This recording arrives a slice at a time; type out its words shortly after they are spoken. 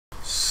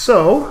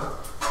So,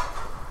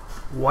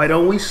 why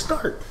don't we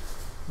start?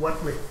 Wait,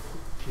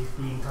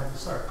 being time to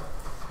start.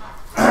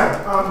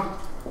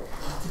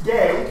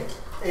 Today,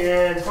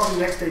 and probably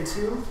the next day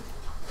too,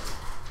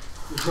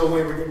 there's no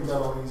way we're getting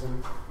done all these in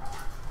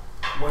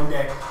one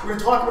day. We're going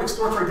to talk about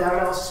exploratory data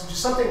analysis, which is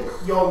something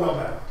you all know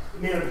about.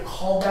 It may not be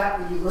called that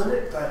when you learn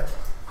it, but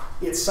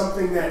it's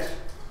something that,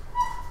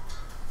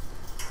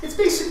 it's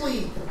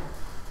basically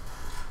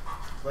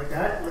like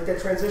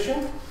that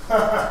transition.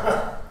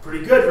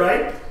 Pretty good,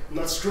 right? I'm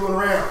not screwing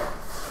around.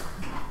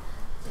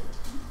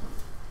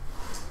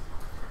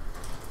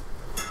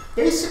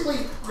 Basically,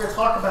 we're going to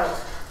talk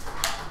about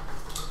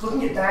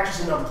looking at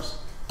batches of numbers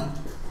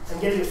and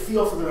getting a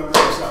feel for the numbers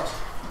themselves.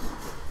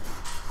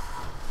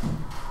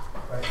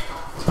 Right.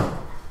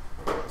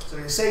 So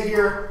you say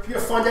here, if you're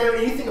going to find out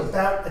anything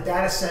about a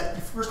data set,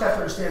 you first have to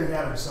understand the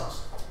data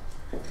themselves.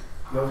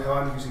 Note how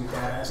I'm using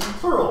data as in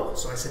plural.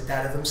 So I said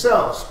data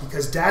themselves,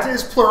 because data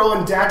is plural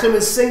and datum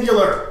is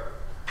singular.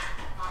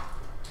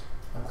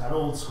 I'm kind of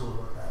old school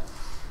about that.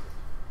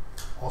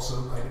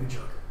 Also kind of a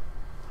jerk.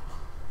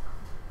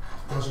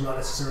 Those are not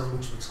necessarily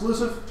mutually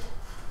exclusive.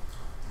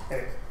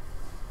 Anyway.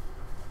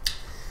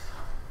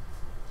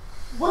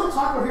 What I'm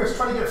talking about here is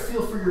trying to get a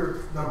feel for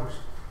your numbers.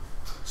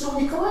 So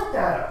when you collect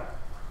data,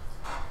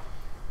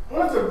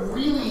 one of the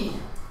really,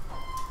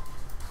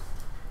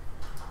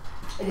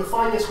 and you'll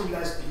find this when you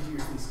guys do your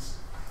thesis,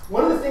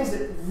 one of the things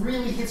that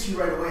really hits you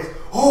right away is,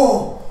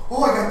 oh,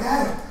 I got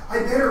data. I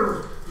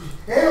better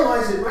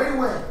analyze it right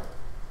away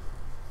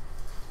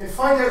and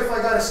find out if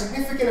I got a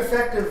significant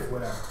effect of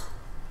whatever.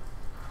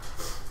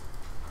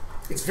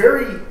 It's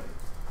very,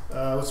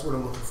 what's the word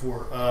I'm looking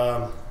for?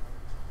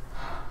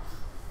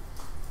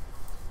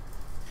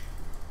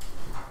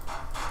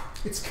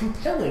 It's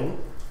compelling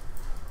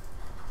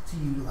to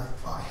you, like,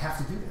 oh, I have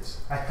to do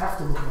this. I have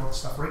to look at all this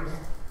stuff right now.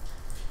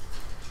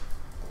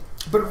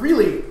 But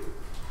really,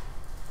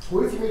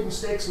 what if you make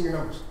mistakes in your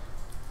numbers?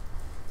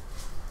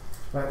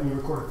 Right, when you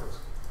recorded those?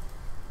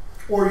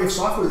 Or you have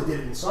software that did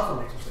it and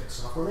software makes mistakes.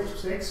 Software makes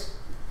mistakes.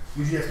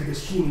 Usually that's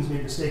because humans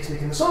made mistakes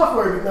making the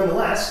software, but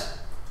nonetheless,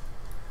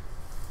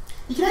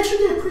 you can actually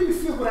get a pretty good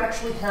feel of what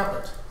actually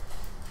happened.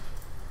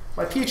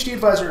 My PhD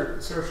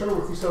advisor, Sarah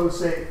Shuttleworth, used to always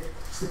say,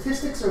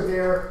 statistics are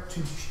there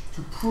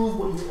to prove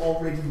what you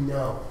already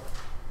know.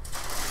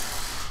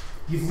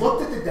 You've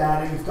looked at the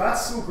data, you've got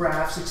some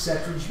graphs,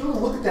 etc. You should be able to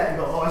look at that and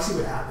go, oh, I see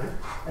what happened.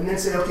 And then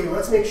say, okay,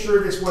 let's make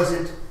sure this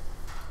wasn't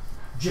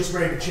just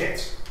random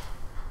chance.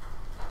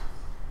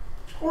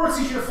 Or it's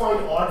easier to find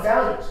odd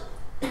values.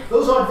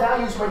 Those odd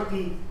values might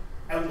be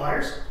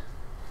outliers.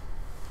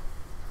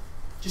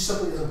 Just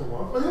something that doesn't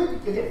belong. Or they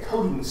might be, again,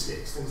 coding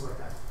mistakes, things like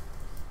that.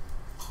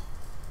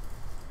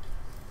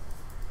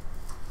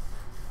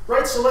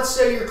 Right, so let's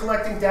say you're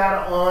collecting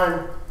data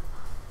on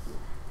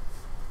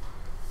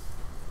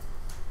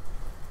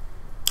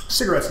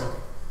cigarette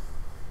smoking.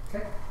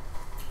 Okay?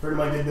 A friend of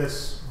mine did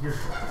this years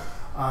ago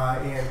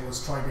and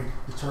was trying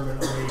to determine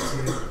a way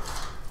to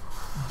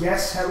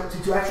guess how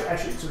to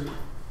actually sort of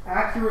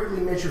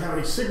accurately measure how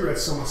many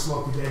cigarettes someone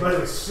smoked a day. By the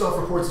way,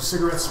 self-reports of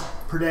cigarettes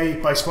per day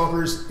by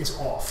smokers is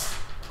off.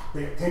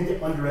 They tend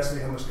to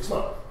underestimate how much they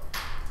smoke.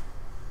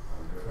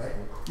 Right?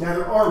 Now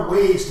there are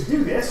ways to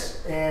do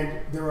this, and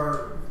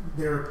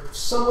they're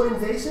somewhat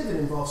invasive. It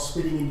involves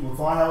spitting into a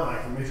vial, and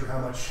I can measure how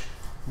much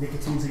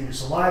nicotine's in your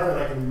saliva, and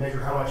I can measure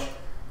how much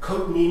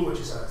cotinine, which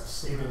is a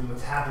stable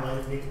metabolite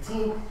of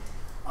nicotine, and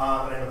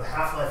I know the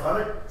half-life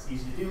of it. It's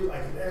easy to do. I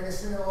can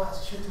send all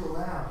that shit to a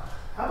lab.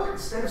 How about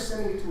instead of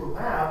sending it to a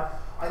lab,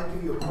 I can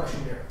give you a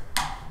questionnaire.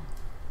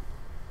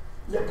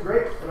 Isn't that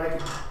great? And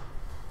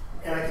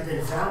I can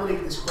then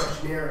validate this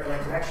questionnaire, and I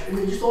can actually, and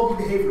they just all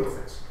be behavioral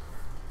things.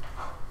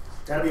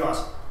 That'd be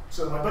awesome.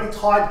 So my buddy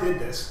Todd did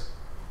this.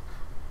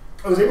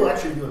 I was able to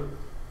actually do a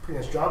pretty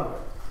nice job of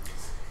it.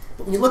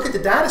 But when you look at the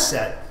data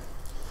set,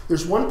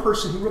 there's one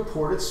person who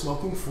reported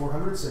smoking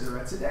 400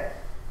 cigarettes a day.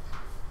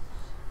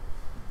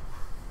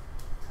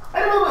 I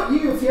don't know about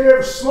you, if you've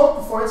ever smoked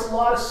before, it's a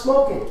lot of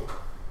smoking.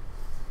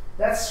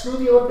 That's screw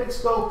the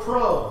Olympics, go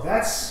pro.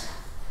 That's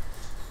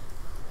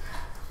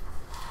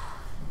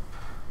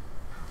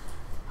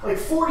like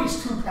 40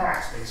 is 2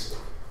 packs,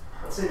 basically.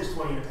 Let's say there's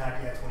 20 in a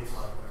pack, yeah, 25,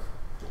 whatever.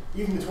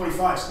 Even the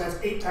 25, so that's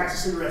 8 packs of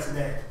cigarettes a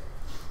day.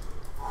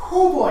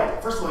 Oh boy,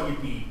 first of all,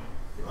 you'd be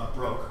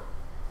broke.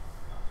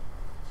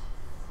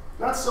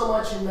 Not so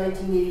much in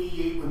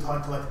 1988 when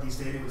Todd collected these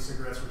data with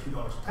cigarettes for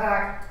 $2 a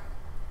pack.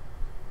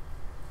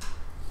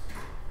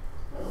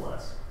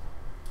 Nonetheless.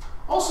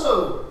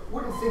 Also,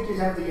 wouldn't think you'd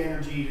have the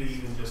energy to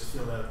even just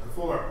fill out the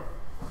form.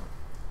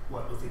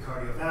 What with the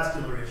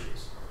cardiovascular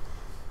issues?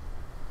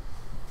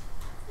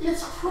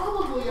 It's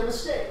probably a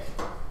mistake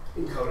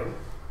in coding.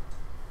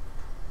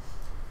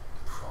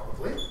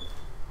 Probably.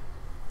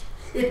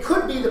 It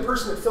could be the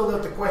person that filled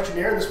out the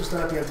questionnaire, and this was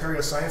done at the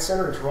Ontario Science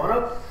Centre in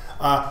Toronto,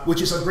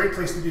 which is a great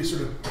place to do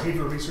sort of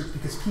behavioral research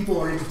because people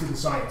are interested in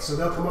science. So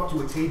they'll come up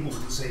to a table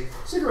and say,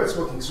 cigarette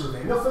smoking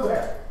survey, and they'll fill it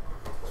out.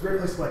 It's a great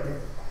place to collect data.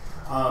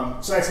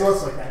 Science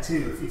notes like that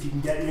too. If you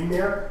can get in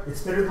there,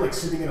 it's better than like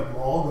sitting in a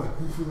mall going,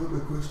 "Who filled out my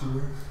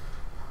questionnaire?"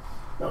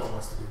 No one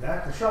wants to do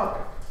that. They're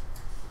shopping.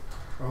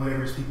 Or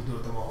whatever it is people do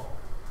at the mall.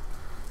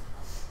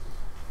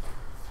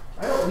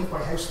 I don't leave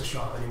my house to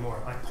shop anymore.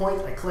 I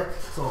point, I click,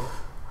 so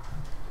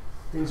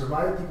things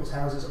arrive at people's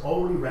houses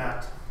already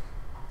wrapped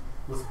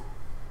with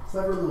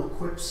clever little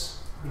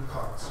quips and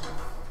cards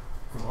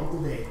from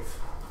Uncle Dave.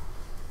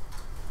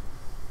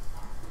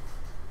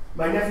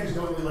 My nephews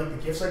don't really like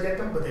the gifts I get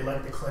them, but they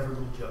like the clever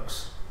little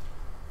jokes.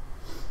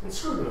 And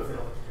screw them if they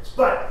don't like the gifts.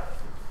 But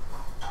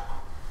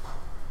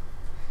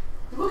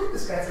you look at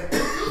this guy, it's like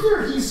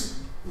either he's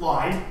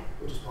lied,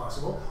 which is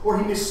possible, or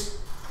he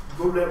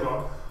wrote it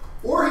wrong,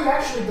 or he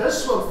actually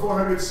does smoke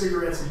 400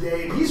 cigarettes a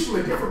day, and he's from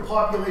a different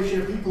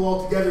population of people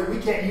altogether. We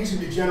can't use him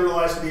to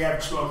generalize to the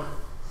average smoker.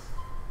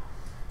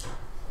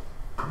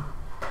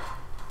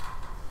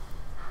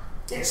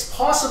 It's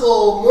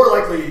possible, more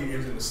likely it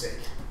was a mistake,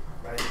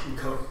 right, in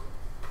coding.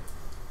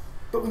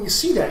 But when you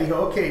see that, you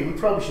go, okay, we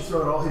probably should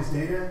throw out all his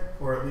data,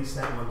 or at least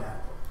that one data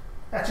point.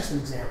 That's just an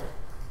example.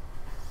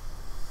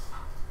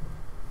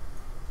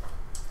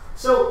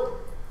 So,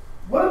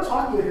 what I'm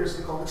talking about here is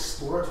something called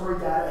exploratory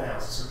data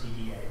analysis, or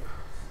EDA.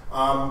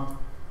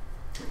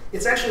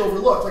 It's actually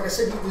overlooked. Like I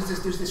said,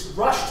 there's this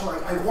rush to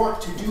like, I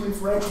want to do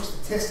inferential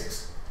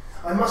statistics.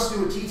 I must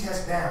do a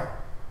t-test now.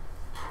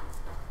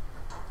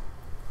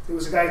 There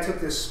was a guy who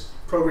took this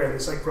program,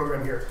 this psych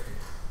program here,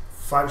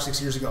 5 or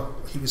 6 years ago.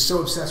 He was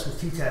so obsessed with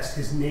t-test,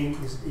 his nickname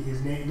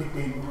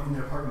in the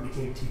apartment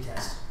became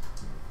t-test.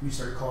 We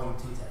started calling him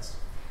t-test.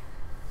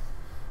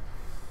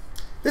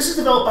 This is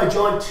developed by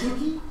John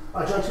Tukey.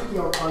 John Tukey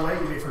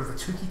online, you may have heard of the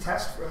Tukey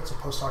test. It's a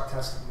post hoc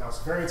test. It's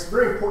a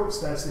very important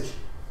statistician.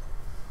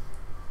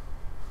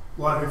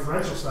 A lot of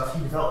inferential stuff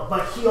he developed.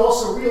 But he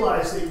also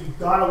realized that you've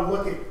got to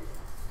look at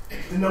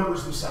the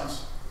numbers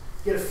themselves.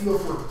 Get a feel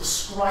for them.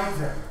 Describe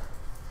them.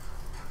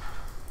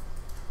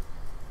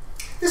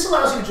 This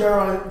allows you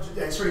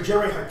to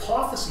generate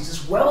hypotheses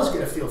as well as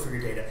get a feel for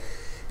your data.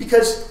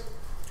 Because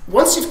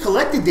once you've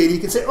collected data, you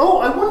can say, oh,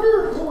 I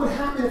wonder what would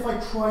happen if I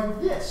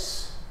tried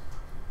this.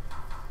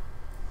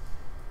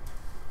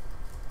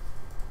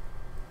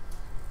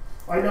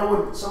 I know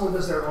when someone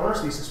does their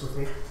honors thesis with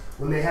me,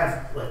 when they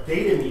have like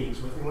data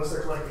meetings with me, once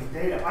they're collecting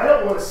data, I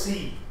don't want to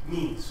see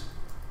means.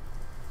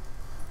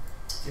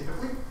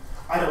 Typically,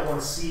 I don't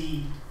want to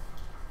see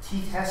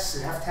t-tests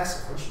and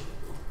f-tests eventually.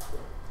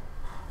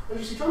 As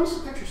you see, draw me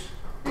some pictures,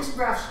 make some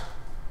graphs.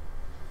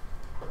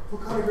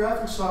 What kind of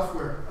graphing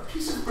software? A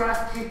piece of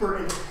graph paper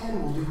and a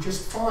pen will do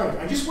just fine.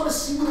 I just want to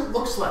see what it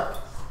looks like.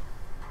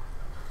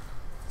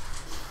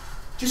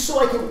 Just so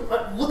I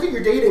can look at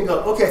your data and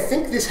go, okay, I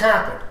think this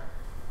happened.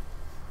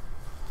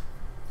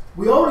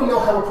 We already know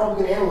how we're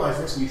probably going to analyze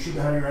this, and you should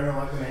know how you're going to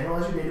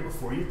analyze your data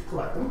before you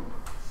collect them.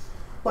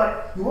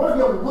 But you want to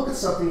be able to look at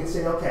something and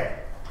say, okay,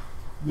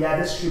 yeah,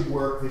 this should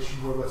work,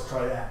 let's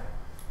try that.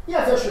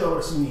 Yeah, eventually I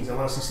want to see means, I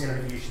want to see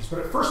standard deviations. But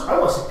at first, I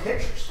want to see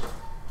pictures.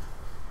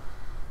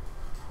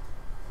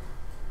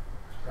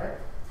 Right?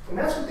 And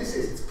that's what this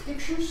is. It's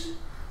pictures,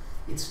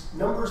 it's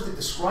numbers that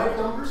describe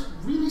numbers,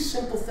 really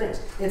simple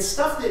things. And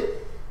stuff that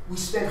we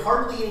spend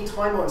hardly any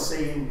time on,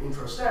 say, in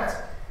intro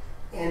stats,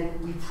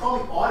 and we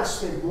probably ought to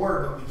spend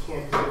more, but we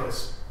can't do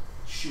this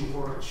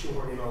shoehorn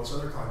in all this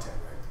other content,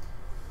 right?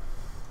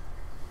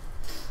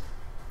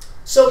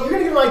 So you're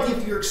going to get an idea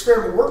if your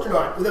experiment worked or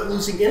not without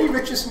losing any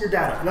richness in your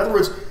data. In other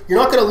words, you're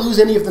not going to lose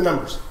any of the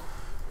numbers.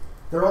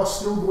 They're all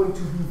still going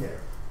to be there.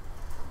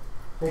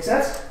 Make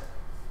sense?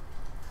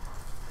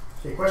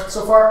 Okay, questions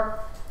so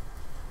far?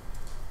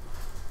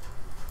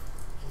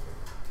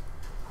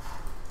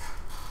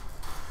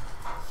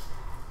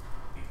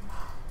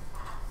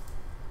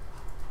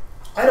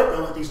 I don't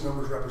know what these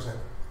numbers represent.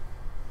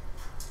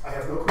 I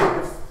have no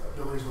creative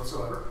abilities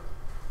whatsoever.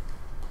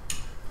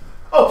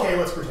 Okay,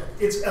 let's pretend.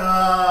 It's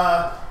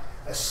a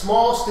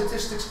small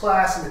statistics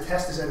class and the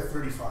test is at a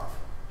 35.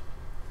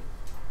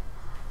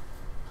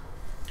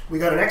 We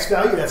got an X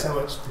value, that's how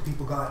much the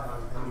people got,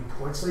 how many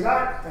points they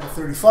got at a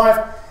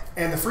 35.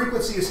 And the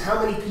frequency is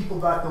how many people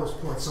got those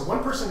points. So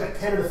one person got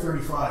 10 out of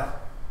 35.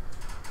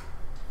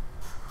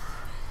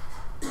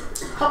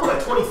 How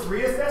about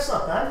 23? That's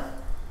not bad.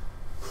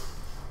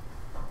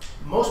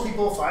 Most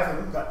people, 5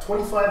 of them, got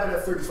 25 out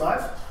of 35.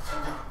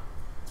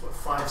 That's what,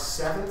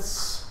 5/7?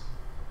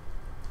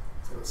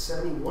 So it's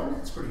 71.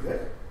 That's pretty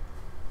good.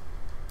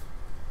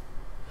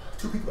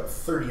 2 people got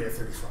 30 out of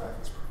 35.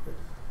 That's pretty good.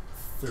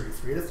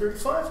 33 out of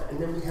 35. And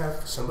then we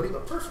have somebody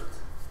got perfect.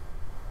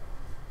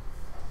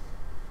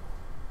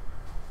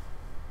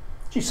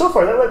 Gee, so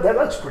far that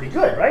looks pretty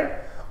good, right?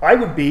 I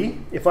would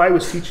be, if I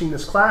was teaching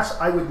this class,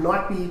 I would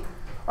not be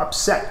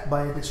upset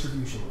by a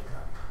distribution like that.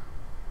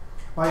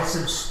 By a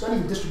set of, not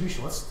even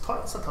distribution, let's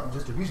not talk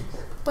distribution,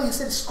 but by a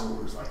set of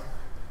scores like that.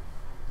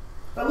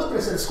 If I look at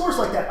a set of scores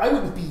like that, I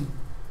wouldn't be,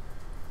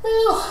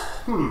 well,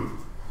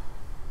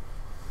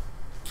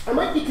 I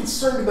might be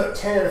concerned about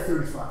 10 out of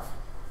 35.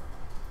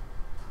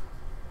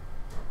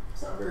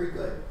 It's not very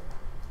good.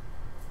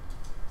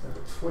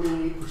 It's like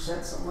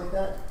 28%, something like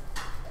that.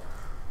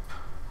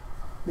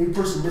 Maybe a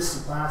person missed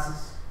some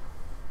classes,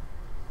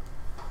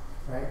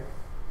 right?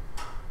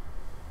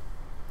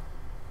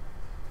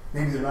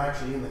 Maybe they're not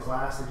actually in the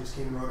class, they just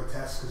came and wrote a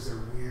test because they're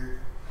weird.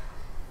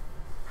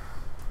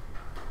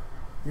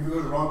 You ever go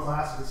to the wrong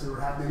class? Has this ever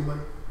happened to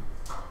anybody?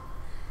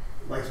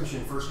 Like, especially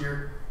in first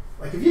year?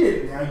 Like, if you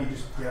did it now, you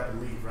just get up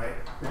and leave, right?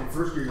 But in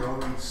first year, you're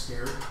already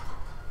scared.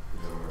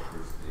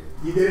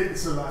 You did it,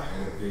 so I.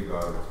 In a big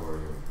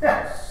auditorium.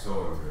 Yeah.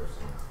 So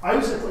embarrassing. I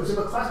was in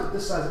a class with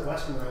this size at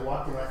Western, and I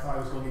walked in and I thought I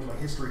was going into my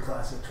history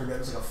class, and it turned out it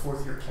was like a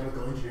fourth year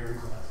chemical engineering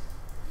class.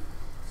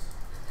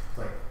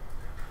 Like,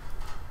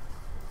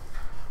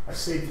 I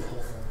stayed for the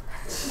whole thing.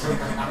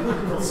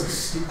 I felt so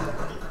stupid.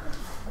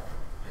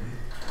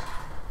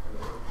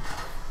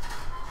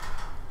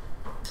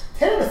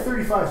 10 out of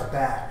 35 is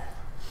bad.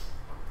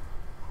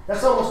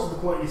 That's almost to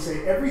the point you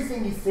say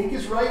everything you think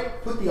is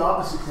right, put the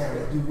opposite down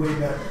and do way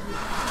better.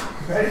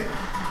 Right?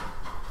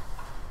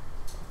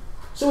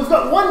 So we've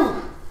got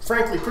one,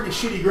 frankly, pretty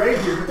shitty grade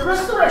here, but the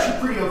rest of them are actually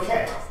pretty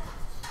okay.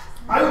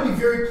 I would be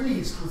very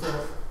pleased with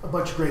a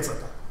bunch of grades like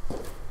that.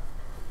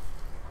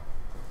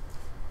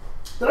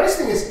 The nice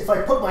thing is, if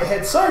I put my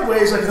head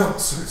sideways, I can also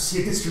sort of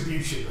see a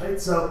distribution, right?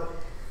 So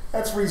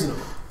that's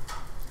reasonable.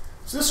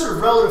 So this sort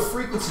of relative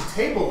frequency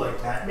table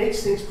like that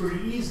makes things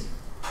pretty easy.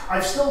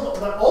 I've still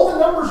got, all the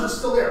numbers are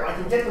still there. I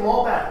can get them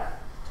all back.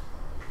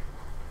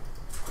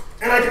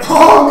 And I can,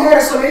 oh man,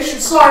 exclamation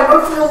sign,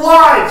 run for your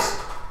lives!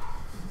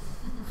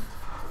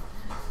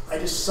 I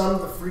just sum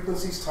the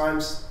frequencies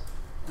times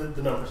the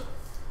numbers.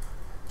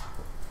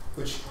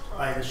 Which,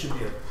 this should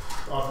be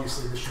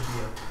obviously this should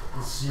be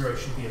this 0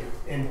 should be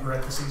in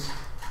parentheses.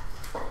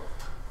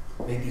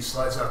 Made these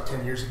slides out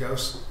 10 years ago.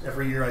 So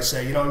every year I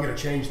say, you know, I'm going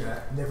to change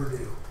that. Never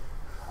do.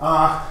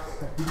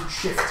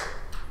 Shift.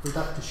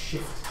 Forgot to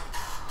shift.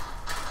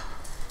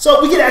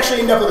 So we could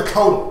actually end up with a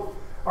total.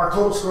 Our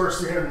total score is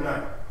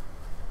 309.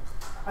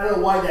 I don't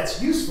know why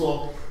that's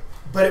useful,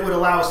 but it would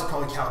allow us to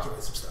probably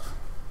calculate some stuff.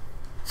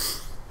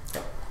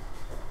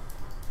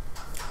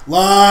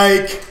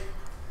 Like,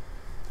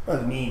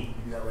 what mean?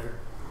 We'll do that later.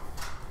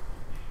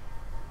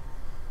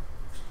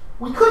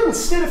 We could,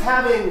 instead of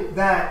having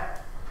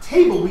that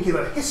table, we could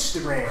have a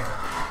histogram.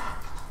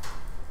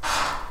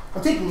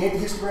 I'm taking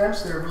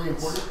antihistograms, they're really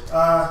important.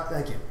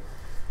 Thank you.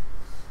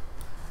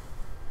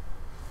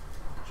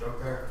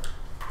 Joke there.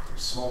 A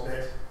small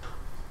bit.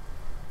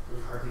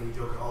 Really hardly any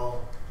joke at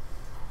all.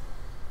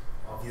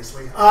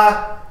 Obviously.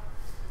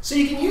 So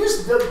you can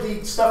use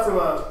the stuff from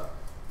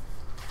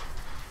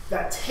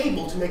that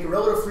table to make a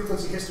relative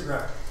frequency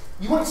histogram.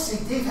 You want to say,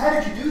 Dave, how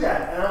did you do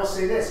that? And I will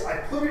say this. I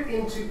put it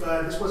into,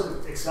 this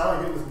wasn't Excel, I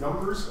did it with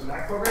numbers, a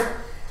Mac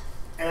program,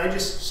 and I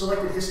just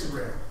selected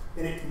histogram,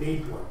 and it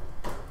made one.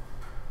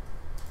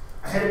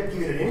 I hadn't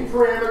given it any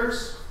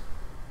parameters.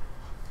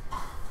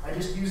 I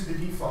just used the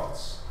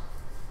defaults.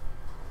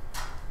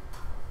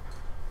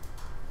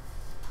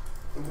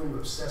 I'm going to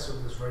obsess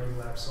over this writing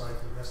lab slide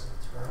for the rest of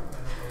the term. I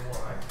don't know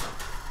why.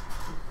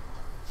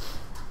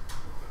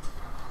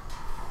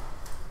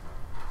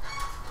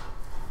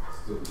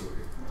 Still doing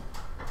it.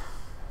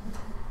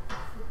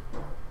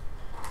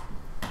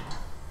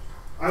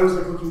 I was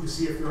like looking to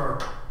see if there are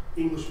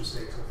English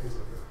mistakes and things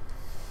like that.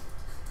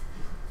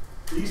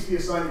 There used to be a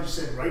sign that just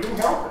said writing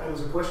help, and it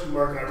was a question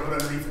mark, and I wrote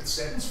underneath it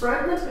sentence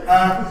fragment.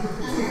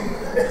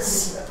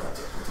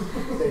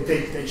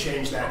 They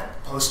changed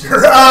that poster.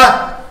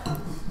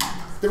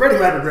 The writing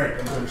lab are great,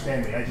 don't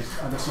understand me,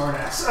 I'm a smart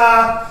ass.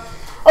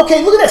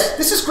 Okay, look at this.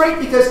 This is great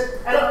because,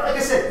 like I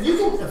said, you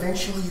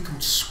can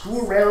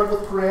screw around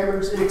with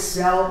parameters in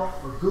Excel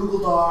or Google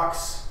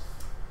Docs.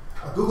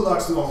 Google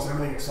Docs do almost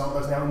everything Excel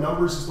does now.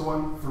 Numbers is the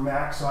one for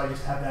Mac, so I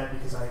just have that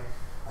because I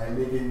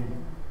live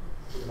in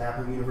an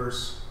Apple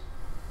universe.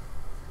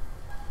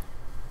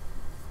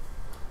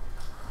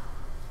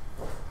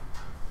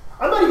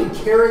 I'm not even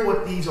caring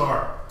what these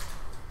are.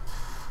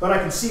 But I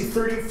can see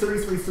 30,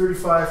 33,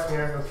 35,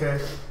 yeah,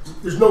 okay.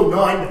 There's no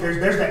 9, but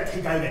there's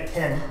that guy at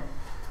 10.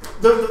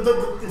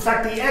 In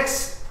fact,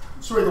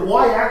 the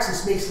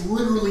y-axis makes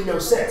literally no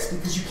sense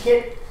because you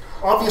can't,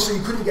 obviously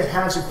you couldn't get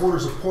halves and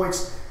quarters of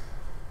points.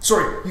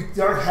 Sorry,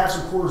 there aren't halves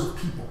and quarters of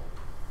people.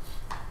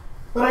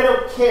 But I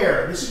don't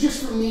care. This is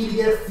just for me to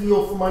get a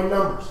feel for my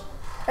numbers.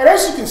 And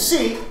as you can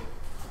see,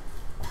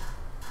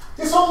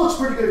 this all looks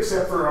pretty good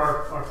except for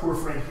our poor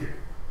friend here.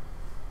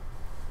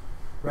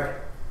 Right?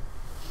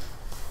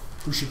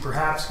 Who should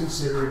perhaps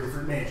consider a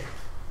different major.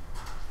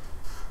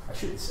 I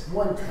shouldn't say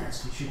one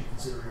test, you shouldn't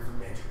consider a different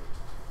major.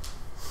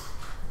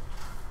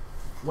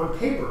 One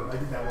paper, I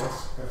did that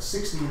once, got a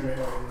 60 unit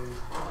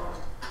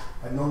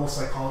a normal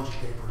psychology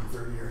paper in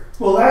third year.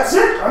 Well, that's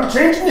it, I'm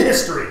changing to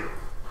history.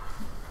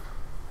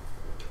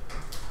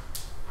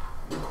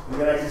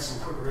 And then I did some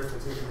quick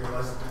arithmetic and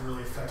realized that didn't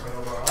really affect my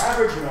overall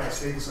average, and I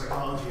stayed in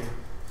psychology, and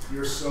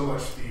you're so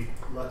much the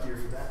luckier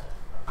for that.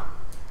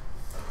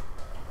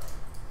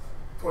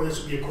 Or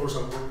this would be a course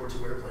on World War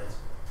II airplanes,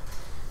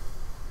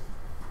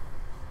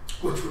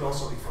 which would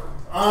also be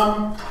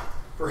fun.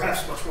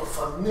 Perhaps much more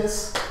fun than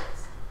this.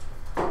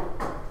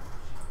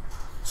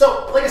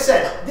 So, like I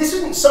said, this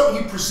isn't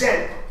something you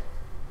present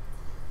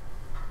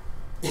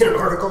in an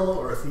article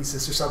or a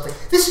thesis or something.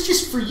 This is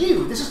just for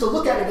you. This is to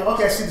look at it and go,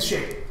 okay, I see the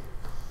shape.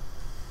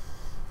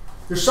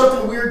 there's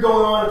something weird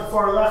going on at the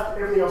far left,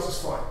 everything else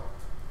is fine.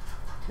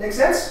 Make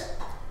sense?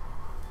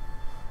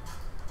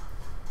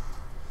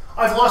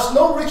 I've lost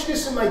no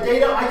richness in my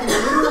data. I can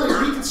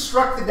literally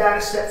reconstruct the data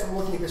set from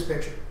looking at this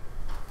picture.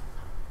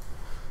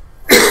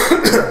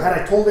 Had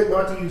I told it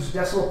not to use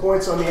decimal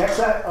points on the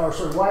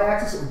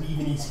y-axis, it would be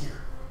even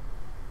easier.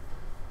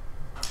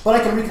 But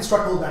I can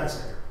reconstruct the whole data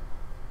set here.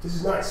 This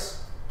is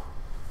nice.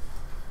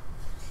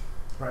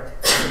 Right?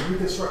 I can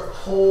reconstruct the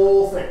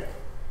whole thing.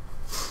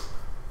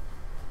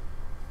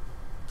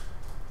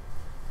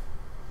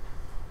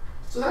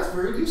 So that's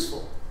very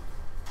useful.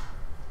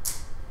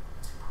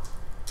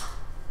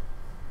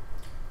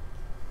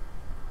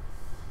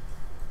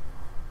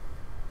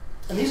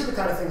 And these are the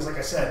kind of things, like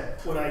I said,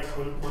 when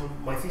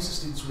my thesis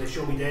students, when they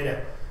show me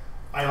data,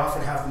 I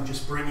often have them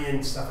just bring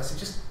in stuff. I say,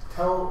 just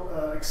tell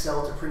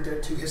Excel to print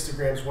out 2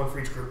 histograms, 1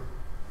 for each group,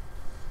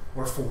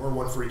 or 4,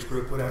 1 for each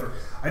group, whatever.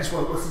 Let's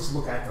just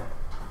look at them.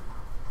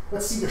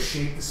 Let's see their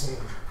shape the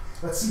same.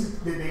 Let's see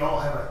that they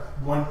all have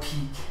one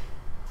peak,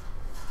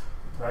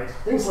 right?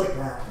 Things like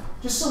that.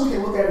 Just so we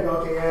can look at it and go,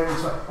 okay,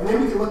 and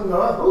then we can look and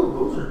go, oh,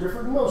 those are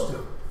different than those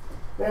 2.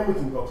 Then we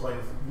can go play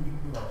with them.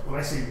 When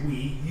I say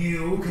we,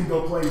 you can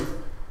go play with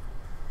them.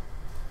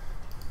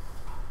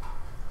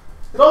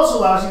 It also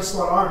allows you to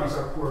slot oddities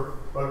on poor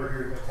bugger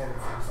here. You've got 10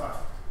 and 45.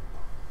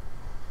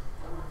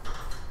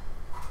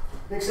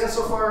 Make sense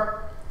so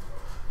far?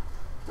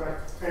 Right?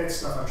 And it's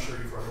stuff I'm sure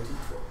you've run into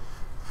before.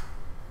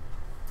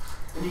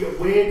 And you get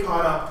way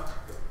caught up.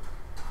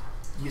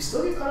 You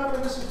still get caught up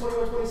in this in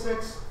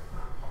 2126?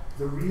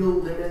 The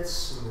real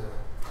limits and the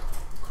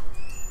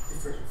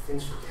different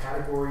things for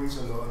categories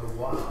on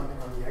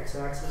the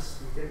x-axis.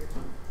 You get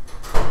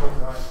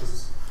not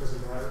because it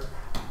doesn't matter.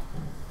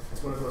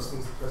 It's one of those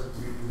things that doesn't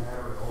really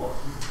matter at all.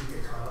 You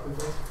get caught up in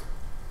things.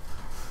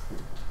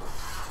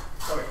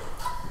 Okay.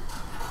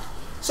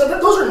 So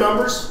those are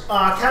numbers.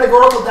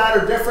 Categorical data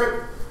are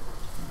different.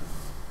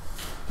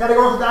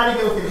 Categorical data,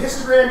 you get a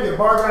histogram, you get a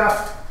bar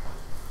graph.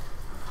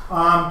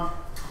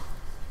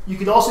 You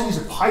can also use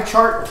a pie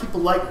chart. People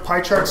like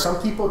pie charts.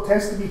 Some people, it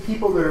tends to be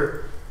people that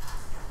are,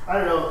 I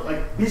don't know,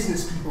 like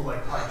business people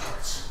like pie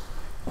charts.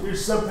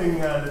 There's something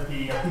that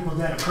the people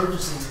down at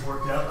purchasing have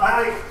worked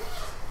out.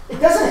 It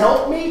doesn't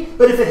help me,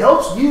 but if it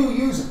helps you,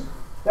 use it.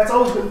 That's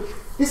always been,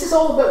 this is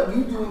all about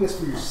you doing this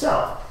for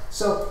yourself.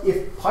 So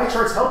if pie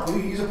charts help you,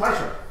 use a pie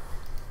chart.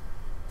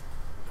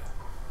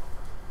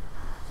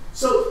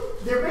 So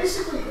they're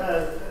basically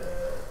a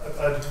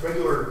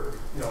regular,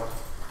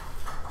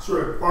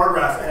 sort of bar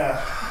graph and a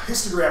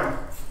histogram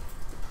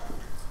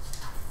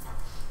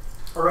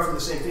are roughly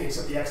the same thing,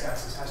 except the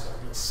x-axis has no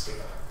real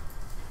scale.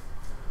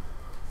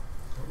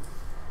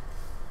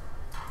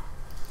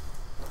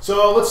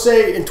 So let's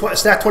say in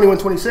Stat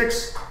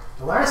 2126,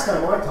 the last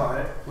time I taught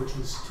it, which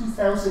was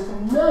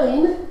 2009,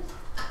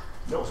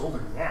 no, it was older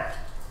than that.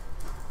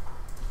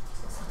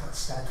 Let's look at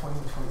Stat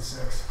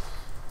 2126.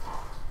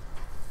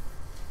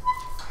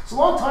 It's a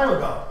long time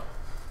ago.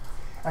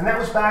 And that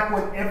was back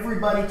when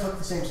everybody took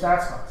the same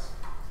stats class.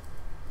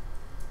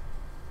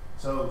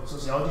 So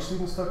sociology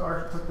students took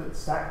the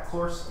stat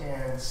course,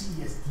 and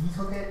CESD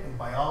took it, and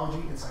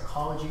biology, and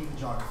psychology, and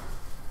geography.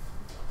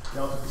 They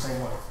all took the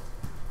same one.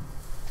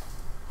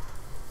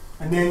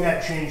 And then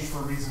that changed for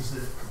reasons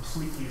that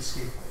completely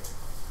escaped me.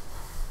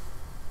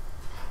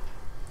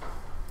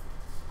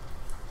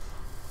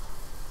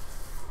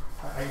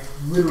 I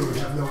literally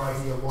have no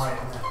idea why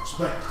it matters,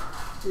 but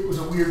it was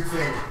a weird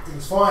thing. It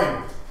was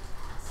fine.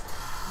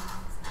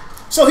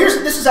 So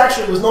this is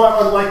actually, it was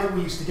not unlike what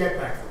we used to get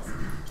back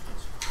then,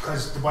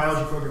 because the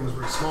biology program was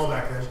very small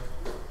back then.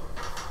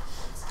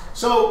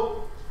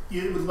 So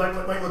it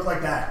might look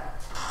like that.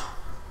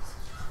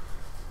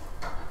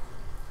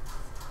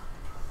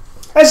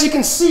 As you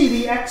can see,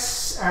 the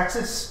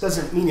x-axis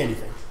doesn't mean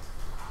anything.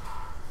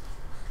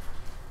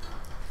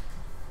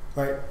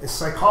 Right? It's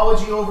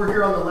psychology over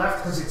here on the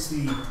left because it's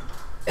the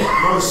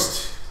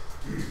most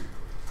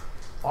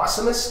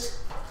awesomest,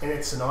 and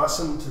it's an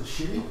awesome to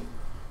shitty.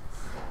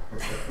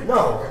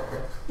 No,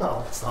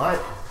 it's not.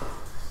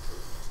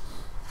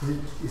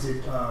 Is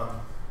it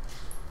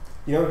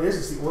you know what it is?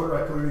 It's the order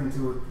I put it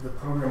into the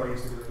program I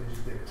used to do. I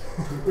just did it.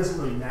 It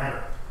doesn't really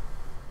matter.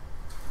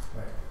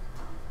 Right.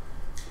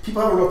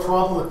 People have a real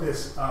problem with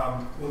this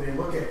when they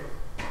look at,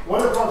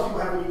 one of the problems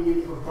people have when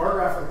you have a bar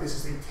graph like this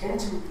is they tend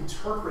to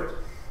interpret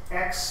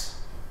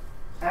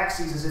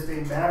x-axes as if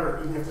they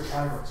matter even if they're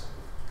categories.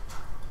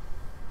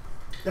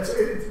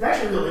 It's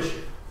actually a real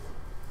issue.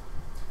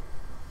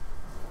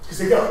 Because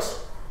they don't,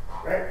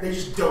 right? They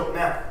just don't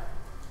matter.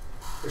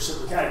 They're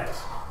simply categories.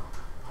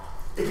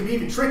 It can be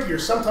even trickier.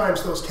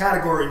 Sometimes those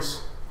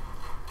categories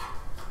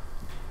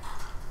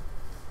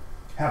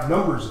have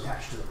numbers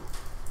attached to them.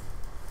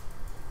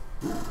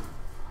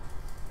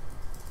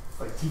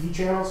 Like TV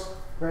channels,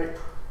 right?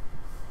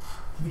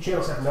 TV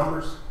channels have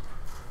numbers,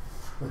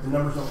 but the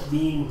numbers don't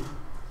mean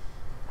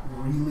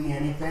really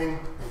anything.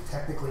 They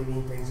technically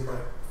mean things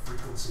about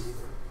frequency.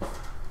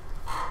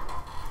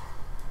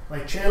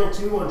 Like channel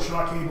 2 on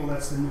Shaw Cable,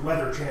 that's the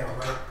weather channel,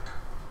 right?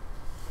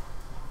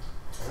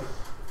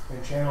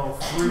 and channel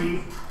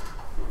 3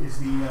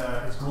 is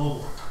is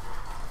global.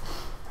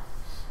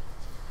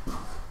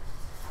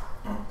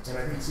 And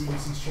I think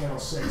CBC is channel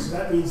 6. So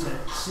that means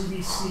that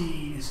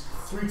CBC is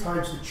 3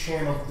 times the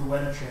channel the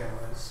weather channel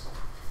is.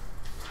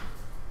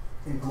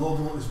 And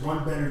global is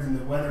 1 better than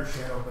the weather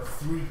channel, but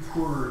 3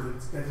 poorer.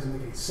 That doesn't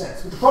make any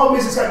sense. But the problem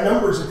is it's got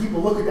numbers, and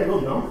people look at that and go,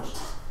 numbers.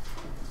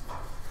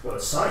 Well,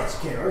 it's science.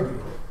 You can't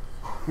argue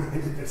with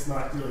it. That's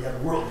not really how the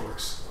world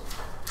works.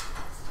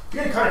 You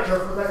gotta be kind of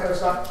careful with that kind of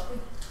stuff.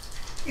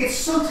 It's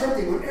so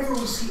tempting whenever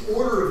we see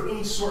order of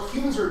any sort.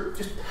 Humans are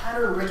just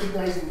pattern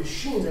recognizing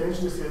machines. I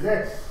mentioned this the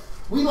other day.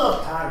 We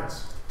love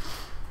patterns.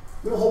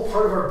 We have a whole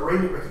part of our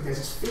brain that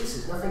recognizes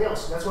faces, nothing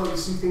else. And that's why we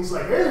see things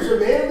like, hey, there's a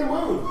man in the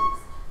moon.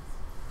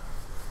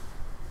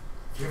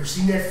 Have you ever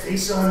seen that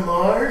face on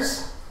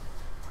Mars?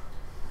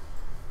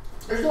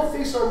 There's no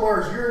face on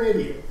Mars. You're an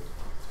idiot.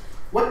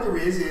 What there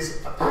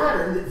is a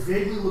pattern that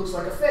vaguely looks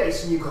like a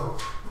face, and you go,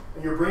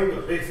 and your brain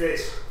goes, big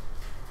face.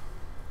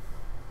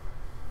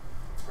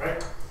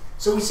 Right?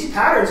 So we see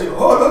patterns and go,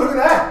 oh, look at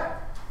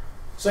that.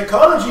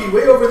 Psychology,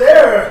 way over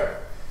there.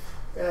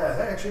 Yeah,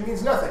 that actually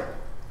means nothing.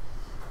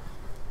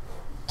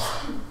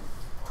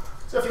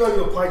 So if you want to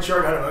do a pie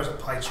chart, I don't know, there's a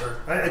pie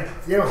chart.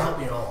 They don't help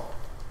me at all.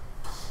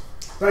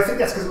 But I think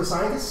that's because I'm a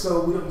scientist,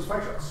 so we don't use pie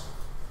charts.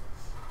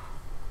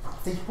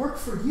 They work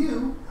for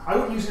you. I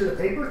wouldn't use it in a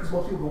paper because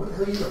most people go, what the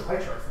hell are you using a pie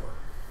chart for?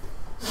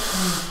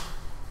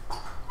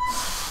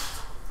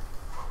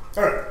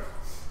 All right.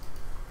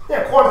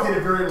 Yeah,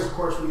 quantitative variables, of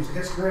course, we use a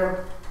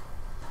histogram.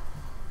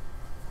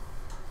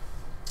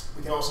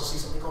 We can also see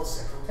something called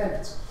central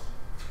tendency.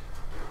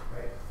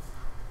 Right?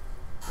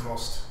 The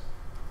most,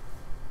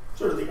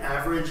 sort of the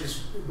average is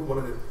one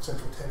of the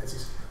central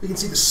tendencies. We can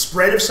see the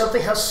spread of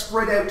something, how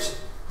spread out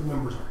the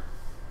numbers are.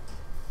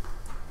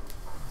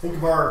 Think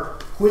of our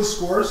quiz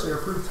scores. They're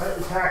pretty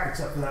tightly packed,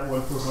 except for that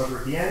one number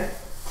at the end.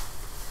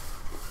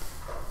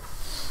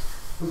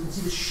 We can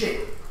see the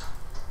shape.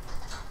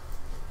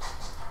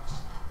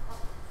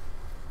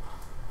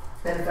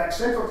 And in fact,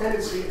 central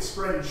tendency and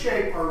spread and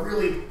shape are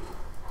really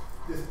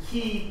the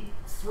key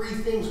 3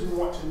 things we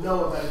want to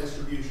know about a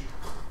distribution.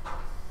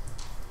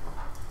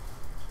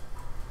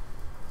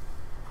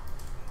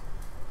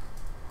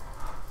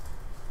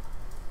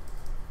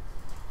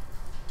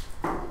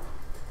 All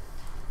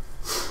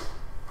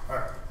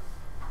right.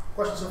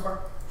 Questions so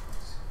far?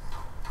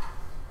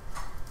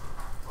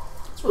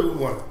 That's really what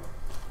we want.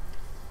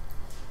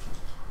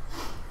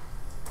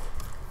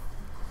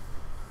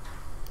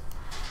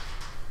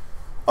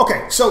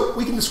 Okay, so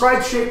we can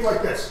describe shape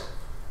like this.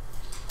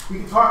 We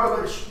can talk about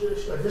a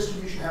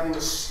distribution having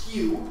a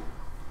skew.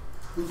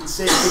 We can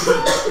say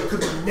it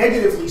could be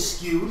negatively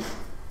skewed,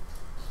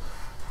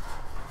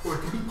 or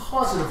it could be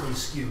positively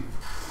skewed.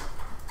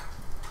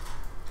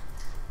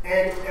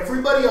 And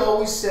everybody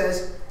always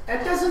says,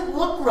 that doesn't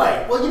look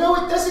right. Well, you know,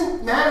 it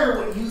doesn't matter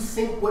what you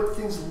think what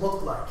things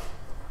look like.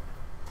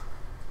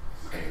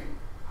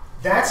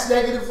 That's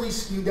negatively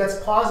skewed,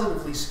 that's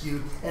positively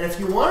skewed. And if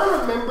you want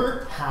to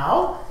remember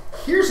how,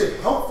 here's a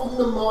helpful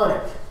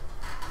mnemonic.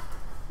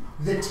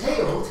 The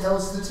tail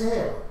tells the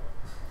tale.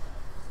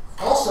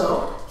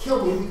 Also,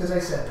 kill me because I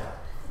said that.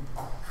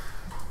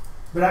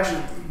 But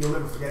actually, you'll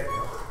never forget it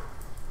now.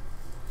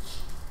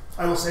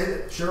 I will say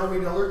that Cheryl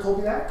Wade Eller told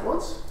me that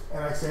once,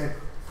 and I said,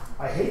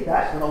 I hate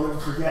that, but I'll never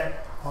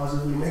forget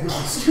positively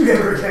negatively skewed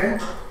ever again.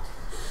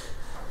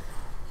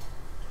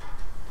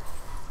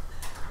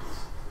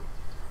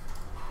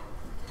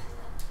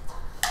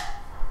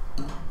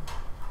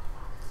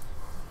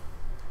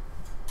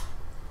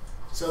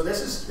 So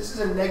this is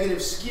a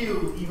negative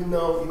skew, even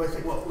though you might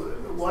think, well,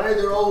 why are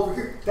they all over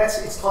here?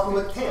 It's talking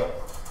about the tail.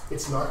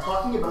 It's not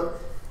talking about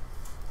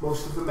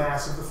most of the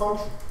mass of the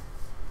function.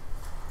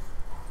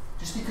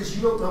 Just because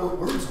you don't know what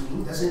words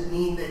mean doesn't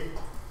mean that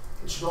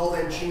it should all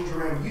then change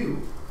around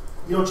you.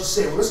 You don't just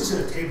say, well, this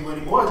isn't a table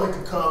anymore. I'd like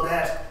to call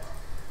that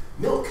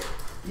milk.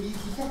 You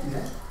can't do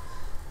that.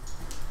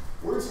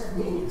 Words have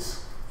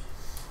meanings.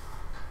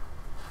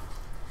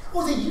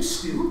 Oh, they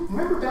used to.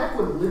 Remember back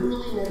when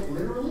literally meant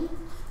literally?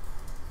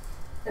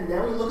 And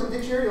now when you look at the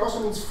dictionary, it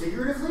also means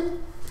figuratively.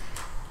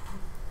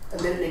 And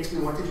then it makes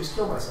me want to just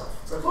kill myself.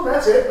 It's like, oh,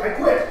 that's it. I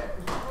quit.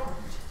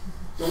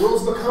 The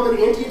world's become an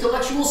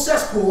anti-intellectual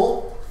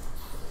cesspool.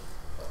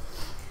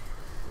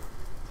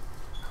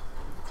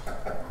 I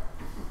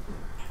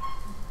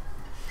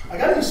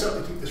gotta do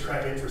something to keep this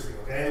crap interesting,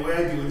 okay? And the way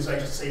I do it is I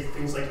just say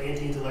things like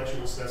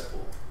anti-intellectual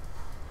cesspool.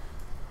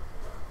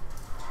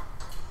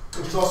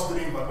 Which is also the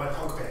name of my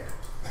punk band.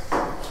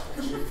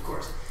 Of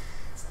course,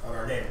 it's not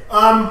our name.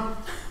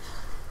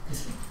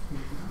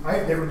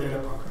 I've never been in a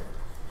punk band.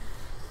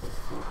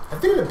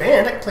 I've been in a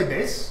band, I can play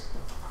bass.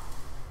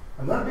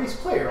 I'm not a bass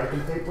player, I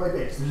can play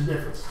bass. There's a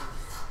difference.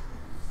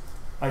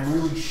 I'm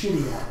really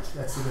shitty at it,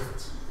 that's the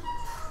difference.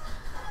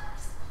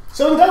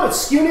 So when we talk about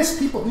skewness,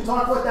 people do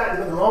talk about that, there's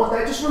nothing wrong with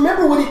that. Just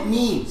remember what it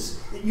means.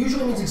 It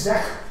usually means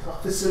exactly the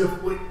opposite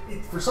of what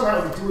for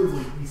somehow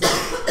intuitively you think.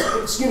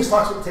 Skewness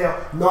talks about the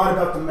tail, not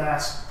about the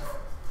mass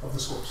of the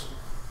scores.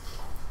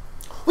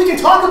 We can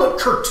talk about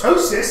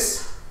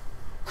kurtosis.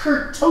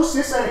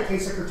 kurtosis. I had a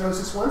case of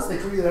kurtosis once. They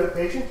treated that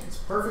patient. It's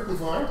perfectly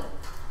fine.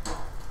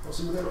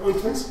 Also with an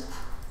ointment.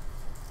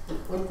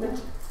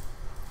 Ointment.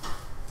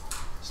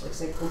 Just like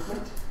saying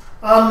ointment.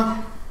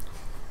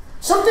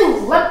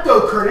 Something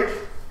leptokurtic,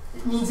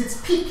 it means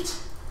it's peaked.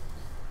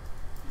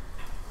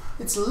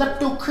 It's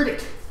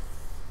leptokurtic.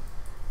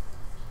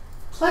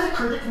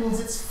 Platokurtic means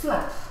it's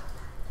flat.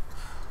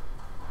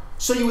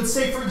 So you would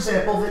say, for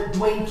example, that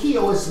Dwayne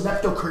Keogh is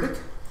leptokurtic,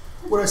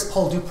 whereas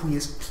Paul Dupuis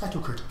is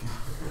platokurtic.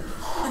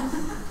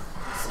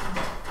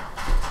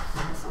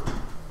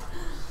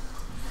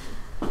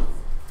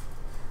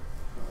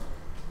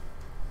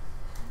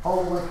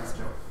 Paul will like that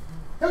joke.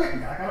 He'll get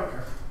me back, I don't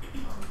care.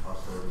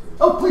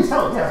 Oh, please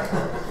tell him,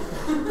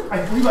 yeah.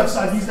 I believe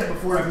I've used that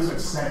before, I believe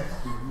I've said it.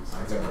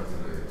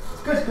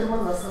 Good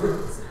one, that's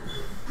the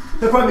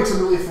They'll probably make some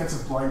really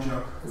offensive blind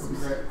joke. It'll be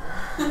great.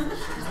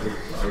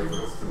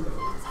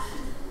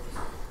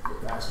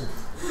 Bastard.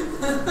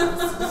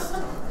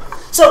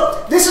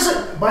 So, this is,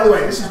 by the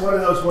way, this is one of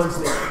those ones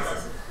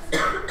that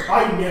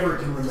I never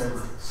can remember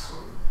this.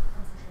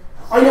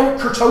 I know what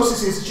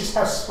kurtosis is, it's just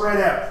how spread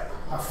out,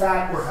 how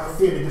fat or how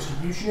thin a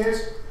distribution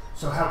is,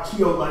 so how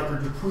Keogh-like or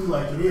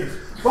Dupuis-like it is.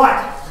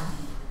 But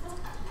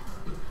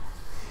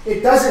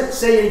it doesn't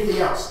say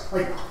anything else.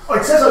 Like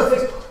it says other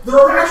things. There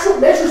are actual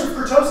measures of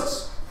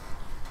kurtosis.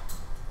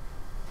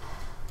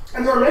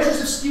 And there are measures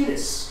of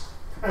skewness.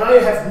 And I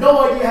have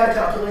no idea how to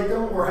calculate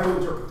them or how to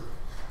interpret them.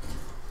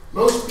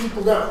 Most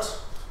people don't.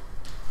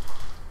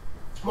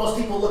 Most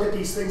people look at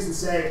these things and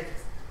say,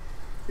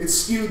 it's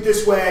skewed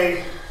this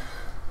way,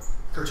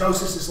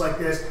 kurtosis is like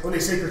this. When they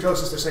say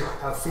kurtosis, they're saying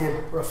how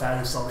thin or how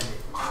fat is solid.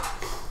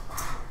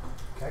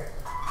 Okay?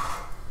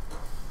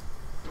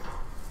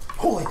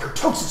 Holy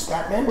kurtosis,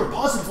 Batman, we're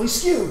positively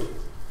skewed.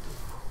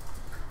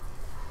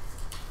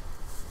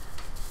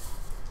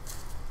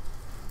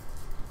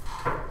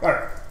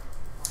 Alright.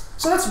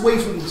 So that's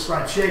ways we can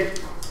describe shape.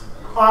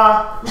 We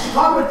can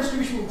talk about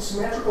distribution being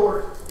symmetrical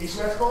or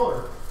asymmetrical,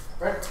 or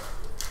right?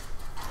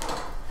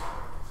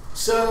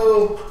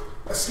 So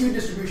a skewed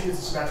distribution is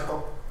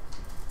symmetrical.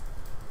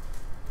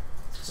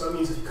 So it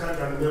means if you cut it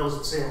down the middle, it's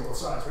the same on both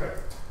sides, right?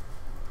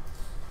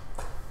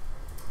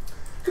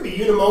 It could be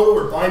unimodal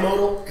or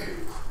bimodal.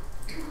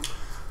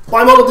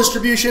 Bimodal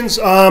distributions,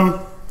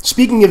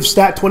 speaking of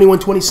Stat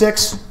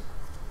 2126,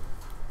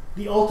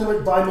 the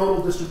ultimate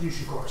bimodal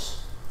distribution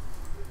course,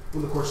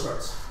 when the course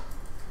starts.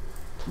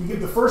 You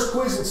give the first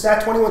quiz in Stat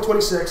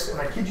 2126,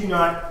 and I kid you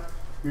not,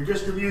 your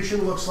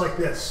distribution looks like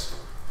this.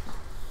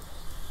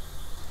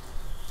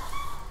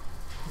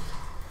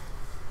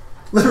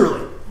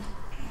 Literally.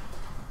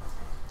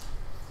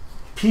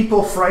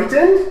 People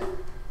frightened,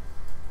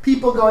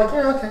 people going,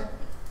 yeah, okay.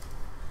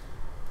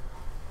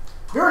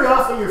 Very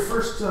often your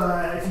first,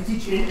 if you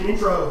teach an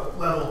intro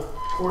level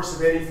course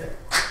of anything,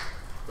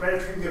 right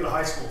after you go to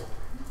high school,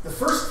 the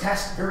first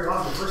test, very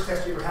often, the first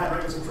test you ever had,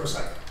 right, was intro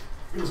psych.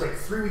 It was like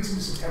 3 weeks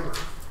into September.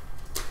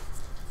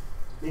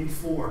 Maybe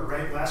 4,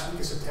 right? Last week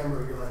of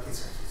September, you're like,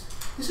 this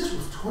is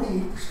with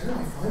 28% of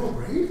my final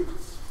grade?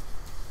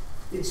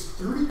 It's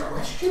 30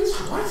 questions?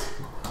 What?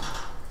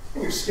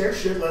 And you're scared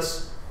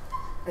shitless.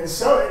 And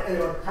some of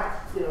the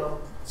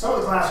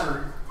class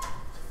are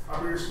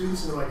operator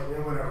students, and they're like, yeah,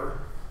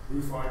 whatever,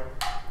 you're fine.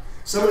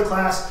 Some of the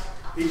class,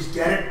 they just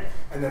get it,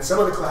 and then some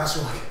of the class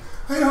are like,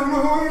 I don't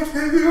know what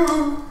to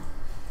do.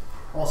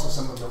 Also,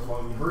 some of them don't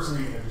belong to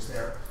university, and they're just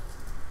there.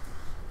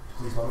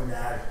 Please, mom and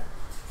dad.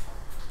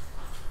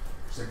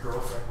 There's a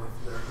girlfriend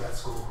with that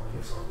school, I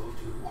guess I'll go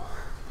too.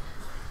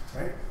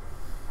 Right?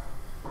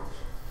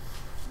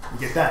 You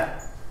get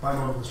that,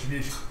 bimodal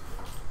distribution.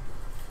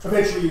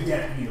 Eventually you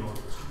get unimodal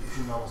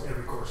distribution in almost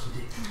every course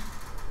you teach.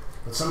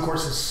 But some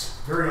courses,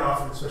 very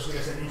often, especially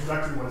like I said,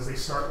 introductory ones, they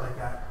start like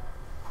that.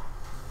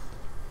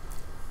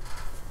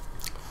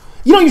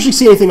 You don't usually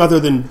see anything other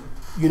than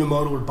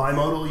unimodal or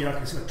bimodal. You're not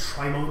going to see a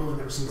trimodal. I've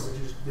never seen such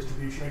a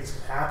distribution. I guess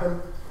it could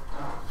happen.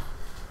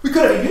 We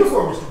could have a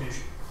uniform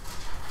distribution.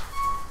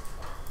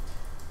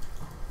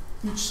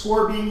 Each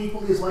score being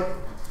equally as likely.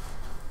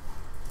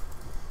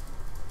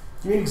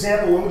 Give me an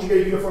example. When would you get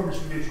a uniform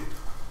distribution?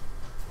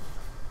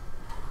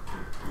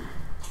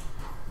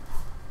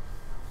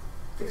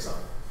 Pick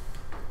something.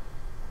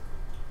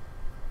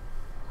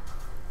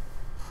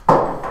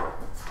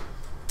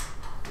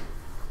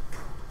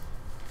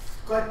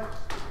 Go ahead.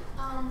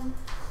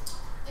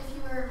 If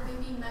you were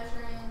maybe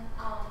measuring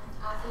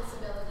athletes'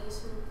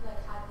 abilities who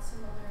had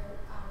similar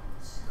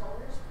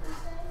scores per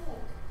se,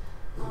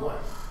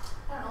 What?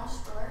 I don't know,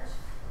 sports,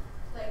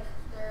 like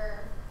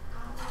their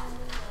average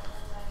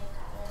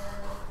or their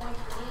point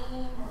per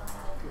game, or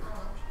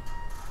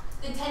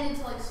they tended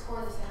to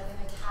score the same in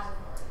a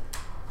category.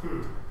 I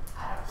don't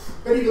know.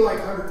 But even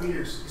 100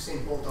 meters,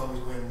 Usain Bolt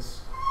always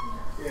wins.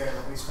 Yeah.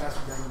 Yeah, he's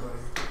faster than everybody.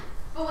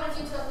 But what if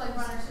you took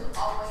runners who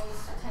always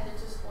tended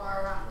to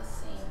score around the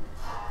same?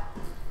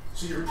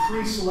 So you're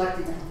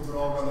pre-selecting people that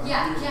all run the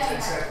 100 meters in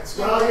 10 seconds.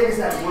 Yeah. Well, how does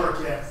that work?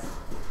 Yeah.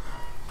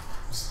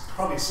 It's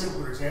probably a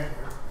simpler example.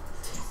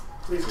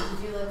 Please. Would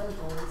you do a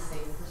goal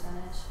save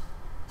percentage?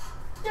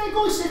 Yeah, Yeah,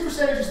 goalie save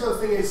percentages, though,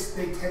 the thing is,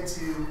 they tend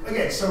to,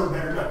 again, some are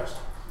better than others.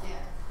 Yeah.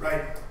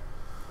 Right?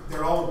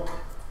 They're all,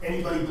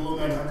 anybody below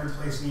 900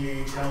 plays in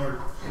the AHL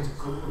or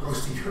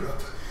goes to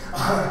Europe.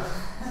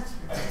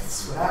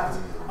 That's what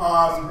happens.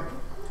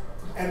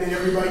 And then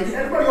everybody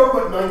over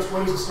about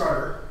 920 is a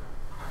starter,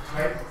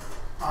 right?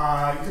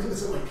 You can look at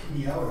something like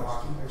PDL in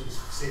hockey, which is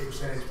save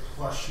percentage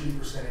plus shooting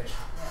percentage.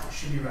 It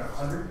should be around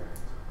 100.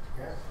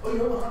 Yeah. Oh, you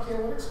know about hockey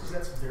analytics? Because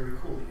that's very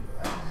cool that you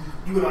know that.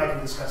 You and I can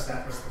discuss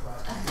that rest of the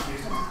class.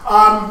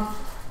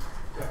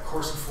 Yeah,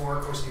 Corsi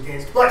 4, Corsi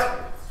games.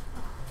 But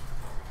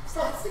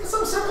let's think of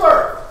something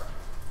simpler.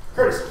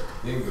 Curtis.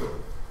 Bingo.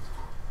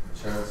 The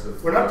chance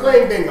of. We're not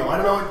playing bingo. I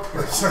don't know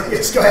what. Sorry,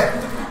 yes, go ahead.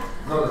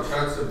 No, the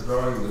chance of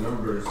drawing the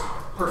numbers.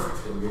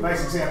 Perfect.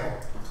 Nice example.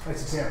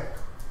 Nice example.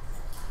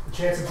 The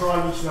chance of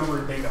drawing each number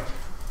in bingo.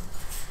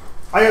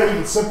 I got an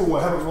even simple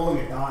one. How about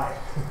rolling a die?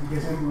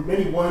 Because in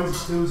many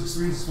ones, twos,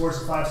 threes,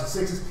 fours, fives, and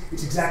sixes,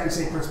 it's exactly the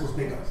same principle as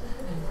bingo.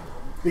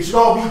 They should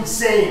all be the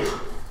same.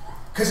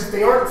 Because if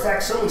they aren't, in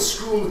fact, someone's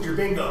screwing with your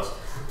bingo.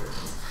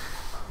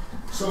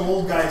 Some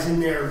old guy's in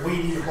there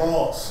weighting the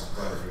balls.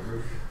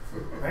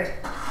 Right?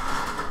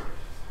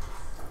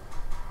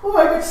 Oh,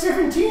 I got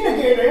 17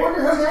 again. I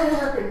wonder how that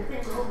happened.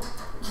 Bingo.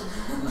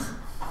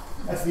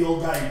 That's the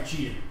old guy who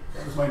cheated.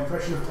 That was my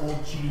impression of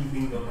old cheating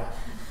bingo guy.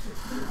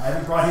 I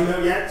haven't brought him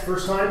out yet. It's the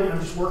first time.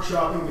 I'm just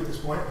workshopping at this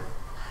point.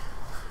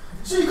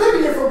 So you could be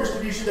uniform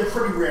distribution. They're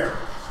pretty rare.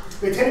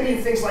 They tend to be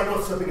in things like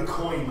flipping a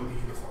coin would be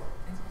uniform.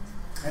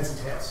 Heads and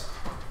tails.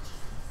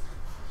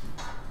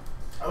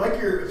 I like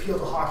your appeal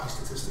to hockey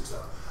statistics,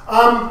 though.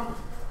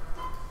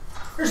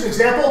 Here's an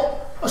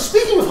example.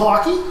 Speaking of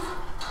hockey,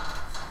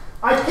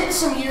 I picked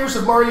some years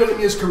of Mario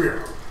Lemieux's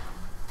career.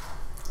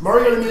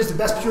 Mario Lemieux is the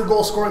best pure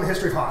goal scorer in the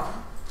history of hockey.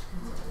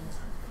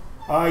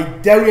 I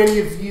doubt any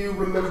of you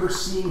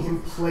seeing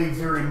him play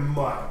very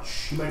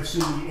much. You might have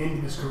seen the end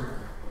of his career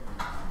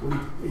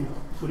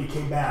when he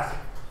came back.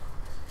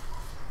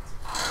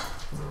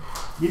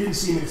 You didn't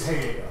see him in his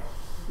heyday, though.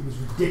 It was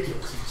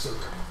ridiculous. He was so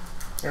good.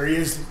 There he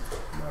is,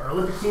 our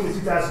Olympic team in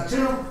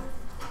 2002.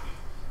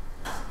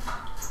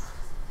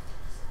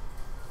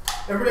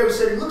 Everybody always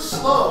said he looks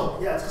slow.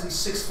 Yeah, it's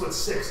because he's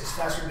 6'6". He's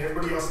faster than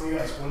everybody else in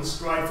the ice. One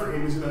stride for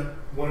him is about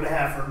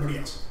 1.5 for everybody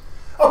else.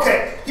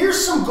 Okay, here's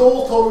some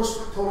goal totals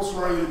for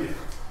Mario Lemieux.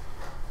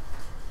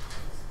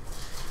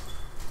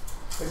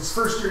 In his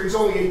first year, he was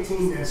only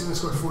 18 then, so he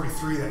scored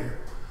 43 that year.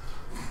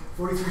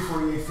 43,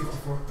 48,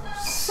 54,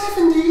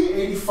 70,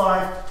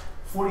 85,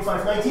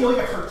 45, 19. Oh, he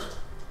got hurt.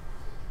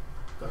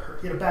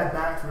 He had a bad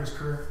back for his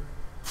career.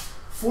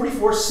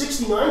 44,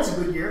 69 is a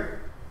good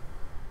year.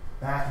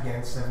 Back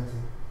again,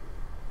 17.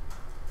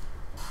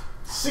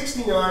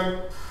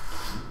 69.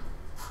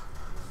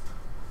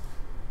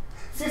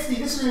 50,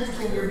 this is an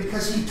interesting year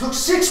because he took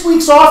 6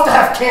 weeks off to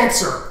have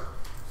cancer.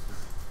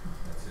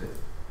 That's it.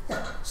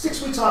 Yeah,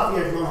 6 weeks off. He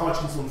had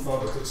non-Hodgkin's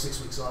lymphoma, took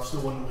 6 weeks off,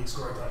 still won the league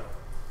scoring title.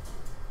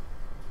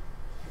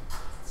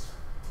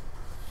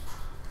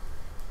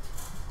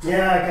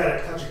 Yeah, I got a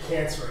touch of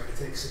cancer. I could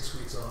take 6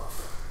 weeks off.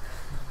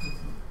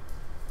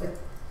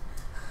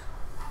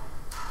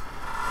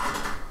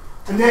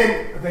 And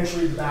then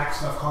eventually the back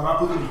stuff caught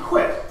up with him and he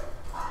quit.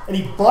 And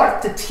he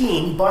bought the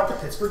team, he bought the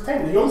Pittsburgh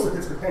Penguins. He owns the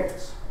Pittsburgh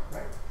Penguins.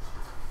 Right?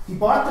 He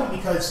bought them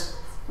because,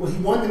 well, he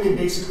won them in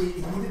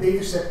basically, they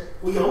either said,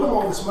 well, you owe him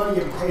all this money,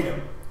 you haven't paid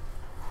him.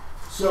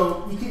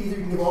 So you can either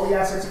give all the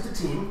assets of the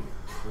team,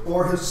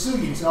 or he'll sue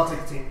you and say, I'll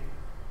take the team.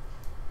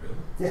 Really?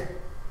 Yeah.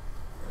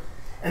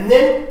 And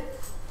then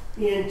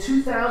in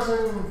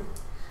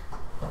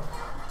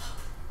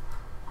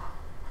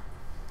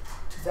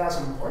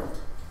 2001,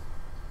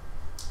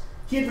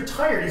 he had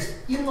retired. He's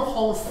in the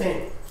Hall of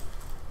Fame.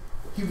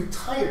 He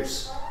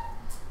retires.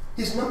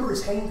 His number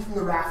is hanging from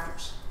the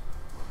rafters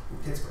in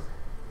Pittsburgh.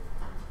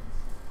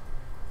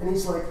 And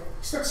he's like,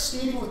 he starts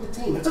skating with the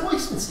team. That's how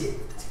he's been skating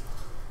with the team.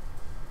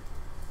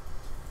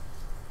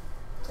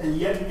 And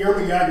yet,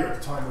 Jaromir Jagr at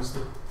the time was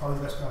probably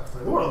the best hockey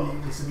player in the world.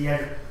 He said,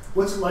 Jagr,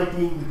 what's it like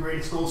being the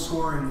greatest goal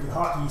scorer in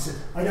hockey? He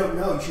said, I don't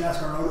know. You should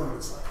ask our owner what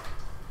it's like.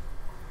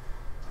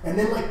 And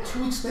then, like 2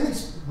 weeks, then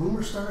these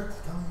rumors started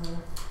coming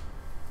around.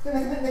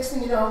 And then next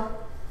thing you know,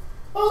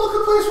 oh, look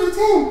who plays for the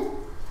team.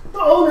 The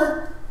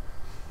owner.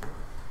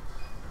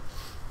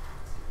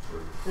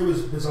 It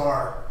was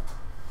bizarre.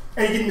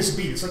 And he didn't miss a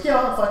beat. It's like, yeah,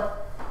 I'm fine.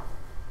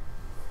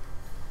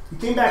 He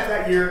came back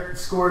that year, he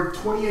scored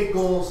 28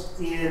 goals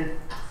in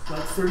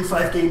like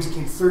 35 games. He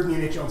came third in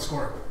the NHL in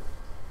scoring.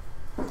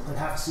 Like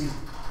half a season.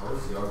 How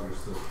is Jagr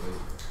still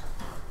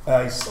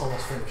playing? He's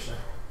almost finished now.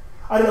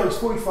 I don't know, he's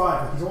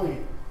 45, but he's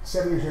only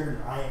 7 years younger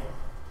than I am.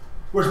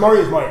 Whereas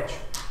Mario's my age.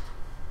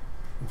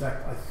 In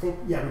fact, I think,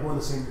 yeah, we're born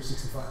the same year,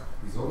 65.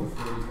 He's only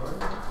 45?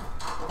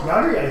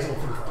 Jagr? Yeah, he's only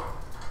 45.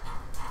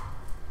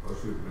 Or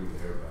should we bring the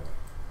hair back?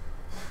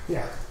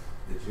 Yeah.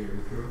 The Jerry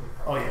curl?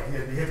 Oh yeah,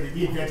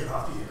 he invented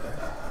hockey.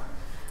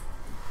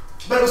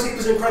 But it was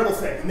an incredible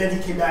thing. And then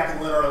he came back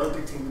and led our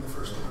Olympic team to the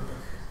first Olympic.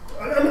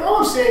 I mean, all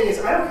I'm saying is,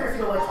 I don't care if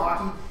you don't like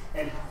hockey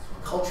and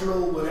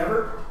cultural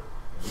whatever,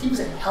 he was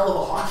a hell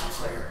of a hockey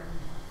player.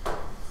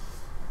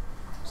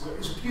 So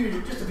it's just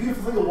a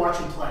beautiful thing to watch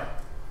him play.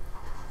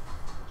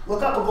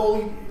 Look up a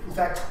goalie. In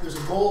fact, there's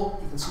a goal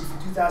you can see from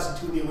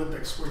 2002 in the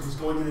Olympics where he's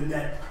going to the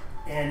net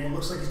and it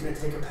looks like he's going to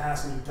take a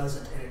pass and he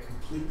doesn't, and it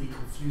completely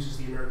confuses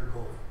the American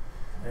goalie.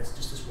 And it's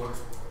just this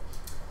wonderful goal.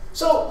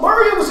 So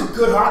Mario was a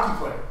good hockey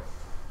player.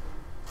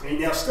 And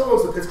he now still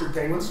owns the Pittsburgh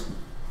Penguins.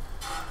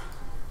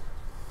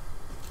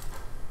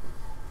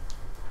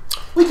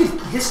 We could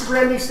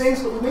histogram these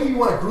things, but maybe we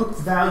want to group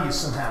the values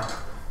somehow.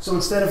 So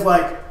instead of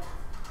like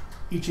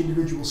each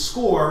individual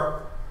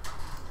score,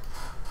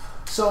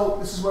 so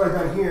this is what I've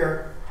done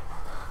here.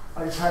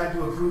 I just had to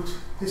do a grouped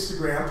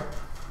histogram.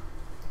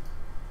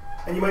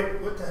 And you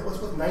might, what's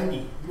with 90?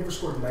 You never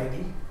scored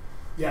 90?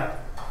 Yeah,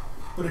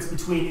 but it's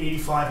between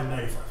 85 and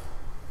 95.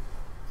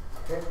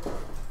 Okay?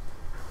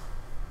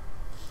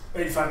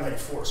 85 and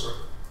 94, sorry.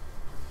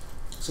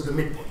 So the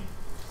midpoint.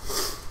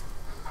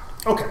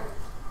 Okay.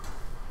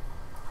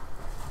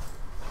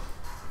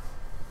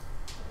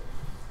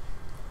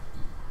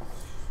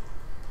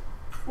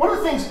 One of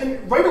the things,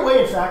 and right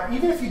away, in fact,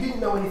 even if you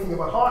didn't know anything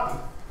about hockey,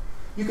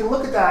 you can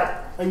look at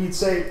that and you'd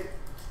say,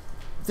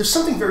 there's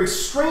something very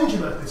strange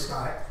about this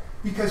guy,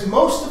 because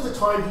most of the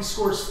time he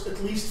scores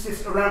at least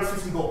around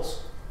 50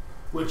 goals,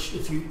 which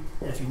if you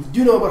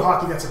do know about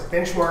hockey, that's a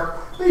benchmark,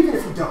 but even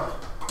if you don't,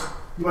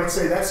 you might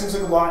say that seems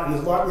like a lot, and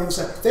there's a lot on the other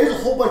side. There's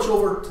a whole bunch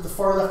over to the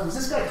far left. Does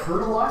this guy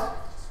hurt a lot?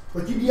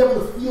 Like, you'd be able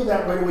to feel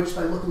that right away just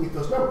by looking at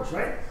those numbers,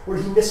 right? Or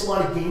did he miss a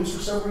lot of games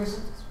for some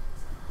reason?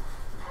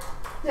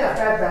 Yeah,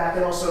 bad back,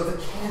 and also the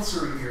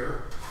cancer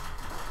year.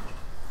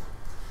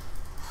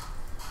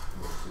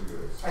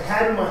 I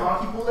had him in my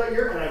hockey pool that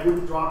year, and I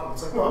wouldn't drop him.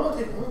 It's like, no, I'm not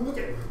taking him. Look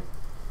at him.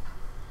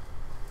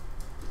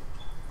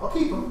 I'll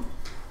keep him.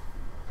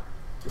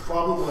 The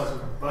problem was a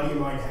buddy of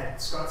mine had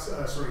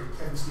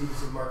Kevin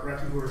Stevens and Mark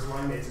Recchi, who were his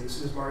line mates, and as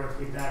soon as Mario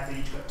came back, they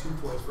each got 2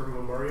 points for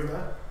everyone Mario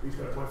got. They each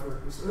got a point for it.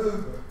 It was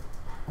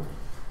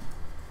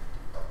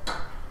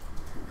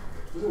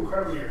an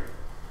incredible year.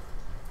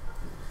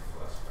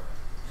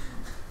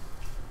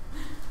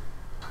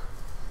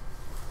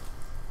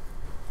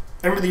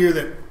 I remember the year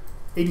that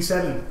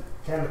 87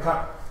 Canada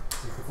Cup,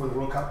 before the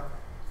World Cup,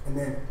 and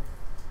then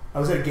I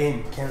was at a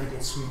game, Canada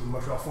against Sweden,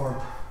 Montreal Forum,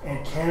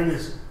 and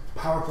Canada's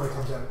power play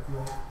comes out, and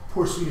the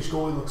poor Swedish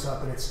goalie looks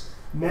up, and it's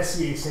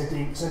Messier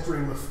centering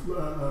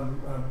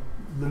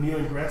Lemieux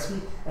and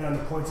Gretzky, and on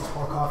the points it's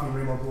Paul Coffey and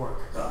Raymond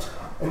Bourque.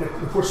 And the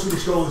poor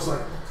Swedish goalie is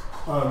like,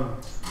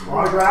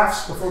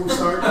 autographs before we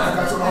start,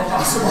 that's not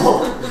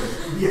possible.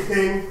 It'd be a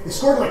thing. They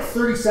scored in like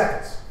 30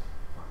 seconds.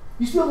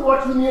 You used to be able to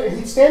watch Lemieux, and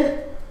he'd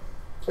stand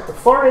at the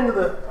far end of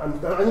the, I'm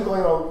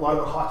going on a lot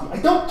of hockey.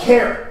 I don't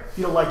care if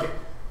you don't like it.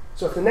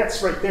 So if the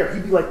net's right there,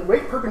 he'd be like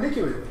right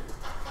perpendicular to it.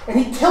 And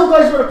he'd tell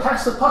guys where to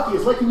pass the puck.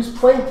 It's like he was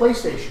playing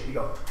PlayStation. He'd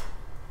go.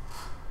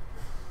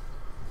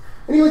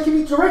 And he'd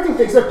be directing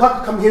things. That puck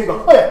would come here and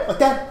go, oh yeah, like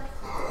that.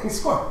 And he'd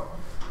score.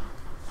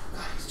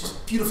 God, he's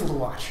just beautiful to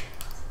watch.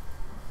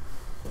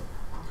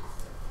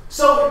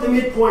 So at the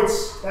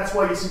midpoints, that's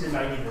why you see the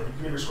 90. You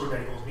never scored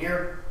 90 goals in a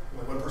year.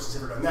 Only one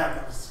person's ever done that.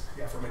 That was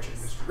the aforementioned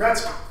Mr.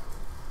 Gretzky.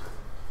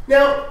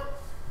 Now,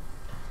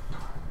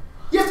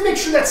 you have to make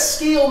sure that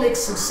scale makes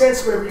some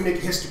sense whenever you make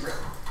a histogram,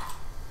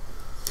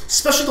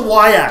 especially the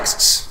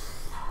y-axis.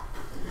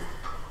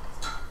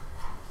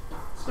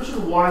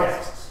 Especially the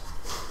y-axis.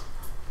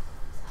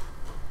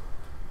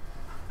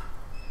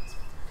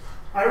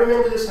 I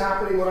remember this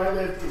happening when I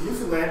lived in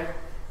Newfoundland,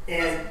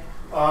 and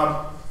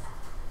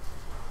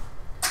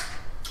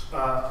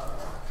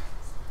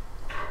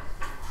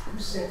who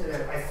sent it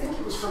out? I think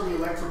it was from the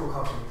electrical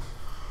company.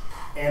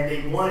 And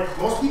they wanted,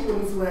 most people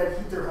in Newfoundland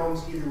heat their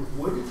homes either with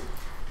wood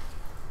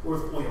or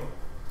with oil.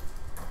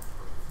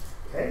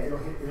 Okay? They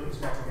don't use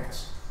natural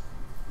gas.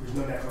 There's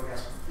no natural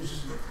gas. It's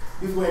just,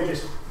 Newfoundland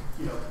just,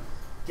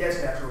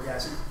 gets natural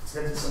gas and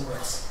sends it somewhere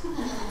else.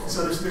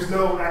 So there's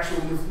no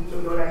actual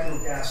no natural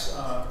gas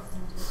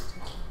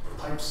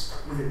pipes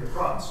within the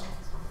province.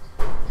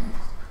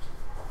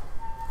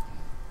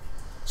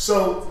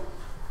 So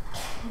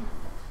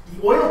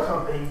the oil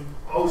company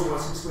always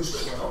wants to switch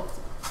to oil,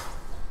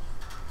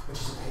 which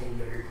is a pain, you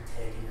got your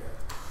tank in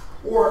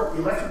there. Or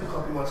the electrical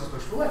company wants to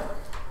switch to electric.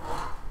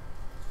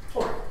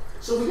 Okay,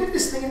 so we get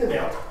this thing in the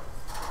mail,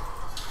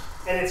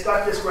 and it's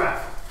got this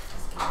graph.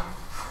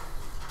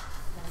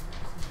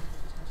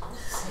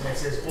 And it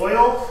says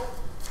oil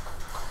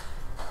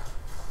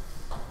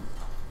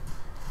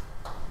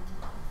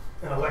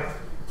and electric.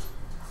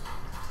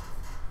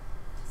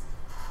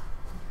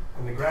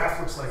 And the graph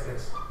looks like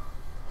this.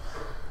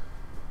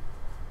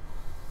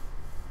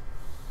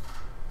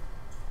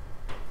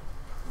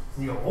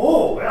 And you go,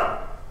 oh,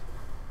 well,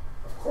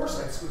 of course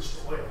I'd switch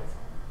to oil.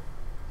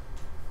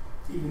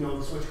 Even though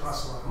the switch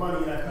costs a lot of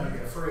money, and I've got to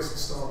get a furnace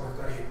installed, I've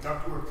got to get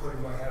ductwork put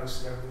in my house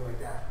and everything like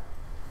that.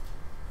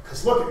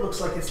 Because look, it looks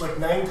like it's like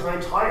 9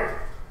 times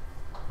higher.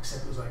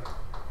 Except it was like,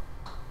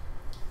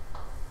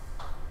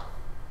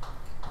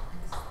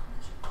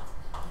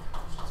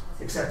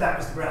 except that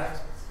was the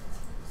graph.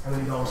 How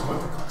many dollars a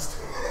month it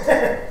cost?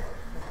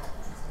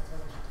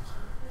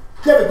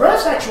 Yeah, but the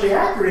graph's actually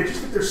accurate, it's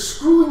just that they're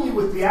screwing you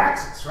with the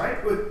axis, right?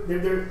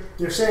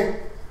 They're saying,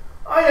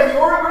 oh yeah,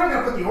 we're not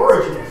going to put the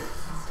origin in.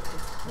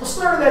 We'll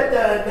start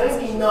at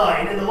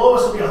 99, and the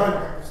lowest will be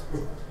 100.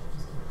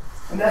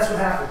 And that's what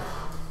happened.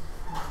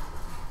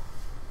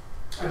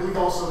 I believe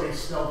also they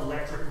spelled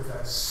electric with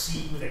a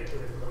C, with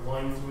a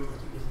line through it,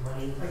 with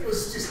money. Like, it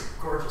was just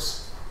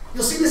gorgeous.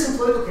 You'll see this in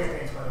political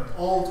campaigns, by the way,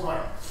 all the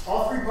time.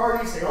 All three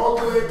parties, they all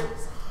do it.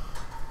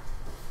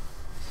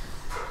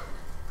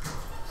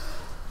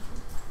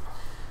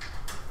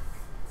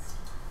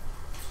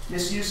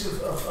 Misuse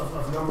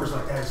of numbers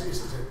like that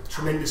is a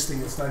tremendous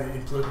thing that's done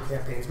in political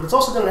campaigns, but it's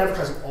also done in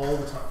advertising all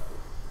the time.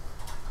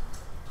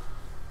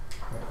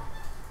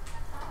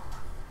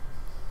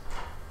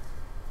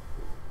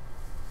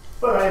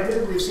 But I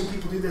admittedly have seen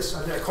people do this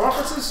at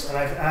conferences, and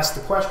I've asked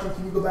the question,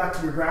 can you go back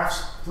to your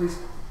graphs, please?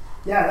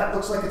 Yeah, that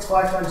looks like it's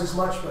 5 times as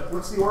much, but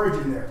what's the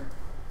origin there?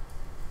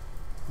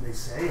 And they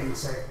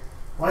say,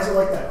 why is it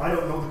like that? I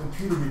don't know, the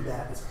computer did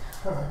that. It's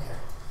like, oh, okay.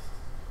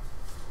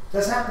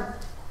 Does happen.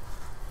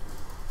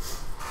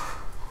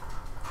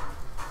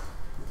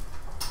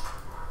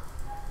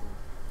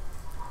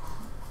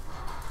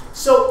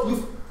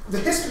 So the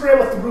histogram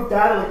with the group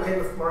data, like we had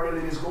with Margaret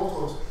and his gold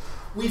holes,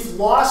 we've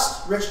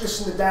lost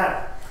richness in the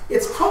data.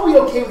 It's probably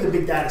okay with a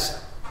big data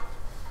set,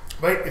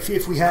 right?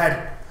 If we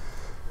had,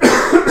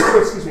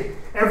 excuse me,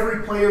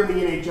 every player in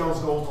the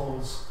NHL's gold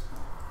totals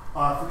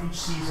for each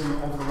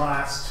season over the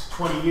last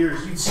 20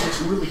 years, you'd see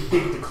this really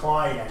big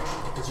decline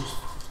actually, because there's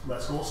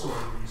less goal scoring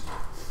these days.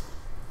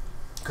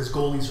 Because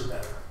goalies are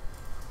better,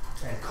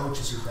 and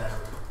coaches are better.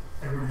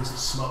 Everybody doesn't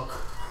smoke.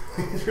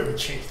 It's really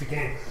changed the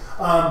game.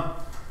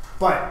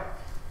 But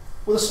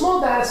with a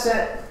small data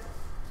set,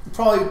 you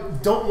probably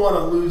don't want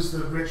to lose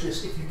the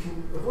richness if you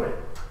can avoid it.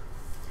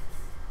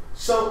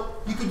 So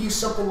you could use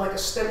something like a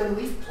stem and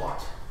leaf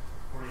plot,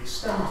 or a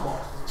stem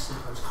plot, as it's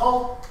sometimes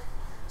called.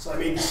 So I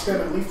made the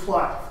stem and leaf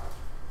plot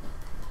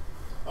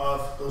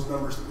of those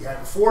numbers that we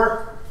had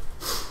before.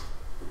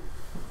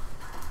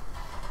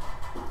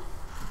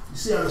 You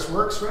see how this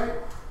works, right?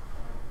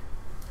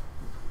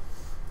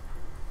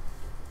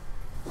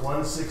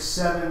 1, 6,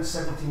 7,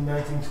 17,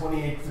 19,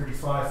 28,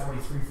 35,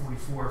 43,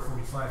 44,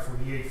 45,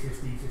 48,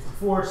 50,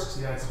 54,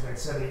 69, 69,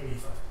 70,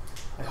 85.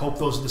 I hope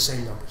those are the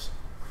same numbers.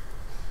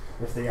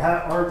 If they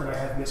aren't, and I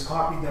have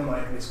miscopied them, I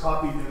have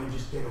miscopied them, and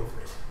just get over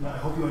it. Now, I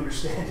hope you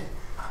understand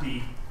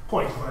the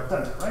point of what I've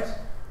done there, right?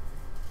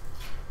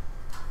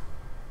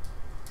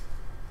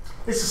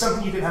 This is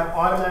something you can have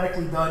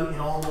automatically done in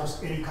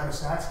almost any kind of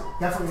stats,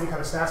 definitely any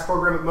kind of stats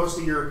program, but most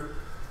of your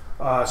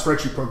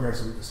spreadsheet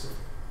programs will do this too.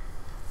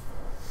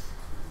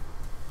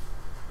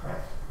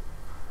 Right.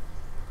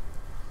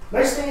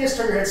 Nice thing is,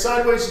 turn your head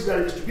sideways, you've got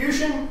a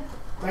distribution.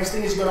 Nice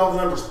thing is, you've got all the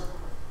numbers.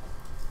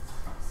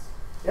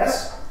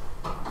 Yes?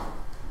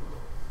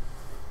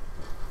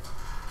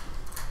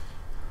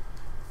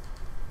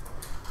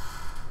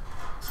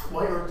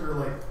 Why aren't there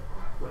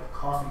like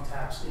coffee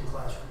taps in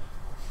classrooms?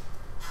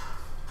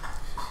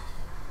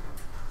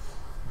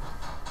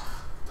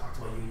 Talk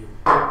to my union.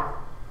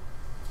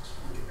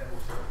 Get that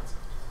one.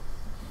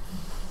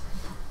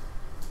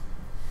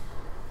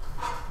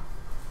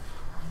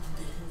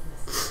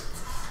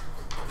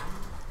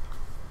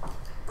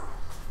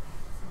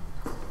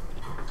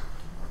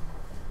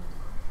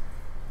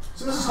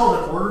 So this is called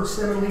an ordered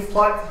stem and leaf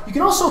plot. You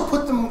can also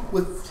put them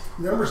with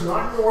numbers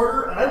not in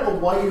order. I don't know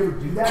why you would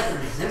do that,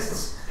 but it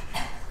exists.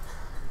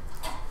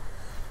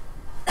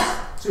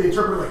 So you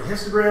interpret like a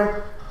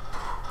histogram.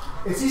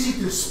 It's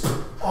easy to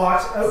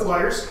spot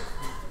outliers,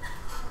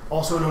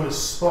 also known as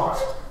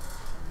spot.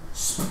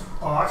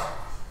 Spot.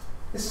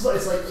 This is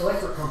it's like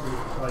electric company,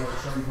 like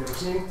some of you have ever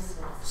seen.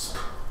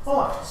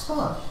 Spot.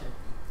 Spot.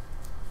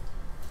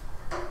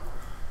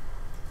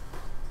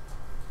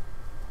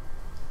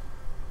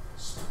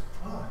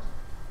 Spot.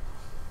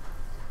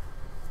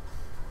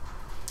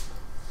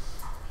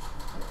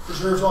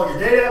 Preserves all your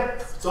data.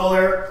 It's all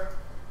there.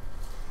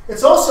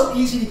 It's also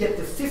easy to get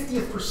the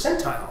 50th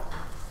percentile,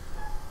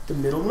 the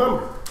middle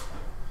number.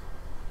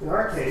 In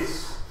our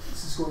case,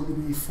 this is going to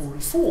be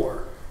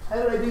 44. How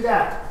did I do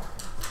that?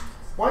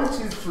 1,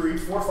 2, 3,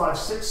 4, 5,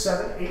 6,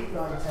 7, 8,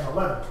 9, 10,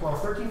 11,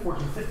 12, 13,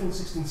 14, 15,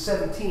 16,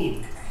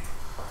 17.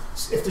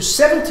 If there's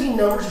 17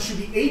 numbers, there should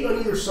be 8 on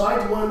either side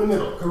and 1 in the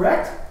middle,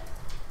 correct?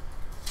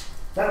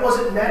 That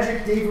wasn't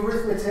magic Dave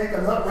arithmetic.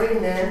 I'm not Rain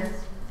Man.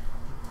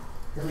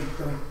 Really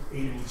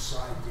 8 on each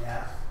side,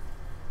 yeah.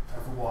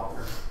 Time for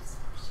Walker.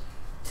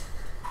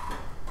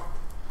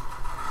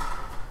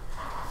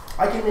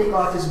 I can make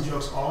autism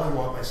jokes all I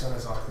want. My son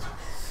has autism.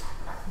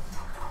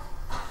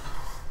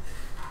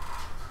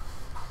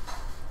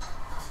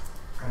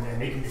 And I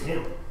make them to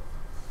him.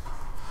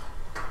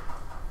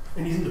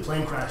 And he's into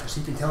plane crashes.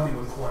 He can tell me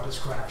when Qantas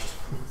crashed.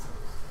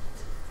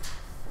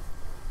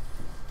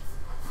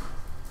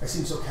 I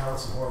seem so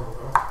callous and horrible,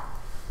 though.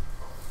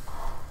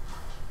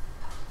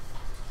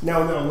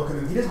 Now and then I'll look at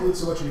him. He doesn't do it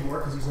so much anymore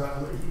because he's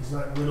not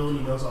little and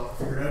he knows I'll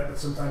figure it out. But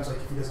sometimes, like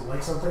if he doesn't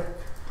like something,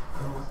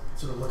 I'll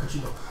sort of look at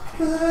you and go,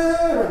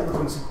 look at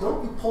him and say,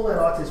 don't you pull that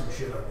autism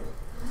shit on me.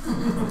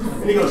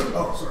 And he goes,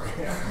 oh, sorry.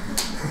 Yeah.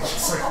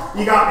 It's like,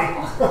 you got me.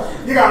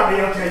 You got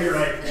me. Okay, you're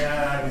right.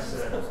 Yeah, I was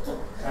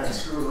kind of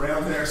screwing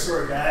around there.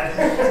 Sorry, Dad.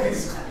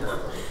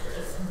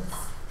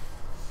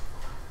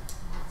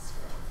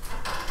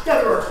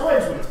 Yeah, there are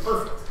times when it's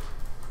perfect.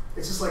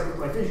 It's just like with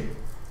my vision.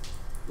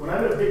 When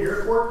I'm at a big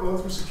airport going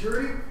through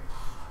security,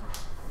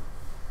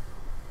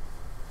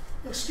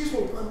 excuse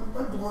me, I'm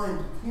blind.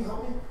 Can you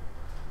help me?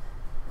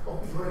 Oh,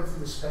 you want to go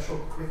through this special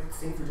quick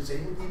thing for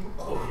disabled people?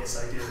 Oh, yes,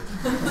 I do.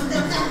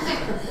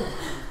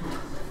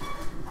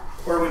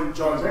 Or when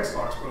John's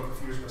Xbox broke a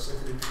few years ago,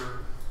 sent it in for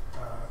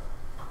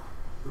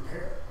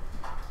repair.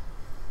 I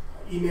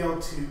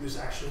emailed to, there's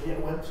actually an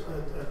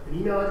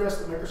email address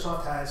that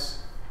Microsoft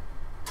has.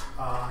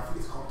 I think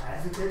it's called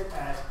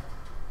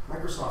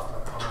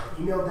advocate@microsoft.com. I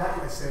emailed that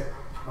and I said,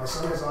 my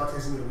son has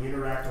autism and we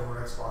interact over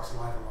Xbox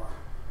Live a lot.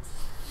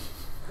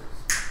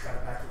 Got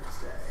it back the next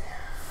day.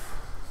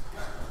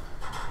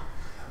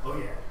 Oh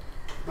yeah.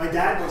 My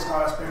dad once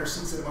got us better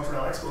seats at a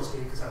Montreal Expos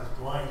game because I was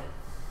blind.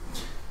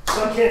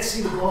 Son can't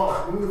see the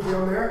ball. Move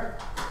down there.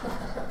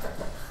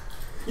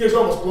 He was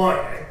almost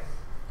blind, eh?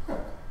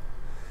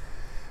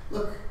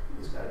 Look,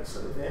 he's got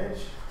some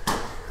advantage.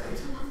 Thank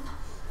you.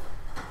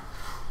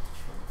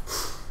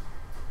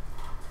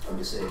 I'm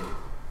just saying.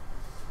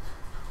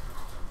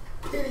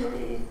 Pity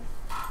me.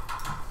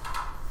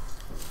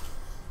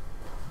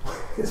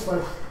 It's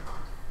funny.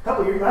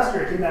 Last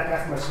year I came back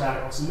after my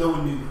sabbatical, so no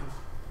one knew me.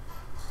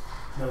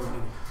 No one knew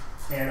me.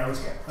 And I was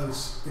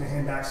going to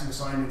hand back some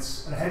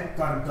assignments, and I hadn't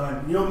got them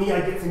done. You know me,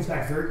 I get things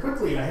back very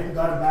quickly, and I hadn't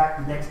got them back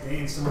the next day,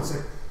 and someone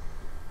said,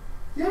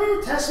 you have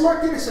a test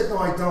mark yet? I said, no,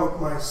 I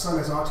don't. My son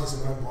has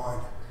autism, and I'm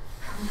blind.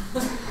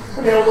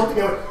 And they all looked at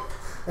me like,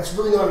 that's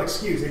really not an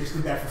excuse. They just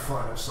did that for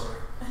fun. I'm sorry.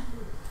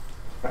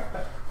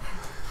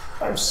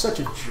 I'm such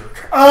a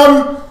jerk.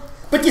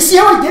 But you see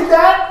how I did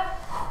that?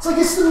 It's like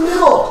it's the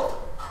middle.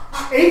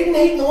 8 and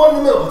 8 and the one in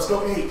the middle. Let's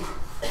go 8.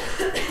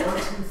 1,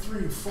 2,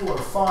 3, 4,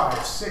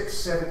 5, 6,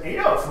 7, 8.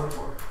 Oh,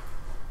 44.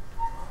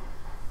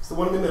 It's the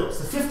one in the middle. It's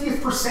the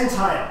 50th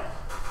percentile.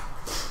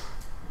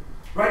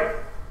 Right?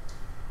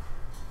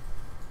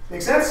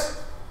 Make sense?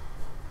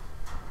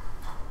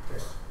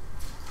 Okay.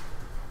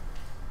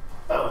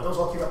 Oh, those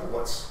all came up at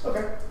once.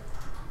 Okay.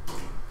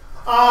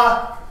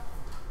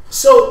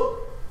 So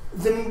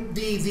the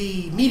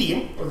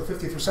median, or the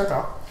 50th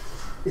percentile,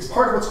 is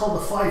part of what's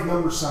called the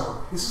 5-number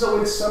summary. This is a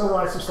way to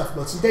summarize some stuff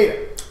about some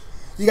data.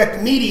 You got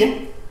the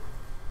median.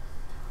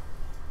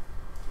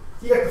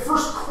 You got the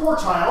first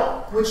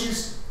quartile, which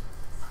is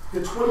the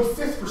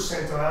 25th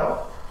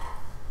percentile,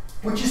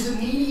 which is the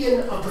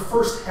median of the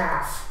first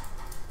half.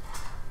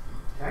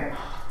 Okay?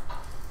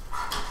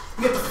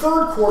 You get the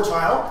third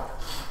quartile,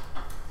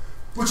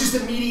 which is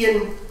the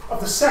median of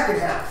the second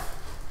half.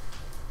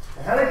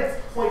 And how did I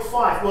get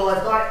 0.5? Well,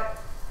 I've got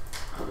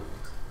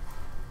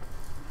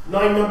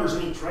 9 numbers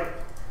in each, right?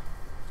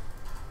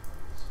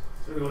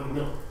 So we go in the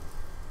middle.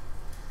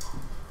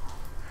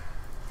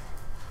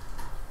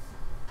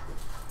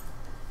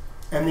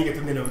 And then you get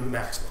the minimum and the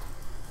maximum.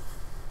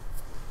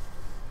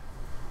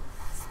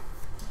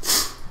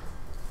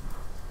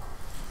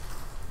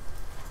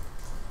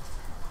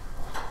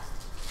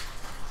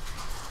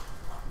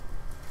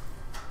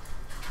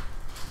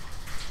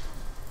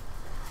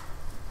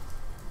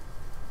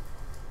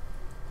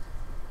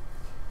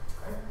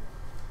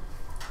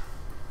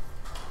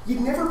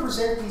 You'd never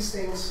present these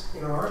things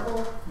in an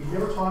article. You'd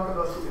never talk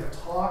about them in a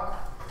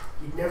talk.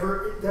 You'd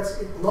never,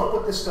 that's not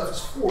what this stuff is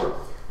for.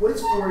 What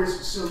it's for is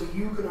so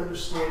you can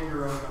understand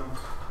your own number.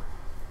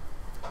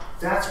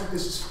 That's what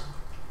this is for.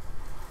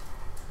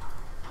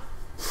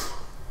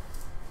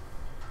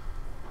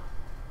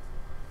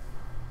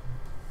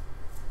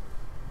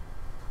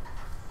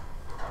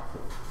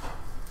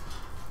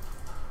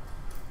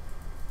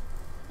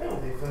 Oh,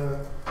 they've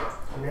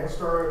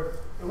announced our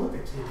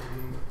Olympic team,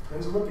 the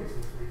men's Olympic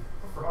team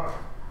for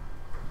hockey.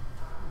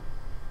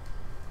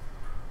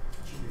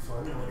 That should be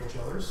fun, knowing each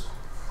other's.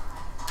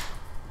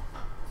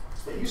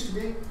 It used to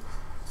be.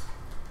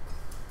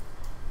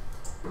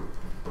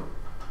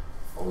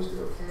 Always did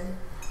okay.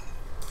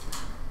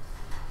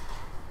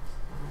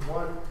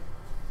 1.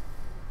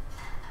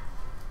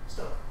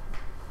 Still.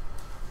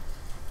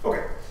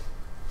 Okay.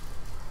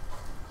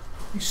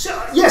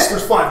 Yes,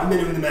 there's 5, the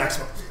minimum and the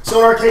maximum. So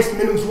in our case, the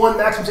minimum is 1,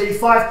 maximum is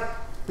 85.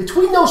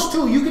 Between those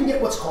two, you can get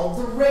what's called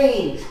the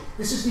range.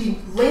 This is the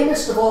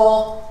lamest of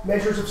all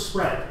measures of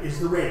spread, is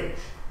the range.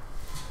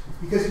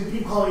 Because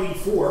you can call it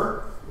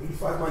 84.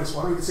 85 minus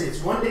 1, or you could say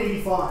it's 1 to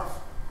 85.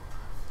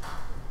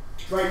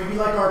 Right, it'd be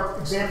like our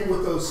example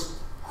with those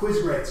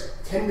quiz grades,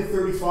 10 to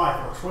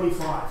 35 or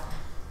 25.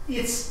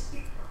 It's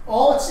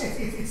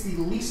the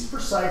least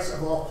precise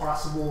of all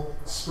possible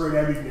spread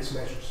out evenness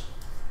measures.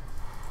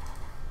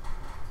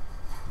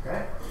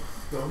 Okay?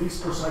 The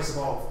least precise of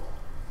all of them.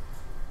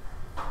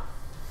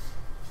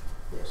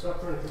 Yeah, stop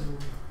trying to.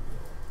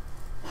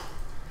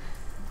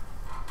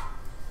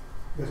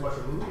 You guys watch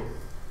a movie?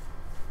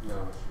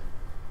 No.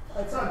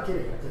 I'm not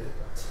kidding, I did it.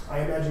 I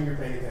imagine you're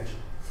paying attention.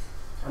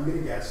 I'm going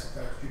to guess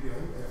that's what you're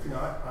doing, and if you're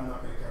not, I'm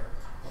not going to care.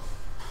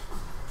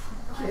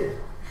 kid.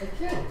 I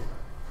kid.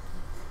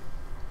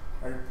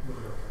 I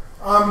really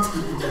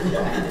don't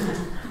care.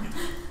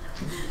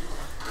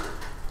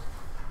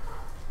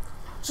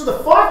 So the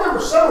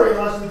 5-number summary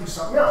allows you to do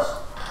something else.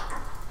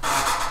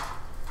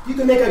 You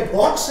can make a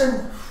box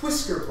and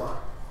whisker plot.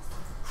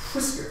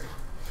 Whisker.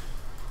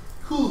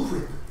 Cool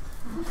whip.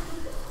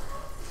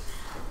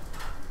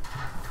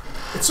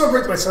 It's so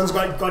great that my son's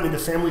gotten into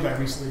Family Guy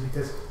recently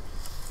because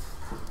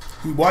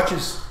he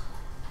watches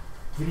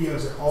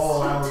videos at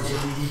all hours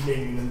of the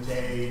evening and the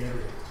day and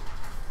everything.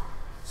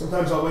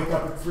 Sometimes I'll wake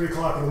up at 3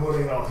 o'clock in the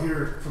morning and I'll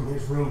hear it from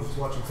his room he's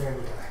watching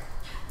Family Guy.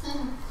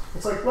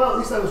 It's like, well, at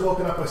least I was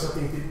woken up by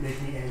something that didn't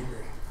make me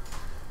angry.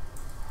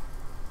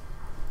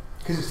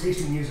 Because his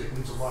taste in music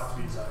leaves a lot to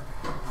be desired.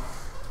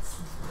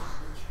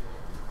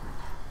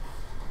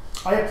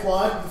 I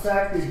applaud the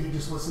fact that he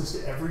just listens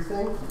to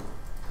everything,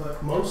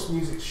 but most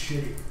music's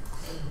shitty.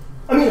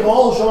 I mean, of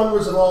all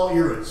genres, of all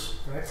eras,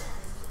 right?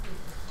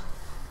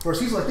 Whereas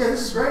he's like, yeah,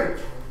 this is great.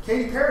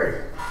 Katy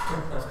Perry.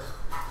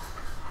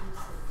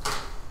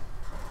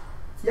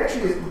 He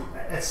actually,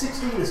 at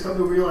 16, has come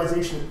to a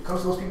realization that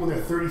comes to most people when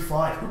they're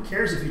 35. Who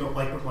cares if you don't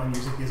like what my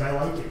music is? I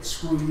like it.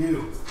 Screw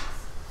you.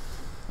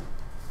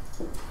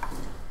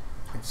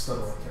 I still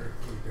don't like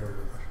Katy Perry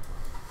very much.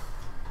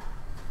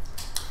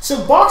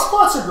 So box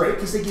plots are great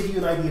because they give you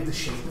an idea of the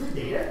shape of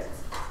the data.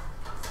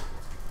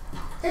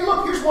 Hey,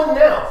 look, here's one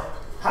now.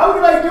 How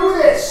did I do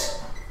this?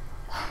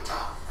 I don't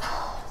know.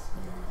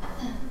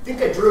 I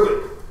think I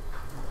drew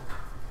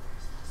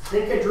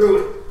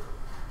it.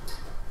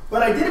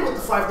 But I did it with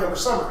the 5-number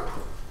summary.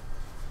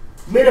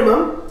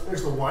 Minimum,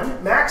 there's the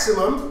 1.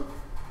 Maximum,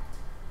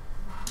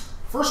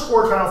 first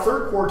quartile,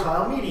 third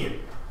quartile, median.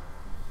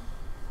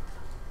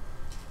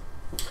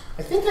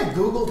 I think I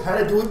Googled how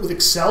to do it with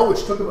Excel,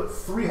 which took about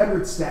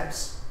 300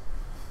 steps.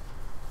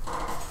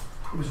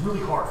 It was really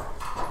hard.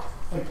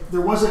 Like,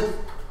 there wasn't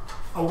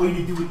a way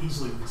to do it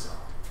easily with Excel.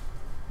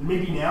 And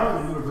maybe now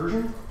in the newer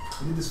version,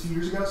 I did this a few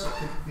years ago, so I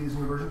think this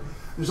newer version.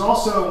 There's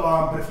also,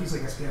 but if he's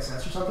like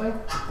SPSS or something,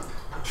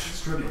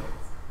 it's trivial.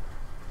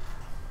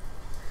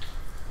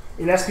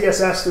 In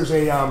SPSS, there's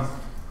a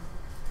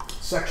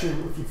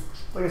section, if you,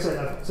 like I said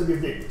the other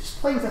day, just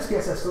play with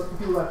SPSS. So the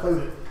people that play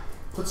with it,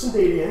 put some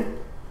data in,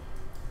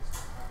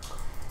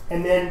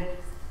 and then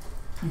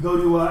you go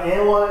to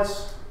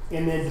Analyze,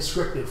 and then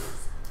Descriptive.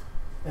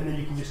 And then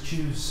you can just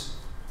choose,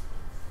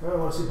 I don't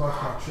want to see box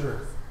plot,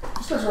 sure.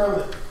 Just mess around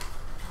with it.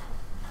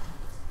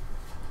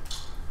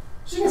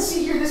 So you can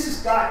see here, this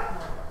has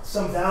got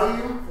some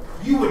value.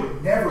 You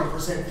would never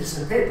present this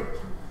in a paper.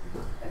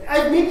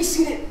 I've maybe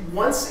seen it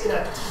once in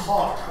a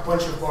talk, a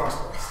bunch of box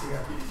plots.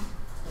 Yeah.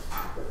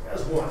 That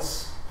was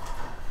once.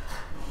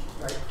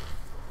 Right?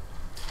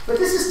 But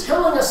this is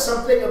telling us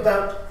something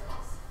about,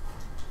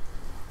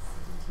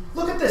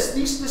 look at this.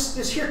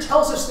 This here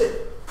tells us that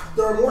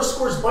there are more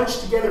scores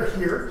bunched together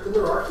here than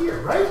there are here,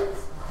 right?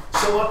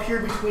 So up here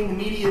between the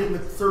median and the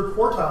third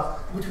quartile,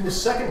 between the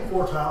second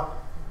quartile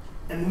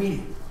and the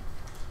median.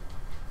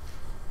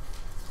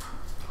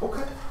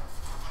 Okay.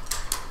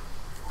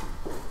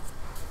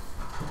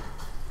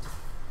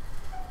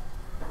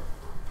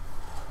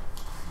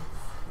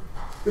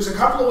 There's a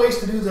couple of ways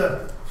to do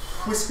the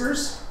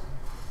whiskers.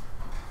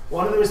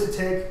 One of them is to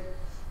take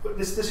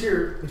this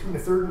here between the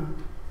third and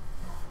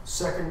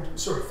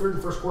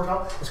first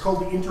quartile. It's called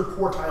the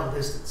interquartile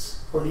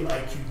distance, or the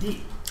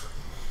IQD.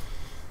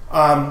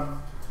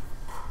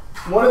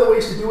 One of the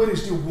ways to do it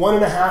is do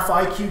 1.5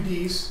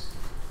 IQDs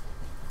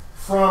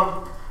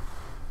from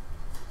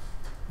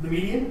the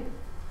median.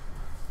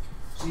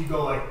 So you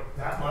go like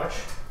that much,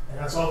 and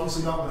that's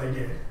obviously not what I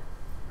did.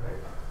 Right?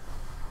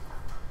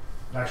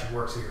 It actually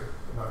works here,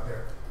 but not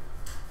there.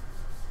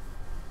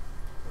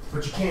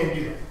 But you can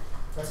do that.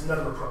 That's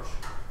another approach.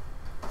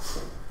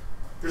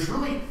 There's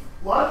really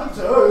a lot of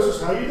people say, oh, this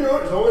is how you do it.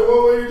 There's only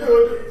one way to do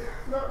it.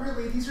 Not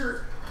really. These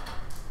are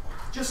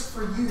just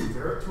for you.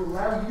 They're to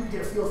allow you to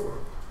get a feel for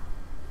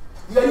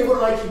it. The idea of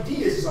what an IQD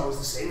is always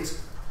the same.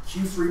 It's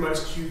Q3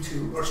 minus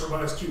Q2, or sorry,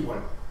 minus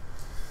Q1.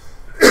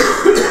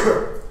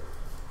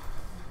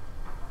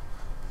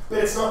 But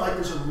it's not like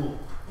there's a rule.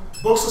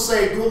 Books will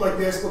say do it like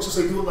this, books will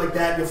say do it like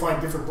that, and you'll find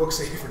different books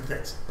say different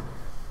things.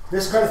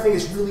 This kind of thing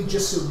is really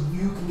just so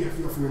you can get a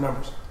feel for your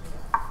numbers.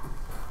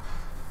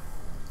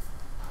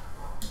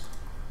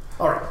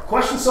 All right,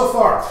 questions so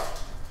far?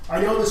 I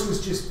know this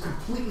was just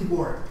completely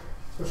boring,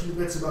 especially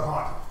the bits about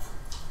hockey.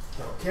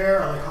 Don't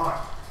care, I like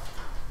hockey.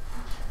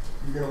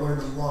 You're going to learn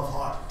to love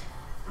hockey.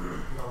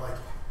 You don't like it.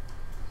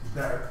 It's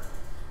better.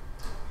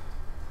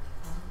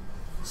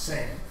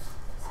 Same.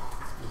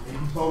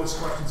 Maybe bonus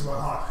questions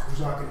about hockey.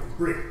 There's not going to be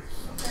great.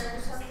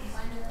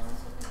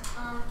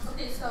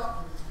 Okay, so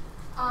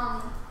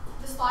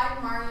the slide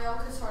Mario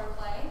could sort of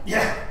play.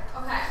 Yeah.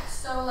 Okay,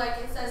 so like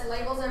it says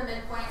labels are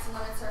midpoints,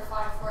 limits are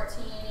 5,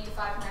 14,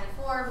 85,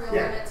 94. Real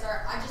limits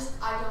are, I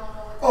don't know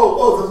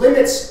what. The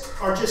limits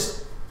are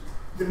just,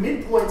 the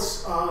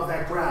midpoints of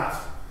that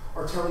graph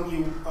are telling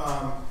you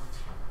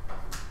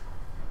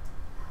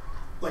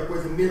like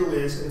where the middle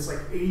is, and it's like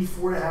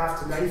 84.5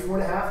 to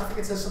 94.5. I think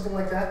it says something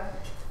like that.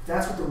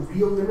 That's what the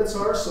real limits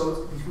are. So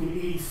it's between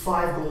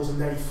 85 goals and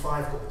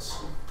 95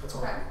 goals. That's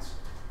all that means.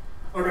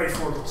 Or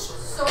 94 goals,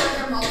 sorry. So are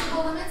there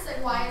multiple limits?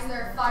 Like why is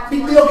there 5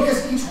 No,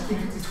 because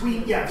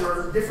there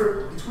are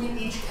different, between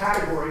each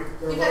category,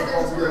 there are because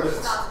there's groups,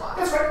 limits. that's why.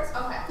 That's right.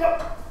 Okay. Yep.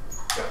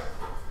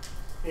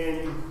 And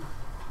you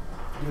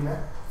doing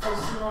that? Oh,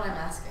 this is what I'm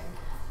asking.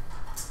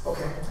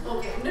 Okay.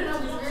 Okay. No,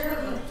 because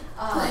we're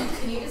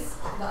Can you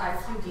just, the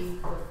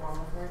IQD, what form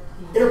of work?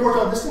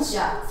 Interquartile distance?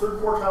 Yeah. Third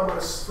quartile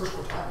minus first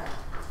quartile. Okay.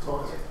 That's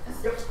all it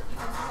is. Yep. it's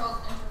called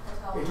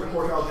interquartile.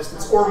 Interquartile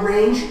distance. Or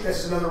range.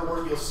 That's another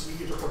word you'll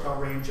see. Interquartile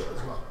range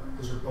as well.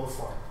 Those are both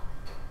fine.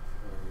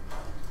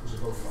 Those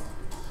are both fine.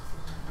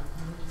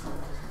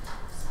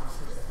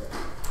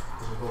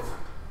 Those are both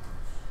fine.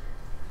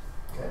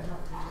 Okay.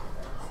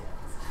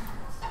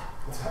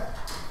 What's that?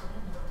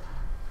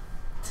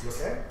 You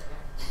okay?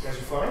 You guys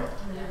are fine?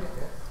 Yeah.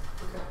 Okay.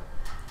 Okay.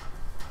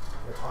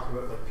 We're talking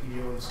about like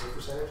PDO and save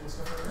percentage and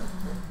stuff like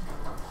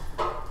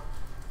that.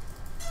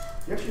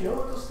 You actually know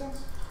about those things?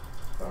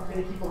 Not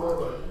many people know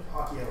about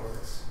hockey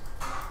analytics.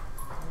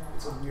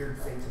 It's a weird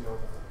thing to know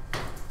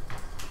about.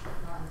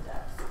 Not in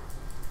depth.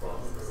 Well,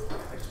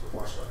 I just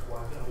watched like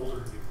one. I'm older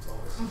than you. It's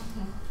all this.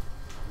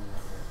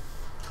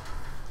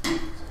 You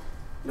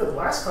know, the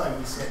last time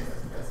we sent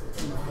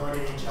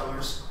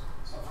non-NHLers,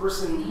 a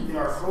person in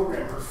our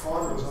program, her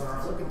father was on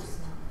our Olympic team.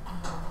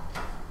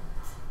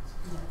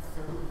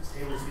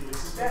 Taylor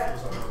Felix's dad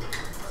was on our Olympic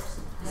team.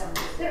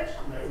 Yeah,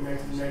 in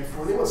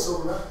 1994. They won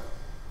silver medal.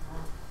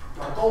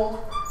 Not gold.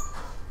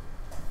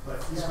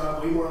 But he's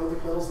got way more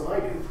Olympic medals than I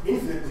do.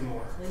 Infinitely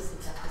more. At least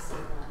he kept the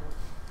silver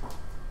medal.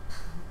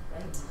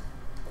 Right.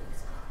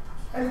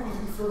 How did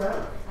we feel that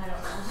way? I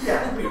don't know.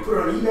 Yeah, we put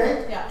it on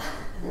eBay. Yeah.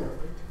 Yeah.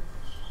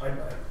 I'd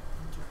buy it.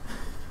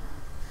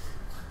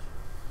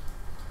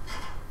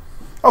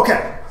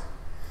 Okay.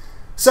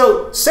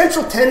 So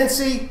central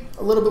tendency,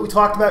 a little bit we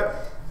talked about.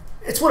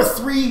 It's one of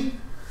 3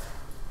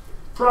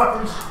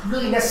 properties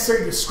really necessary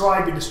to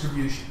describe a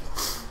distribution.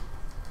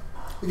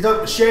 We can talk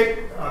about the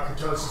shape,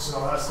 kurtosis and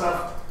all that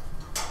stuff.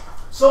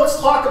 So let's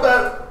talk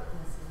about,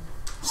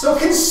 so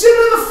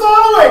consider the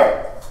following.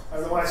 I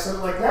don't know why I said it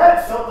like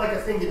that. It felt like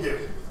a thing to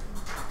do.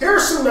 Here are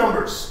some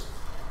numbers.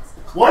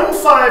 1,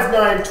 5,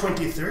 9,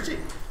 20, 30.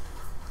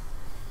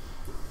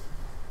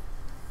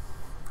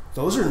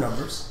 Those are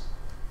numbers.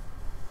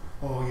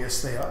 Oh,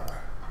 yes, they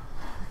are.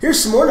 Here's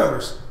some more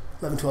numbers.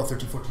 11, 12,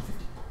 13, 14,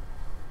 15.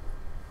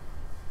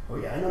 Oh,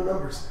 yeah, I know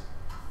numbers.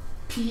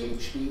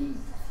 PhD.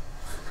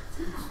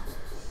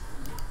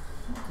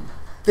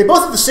 They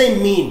both have the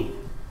same mean.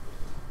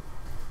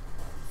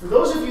 For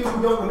those of you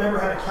who don't remember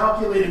how to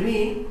calculate a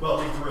mean, well,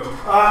 leave the room.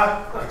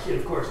 Not a kid,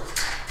 of course.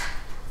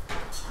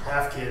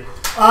 Half kid.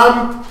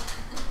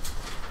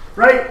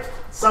 Right?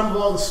 Sum of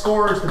all the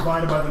scores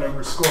divided by the number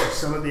of scores.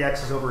 Sum of the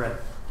x's over n.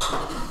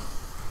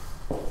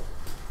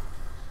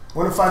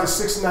 1 and 5 is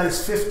 6 and 9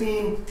 is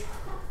 15.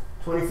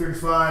 20,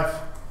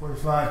 35,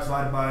 45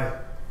 divided by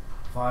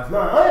 5,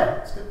 9. Oh yeah,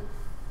 that's good.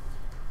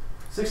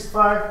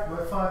 65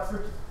 divided by 5,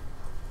 13.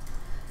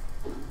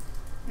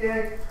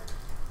 Yay.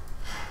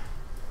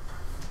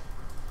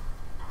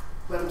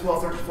 11,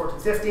 12, 13, 14,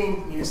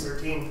 15, minus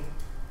 13.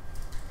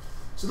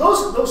 So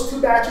those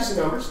 2 batches of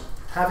numbers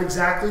have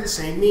exactly the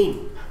same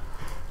mean.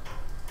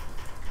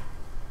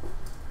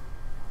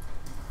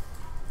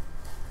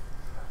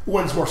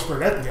 One's more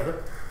spread out than the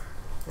other.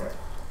 Yeah.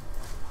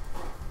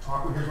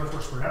 Awkward here's much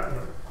more spread out than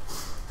the other.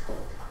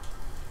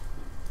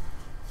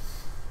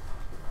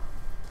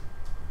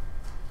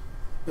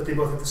 But they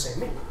both have the same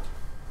mean.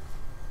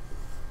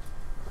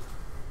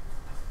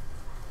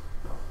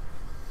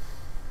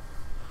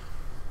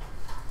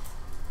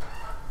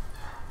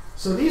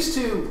 So these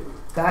 2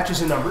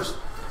 batches of numbers,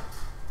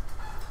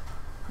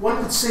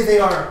 one could say they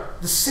are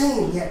the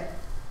same yet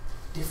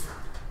different.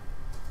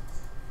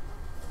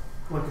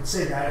 One could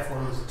say that if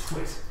one was a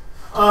twit.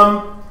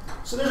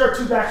 So there's our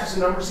 2 batches of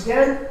numbers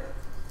again.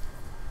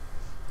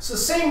 So the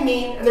same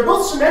mean, and they're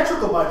both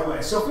symmetrical, by the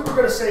way. So if we were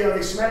going to say, are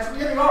they symmetrical?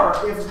 Yeah, they are.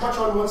 They have as much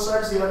on one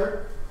side as the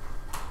other.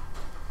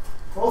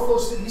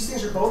 Both these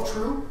things are both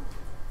true,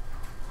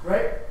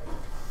 right?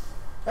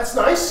 That's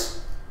nice.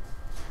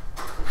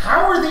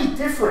 How are they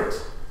different?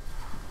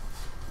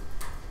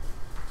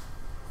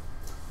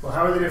 Well,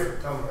 how are they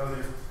different? Tell me, how are they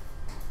different?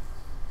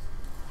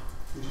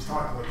 We just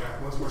talked about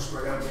that. One's more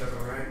spread out than the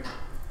other, right?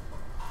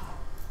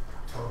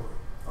 Totally.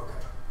 Okay.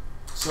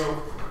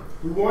 So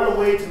we want a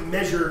way to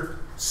measure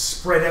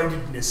spread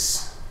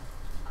outedness.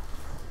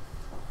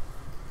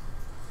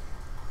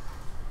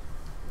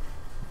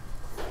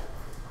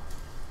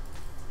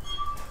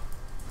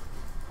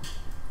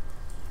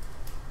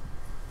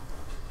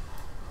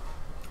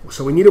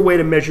 So we need a way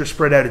to measure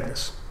spread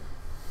outedness.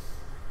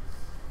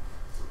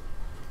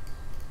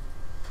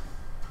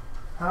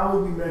 How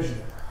would we measure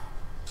that?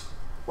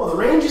 Well, the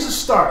range is a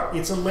start.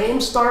 It's a lame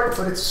start,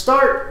 but it's a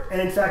start.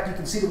 And in fact, you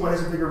can see that one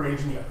has a bigger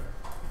range than the other.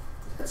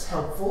 That's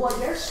helpful, I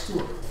guess, to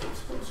a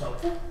point. It's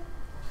helpful.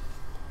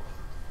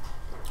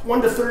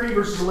 1 to 30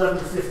 versus 11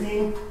 to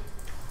 15.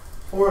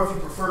 Or if you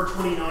prefer,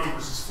 29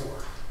 versus 4.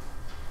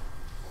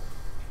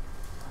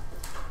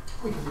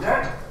 We can do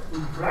that. We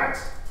can correct.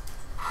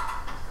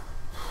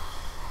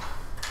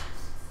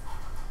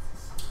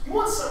 You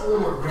want something a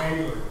little more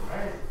granular,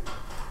 right?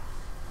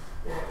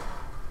 Yeah.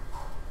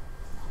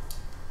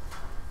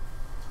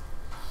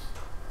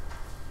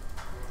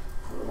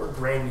 A little more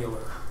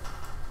granular.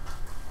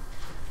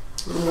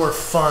 A little more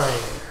fine.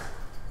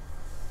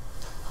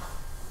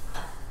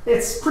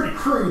 It's pretty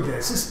crude,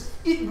 this.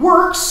 It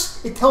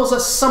works. It tells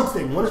us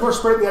something. One is more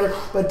spread than the other,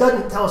 but it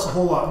doesn't tell us a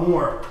whole lot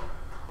more.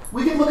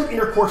 We can look at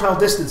interquartile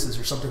distances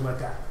or something like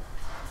that.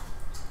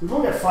 We've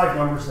only got 5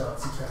 numbers now. It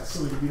seems kind of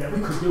silly to do that.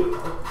 We could do it,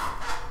 though.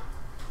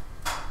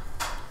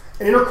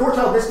 An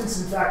interquartile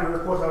distance, in fact, or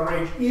interquartile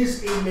range,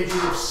 is a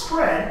measure of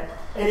spread,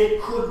 and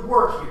it could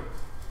work here.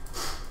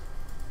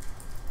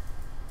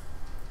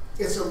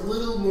 It's a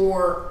little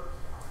more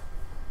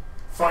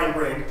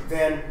fine-grained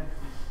than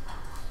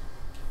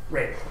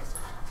range.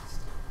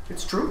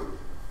 It's true.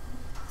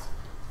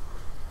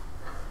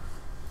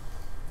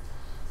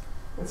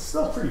 It's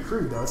still pretty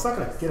crude, though. It's not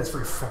going to get us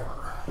very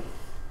far.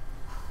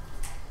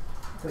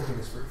 It's not going to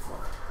get us very far.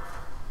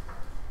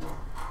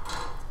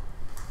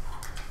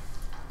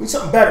 We need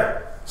something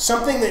better.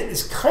 Something that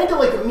is kind of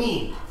like a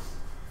mean.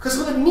 Because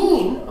with a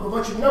mean of a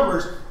bunch of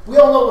numbers, we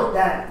all know what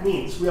that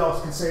means. We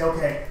all can say,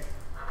 okay,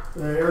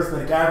 the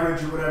arithmetic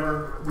average or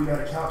whatever, we know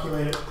how to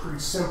calculate it. Pretty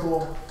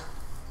simple.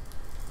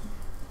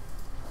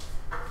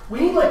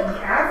 We need like the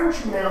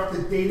average amount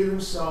the data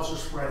themselves are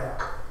spread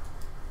out.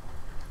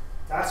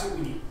 That's what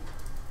we need.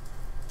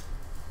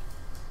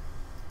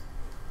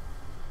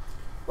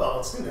 Well,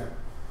 let's do that.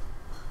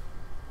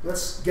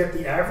 Let's get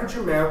the average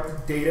amount the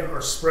data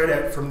are spread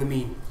out from the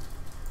mean.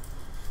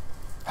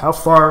 How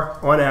far,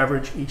 on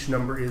average, each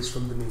number is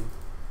from the mean.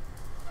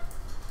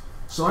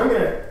 So I'm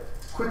going to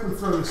quickly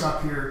throw this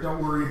up here.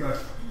 Don't worry about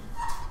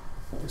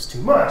this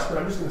too much, but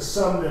I'm just going to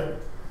sum the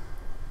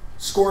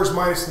scores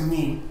minus the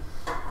mean.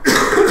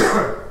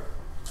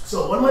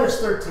 So 1 minus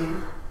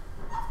 13,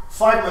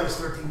 5 minus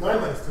 13,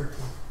 9 minus 13,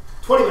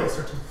 20 minus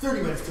 13,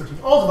 30 minus 13,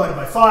 all divided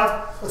by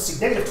 5. Let's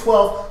see, negative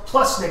 12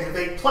 plus negative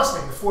 8 plus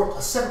negative 4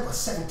 plus 7 plus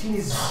 17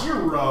 is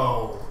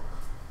 0.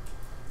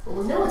 Well,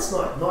 we know it's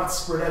not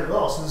spread out at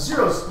all, so the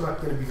 0 is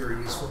not going to be very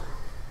useful.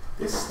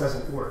 This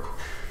doesn't work.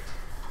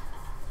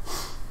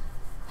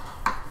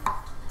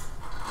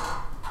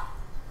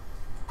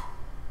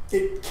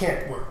 It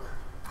can't work.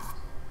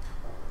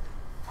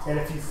 And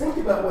if you think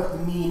about what the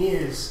mean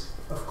is,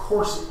 of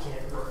course it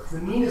can't work. The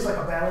mean is like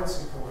a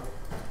balancing point.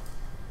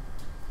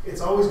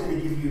 It's always going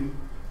to give you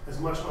as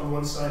much on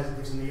one side as it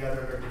gives on the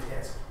other, and it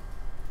cancel.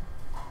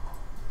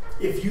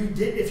 If you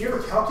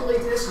ever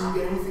calculate this and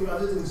you get anything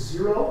other than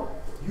 0,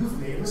 you've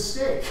made a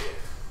mistake.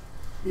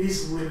 It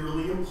is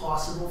literally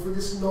impossible for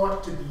this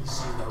not to be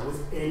 0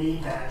 with any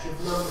batch of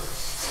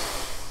numbers.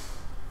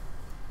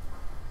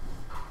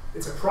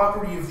 It's a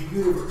property of the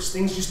universe.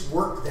 Things just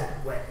work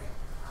that way.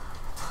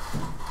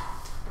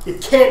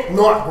 It can't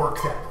not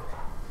work that way.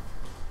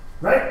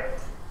 Right?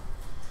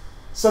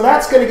 So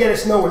that's going to get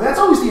us nowhere. That's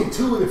always the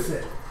intuitive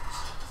thing.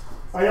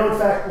 I know, in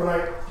fact,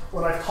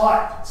 when I've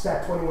taught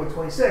Stat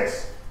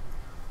 21-26,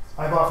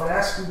 I've often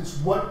asked students,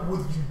 what would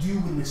you do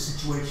in this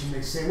situation?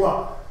 They say,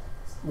 well,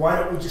 why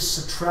don't we just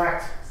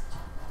subtract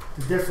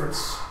the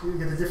difference,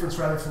 get the difference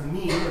rather from the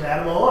mean and add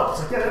them all up?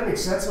 It's like, yeah, that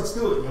makes sense. Let's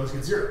do it. You always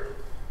get 0.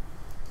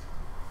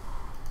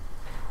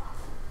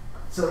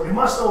 So it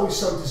must always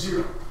sum to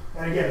 0.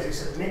 And again, as I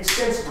said, it makes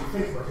sense when you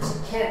think about this.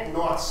 It can't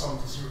not sum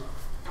to 0.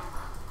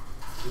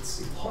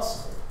 It's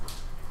impossible.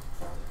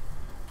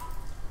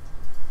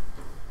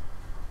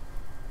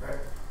 Right?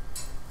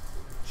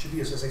 Should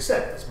be, as I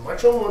said, as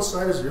much on one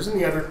side as there is on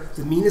the other.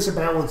 The mean is a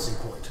balancing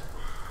point.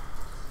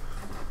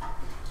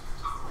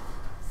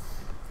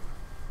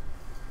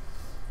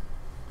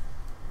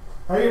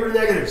 How do you get rid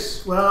of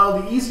negatives?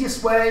 Well, the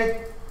easiest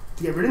way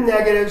to get rid of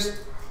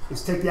negatives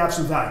is take the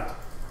absolute value.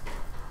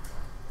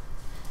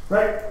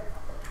 Right?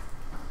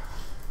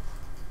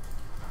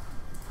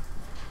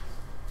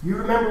 You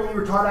remember when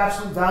you were taught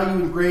absolute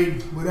value in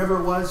grade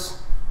whatever it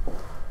was,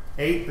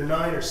 8 or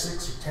 9 or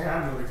 6 or 10, I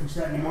don't know if they teach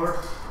that anymore.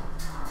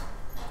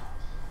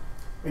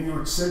 And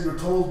you said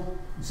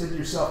to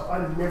yourself,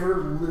 I'm never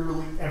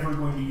literally ever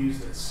going to use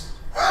this.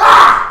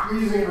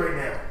 You're using it right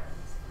now.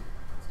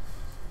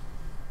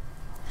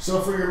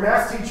 So for your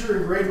math teacher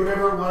in grade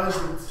whatever it was,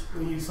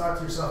 when you thought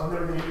to yourself, I'm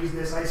never going to use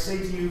this, I say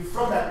to you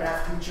from that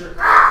math teacher,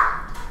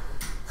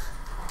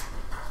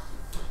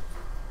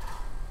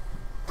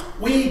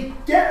 we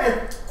get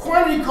a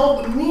quantity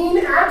called the mean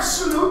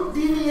absolute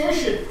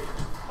deviation.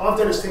 All I've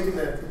done is taken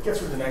it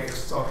gets rid of the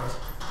negatives, it's all good.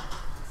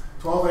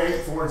 12 and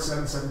 8, 4 and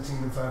 7, 17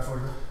 and 5,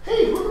 4.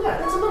 Hey, look at that,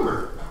 that's a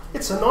number.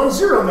 It's a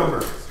non-zero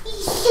number.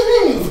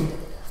 Yay!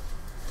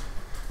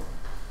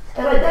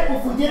 And I bet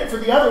if we did it for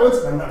the other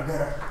ones, I'm not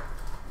gonna.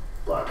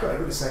 Well, I could,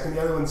 wait a second,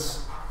 the other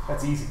ones,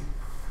 that's easy.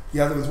 The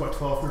other one's what,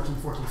 12, 13,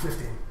 14,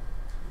 15.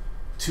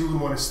 2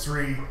 and 1 is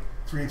 3,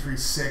 3 and 3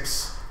 is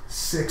 6.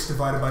 6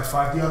 divided by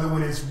 5. The other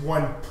one is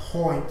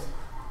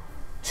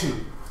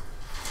 1.2.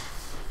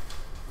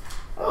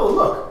 Oh,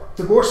 look.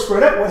 The more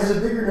spread out one has a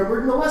bigger number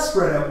than the less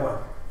spread out one.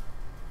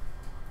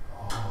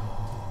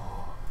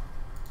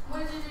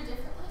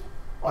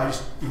 I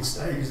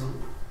use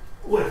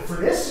what, for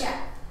this?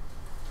 Yeah.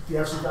 The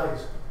absolute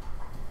values. So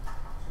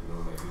no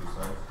negative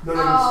signs? No Oh, negatives. No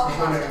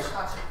gotcha, negatives.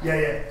 gotcha.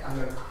 Yeah.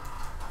 Gotcha.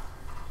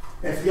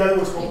 And if the other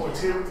one's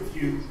 1.2, if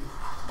you,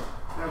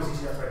 that was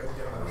easy enough, right? To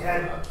get on my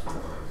head,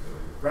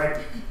 right?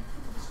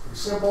 It's pretty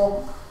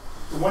simple.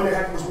 The one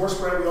that was more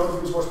spread out, the other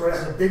one was more spread out,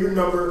 has a bigger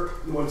number.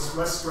 The one that's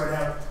less spread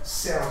out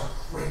sounds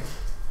great.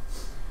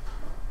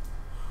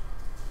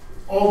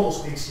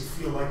 Almost makes you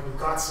feel like we've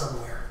got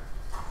somewhere.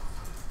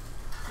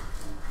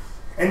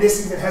 And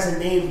this even has a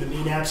name, the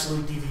mean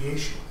absolute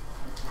deviation.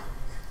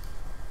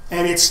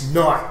 And it's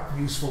not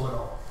useful at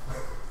all.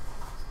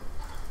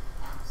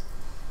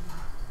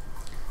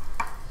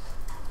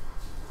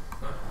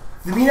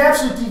 The mean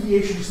absolute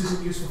deviation just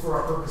isn't useful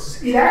for our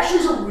purposes. It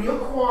actually is a real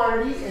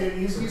quantity, and it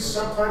is used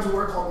sometimes in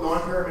what are called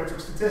non-parametric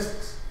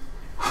statistics.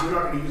 We're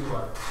not going to use a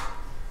lot of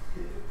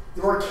it.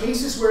 There are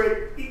cases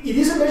where it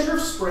is a measure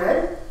of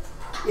spread.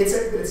 It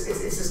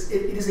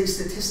is a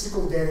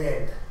statistical dead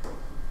end.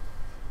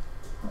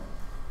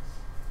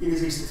 It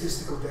is a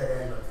statistical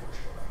dead end,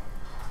 unfortunately.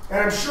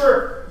 And I'm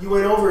sure you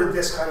went over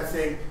this kind of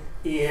thing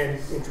in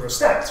intro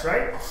stats,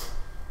 right?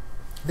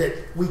 That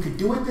we could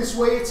do it this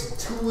way, it's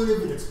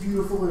intuitive, and it's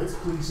beautiful, and it's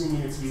pleasing,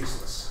 and it's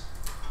useless.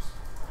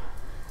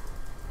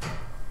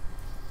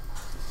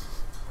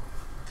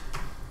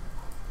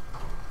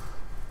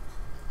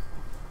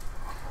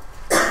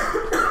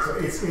 So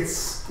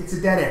it's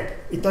a dead end.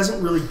 It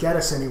doesn't really get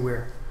us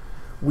anywhere.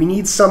 We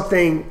need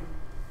something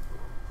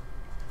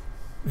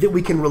that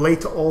we can relate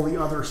to all the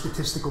other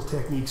statistical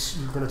techniques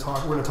we're going to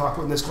talk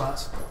about in this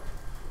class.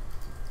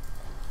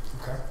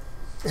 Okay?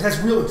 It has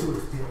real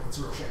intuitive appeal. It's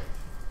a real shame.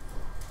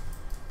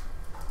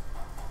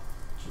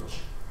 It's a real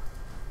shame.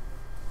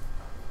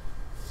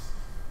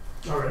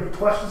 All right, any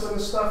questions on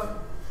this stuff?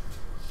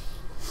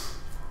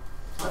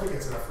 I think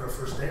that's enough for a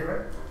first day,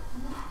 right?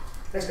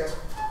 Thanks, guys.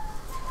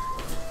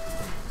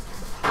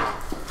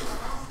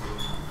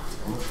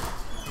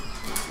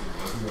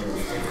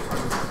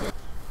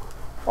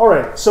 All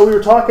right, so we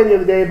were talking the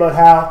other day about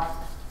how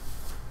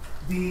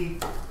the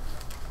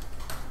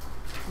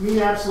mean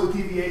absolute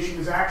deviation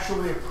is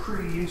actually a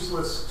pretty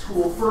useless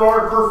tool for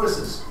our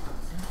purposes.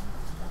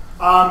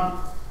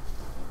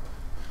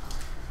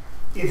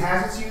 It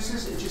has its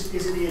uses, it just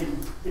isn't in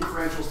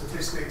inferential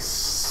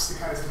statistics, the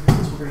kind of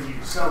statistics we're going to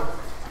use. So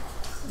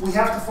we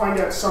have to find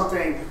out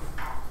something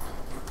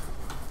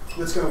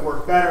that's going to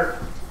work better.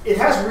 It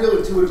has real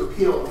intuitive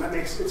appeal, and that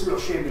makes it's a real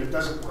shame that it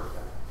doesn't work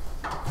better.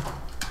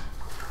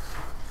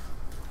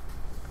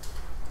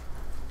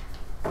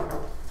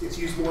 It's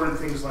used more in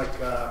things like,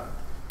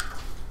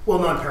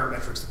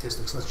 non-parametric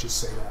statistics, let's just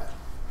say that.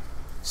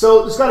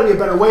 So there's got to be a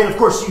better way, and of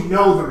course you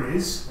know there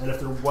is, and if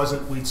there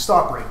wasn't, we'd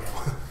stop right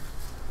now.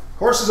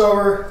 Course is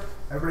over,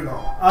 everybody go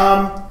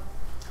home.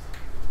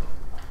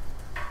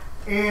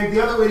 And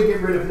the other way to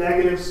get rid of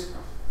negatives,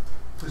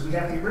 because we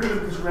have to get rid of them,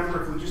 because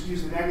remember, if we just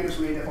use the negatives,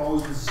 we end up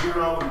always with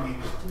 0, and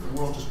the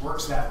world just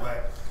works that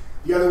way.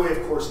 The other way,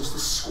 of course, is to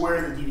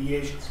square the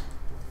deviations.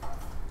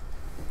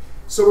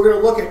 So we're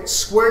going to look at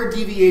squared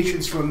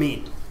deviations from a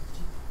mean.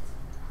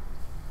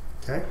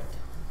 Okay?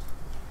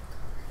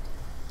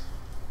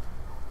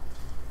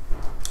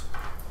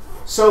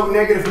 So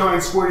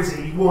 -9 squared is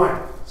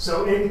 81.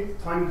 So any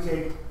time you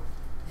take,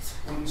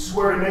 when you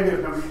square a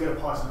negative number, you get a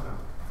positive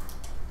number.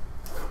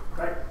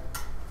 Right?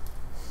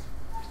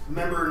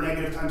 Remember,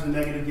 negative times a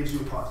negative gives you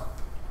a positive.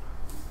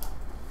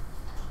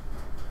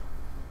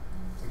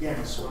 Again,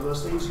 it's one of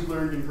those things you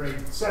learned in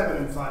grade 7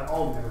 and thought,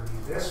 I'll never do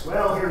this.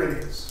 Well, here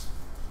it is.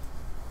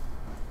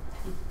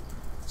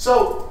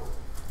 So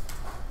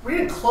we're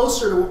getting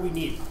closer to what we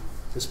need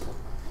at this point.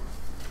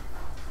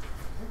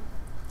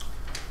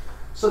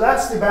 So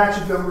that's the batch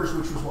of numbers,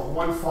 which was what,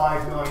 1,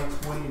 5, 9,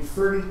 20, and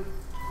 30.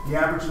 The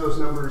average of those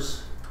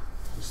numbers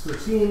is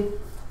 13.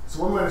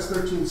 So 1 minus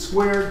 13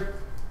 squared,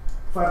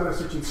 5 minus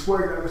 13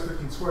 squared, 9 minus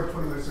 13 squared,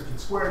 20 minus 13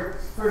 squared,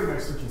 30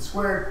 minus 13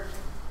 squared.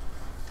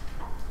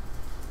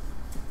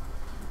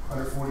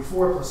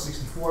 144 plus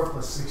 64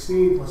 plus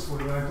 16 plus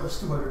 49 plus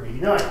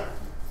 289.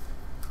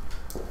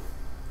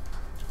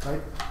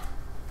 Right?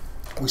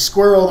 We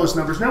square all those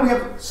numbers. Now we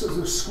have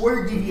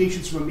squared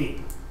deviations from a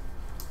mean.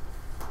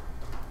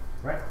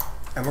 Right?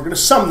 And we're going to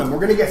sum them. We're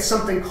going to get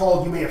something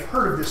called, you may have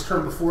heard of this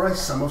term before, a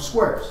sum of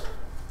squares.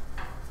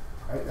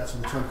 Right? That's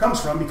where the term comes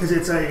from, because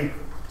it's a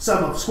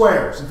sum of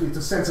squares. It's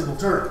a sensible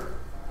term.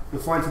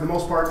 You'll find for the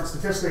most part in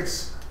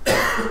statistics,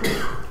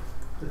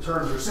 the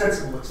terms are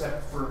sensible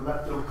except for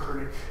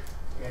leptokurtic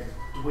and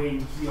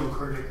Dwayne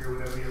Theokurtic or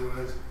whatever the other one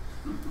is.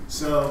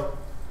 So,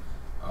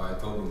 I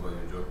told him about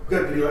your joke.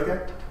 good. Did you like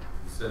that? He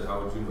said,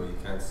 how would you know you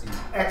can't see?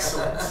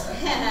 Excellent.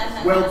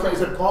 Well played.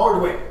 Is it Paul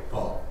or Dwayne?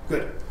 Paul.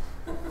 Good.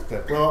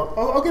 Good. Well,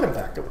 I'll get him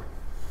back. Don't worry.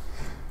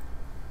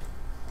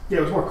 Yeah,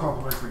 it was more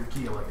complimentary to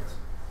Keel, I guess.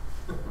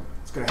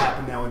 It's going to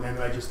happen now and then.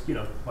 I just,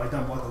 by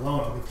dumb luck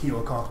alone, I'll give Keel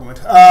a compliment.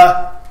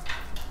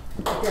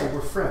 Again,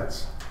 we're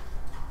friends.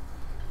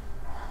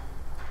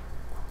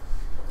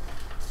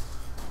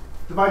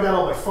 Divide that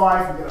all by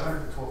 5 and get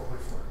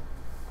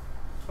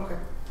 112.4. Okay.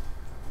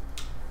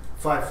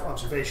 5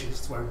 observations.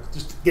 That's why we're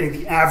just getting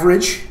the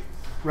average,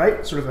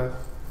 right? Sort of a,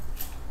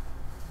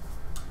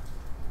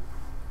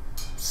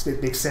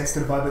 it makes sense to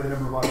divide by the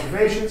number of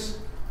observations.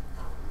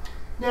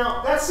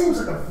 Now, that seems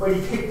like a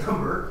mighty big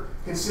number,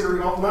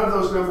 considering none of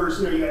those numbers,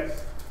 you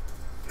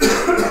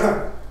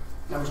got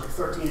numbers like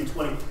 13 and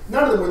 20.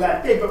 None of them were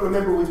that big, but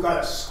remember we've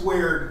got a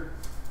squared,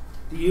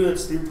 the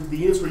units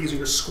we're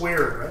using are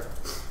squared, right?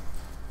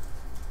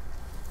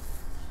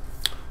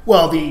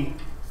 Well,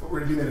 what we're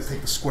going to do then is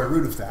take the square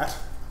root of that.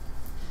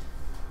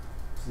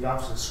 So the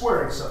opposite of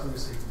squaring something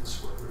is taking the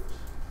square root.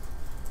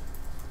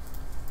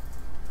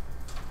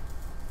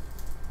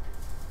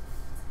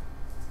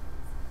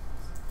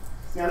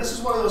 Now, this is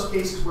one of those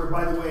cases where,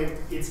 by the way,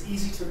 it's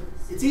easy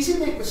to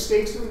make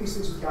mistakes doing these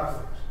things with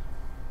calculators.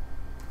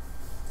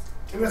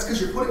 And that's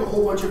because you're putting a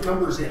whole bunch of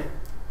numbers in.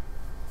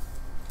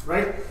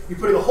 Right? You're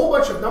putting a whole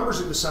bunch of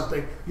numbers into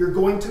something, you're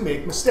going to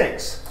make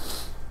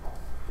mistakes.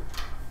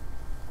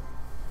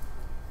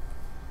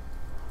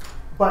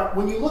 But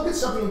when you look at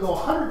something and go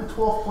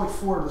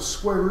 112.4 the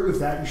square root of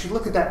that, you should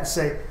look at that and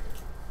say,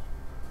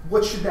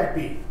 what should that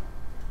be?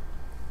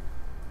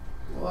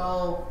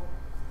 Well,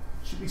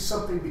 it should be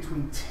something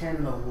between 10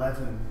 and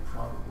 11,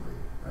 probably,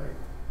 right?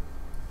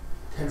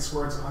 10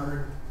 squared is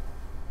 100.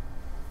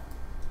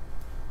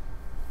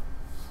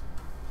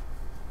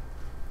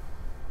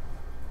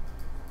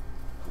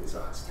 It's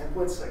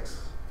 10.6.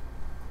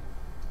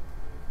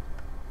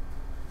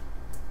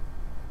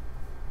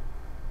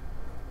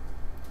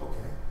 Okay,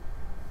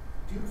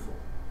 beautiful.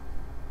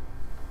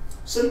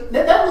 So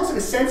that looks like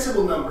a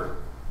sensible number,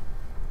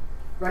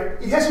 right?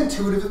 It has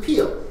intuitive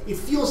appeal. It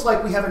feels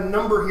like we have a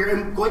number here,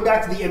 and going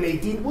back to the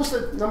MAD, what's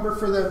the number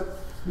for the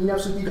mean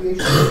absolute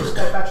deviation? Just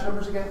that batch of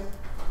numbers again?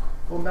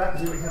 Going back,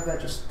 does anybody have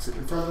that just sitting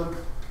in front of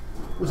them?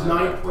 It was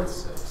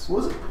 9.6.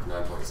 What was it?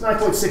 9.6.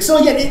 9.6. So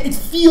again, it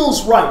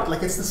feels right.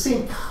 Like it's the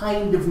same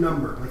kind of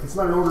number. Like it's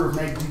not an order of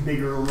magnitude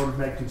bigger or an order of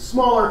magnitude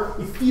smaller.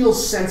 It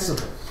feels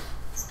sensible,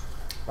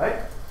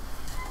 right?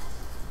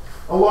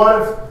 A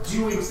lot of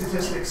doing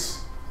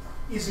statistics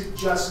isn't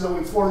just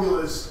knowing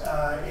formulas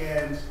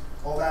and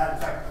all that.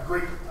 In fact, a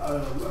great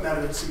amount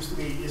of it seems to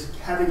me is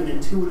having an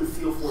intuitive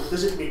feel for it.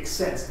 Does it make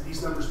sense? Do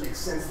these numbers make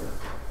sense to them?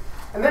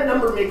 And that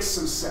number makes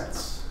some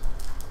sense.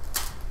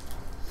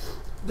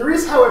 There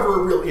is, however,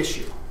 a real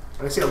issue.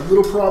 When I say a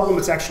little problem,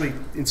 it's actually,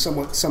 in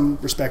some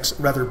respects,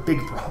 a rather big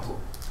problem.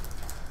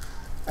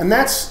 And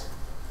that's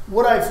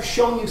what I've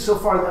shown you so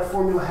far. That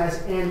formula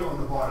has n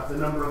on the bottom,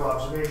 the number of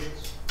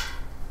observations.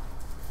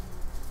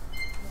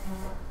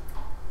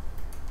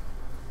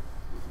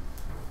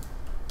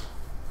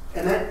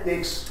 And that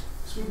makes,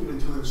 speaking of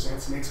intuitive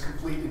sense, makes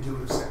complete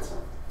intuitive sense.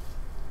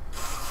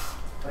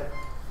 Right?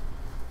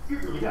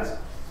 It really does.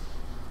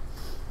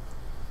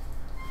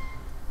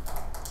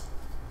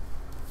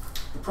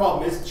 The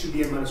problem is it should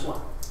be n minus 1.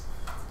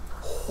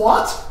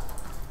 What?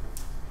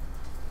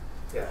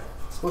 Yeah,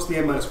 it's supposed to be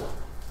n minus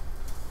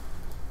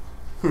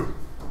 1.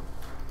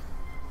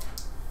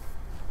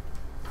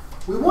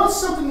 We want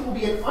something that will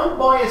be an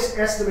unbiased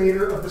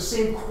estimator of the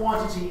same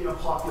quantity in a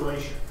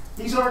population.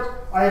 These aren't,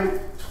 I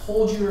haven't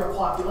told you they're a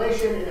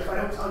population, and if I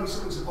don't tell you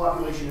something's a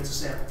population, it's a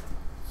sample.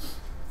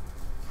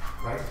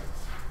 Right?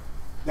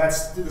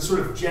 That's the sort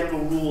of general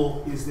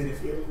rule, is that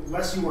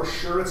unless you are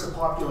sure it's a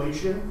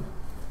population,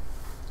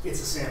 it's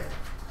a sample.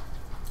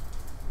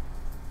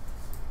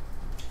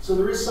 So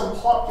there is some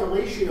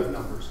population of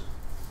numbers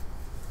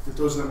that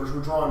those numbers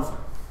were drawn from.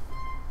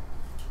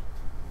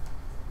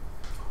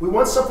 We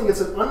want something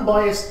that's an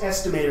unbiased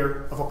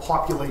estimator of a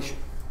population.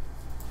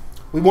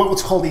 We want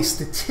what's called a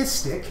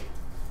statistic,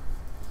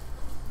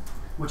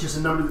 which is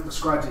a number that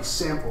describes a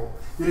sample,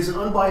 that is an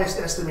unbiased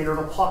estimator of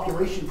a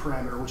population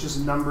parameter, which is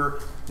a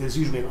number that is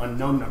usually an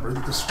unknown number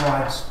that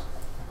describes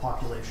a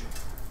population.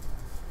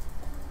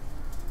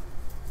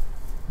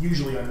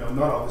 Usually unknown,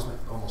 not always, but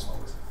almost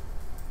always.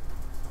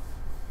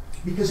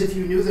 Because if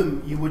you knew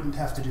them, you wouldn't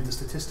have to do the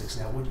statistics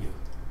now, would you?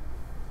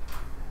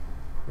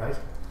 Right?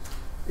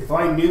 If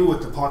I knew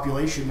what the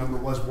population number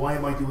was, why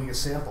am I doing a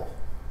sample?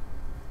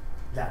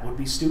 That would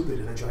be stupid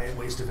and a giant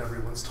waste of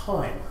everyone's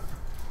time.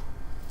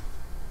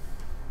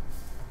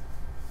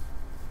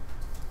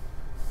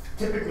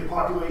 Typically,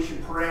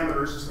 population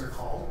parameters, as they're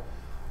called,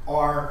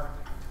 are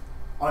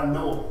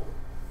unknowable.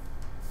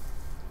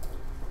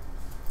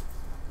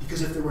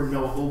 Because if they were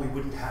knowable, we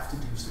wouldn't have to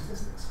do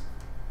statistics.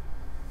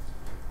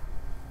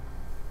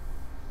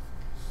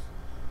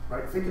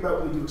 Right? Think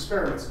about when we do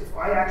experiments. If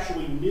I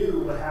actually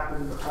knew what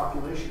happened in the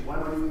population, why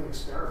am I doing an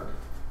experiment?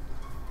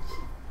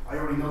 I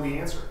already know the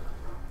answer.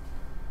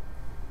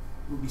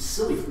 It would be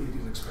silly for me to do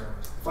an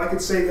experiment. If I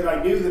could say that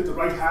I knew that the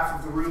right half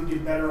of the room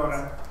did better on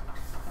a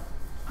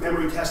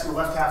memory test than the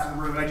left half of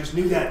the room, and I just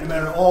knew that no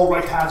matter all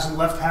right halves and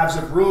left halves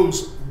of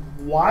rooms,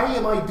 why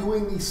am I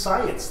doing the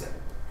science then?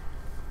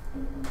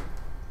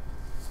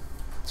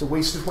 It's a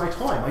waste of my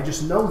time. I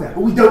just know that.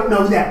 But we don't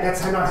know that.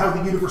 That's not how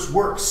the universe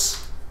works.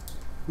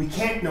 We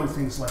can't know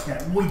things like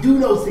that. When we do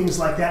know things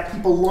like that,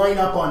 people line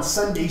up on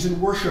Sundays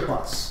and worship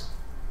us.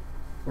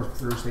 Or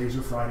Thursdays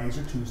or Fridays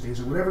or Tuesdays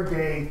or whatever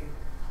day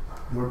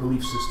your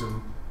belief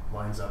system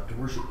lines up to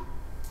worship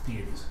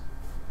deities.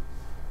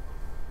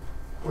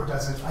 Or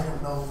doesn't, I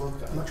don't know.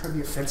 Look, I'm not trying to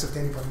be offensive to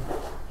anybody.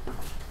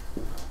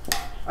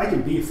 I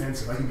can be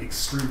offensive, I can be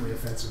extremely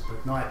offensive,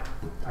 but not,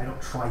 I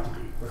don't try to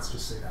be. Let's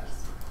just say that.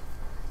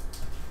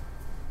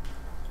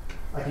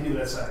 I can do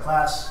it outside of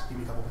class, give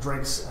me a couple of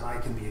drinks, and I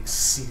can be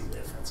exceedingly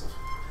offensive.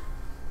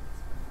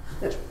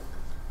 Yes.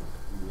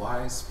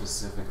 Why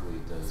specifically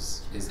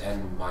is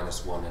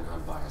n-1 an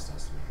unbiased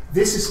estimate?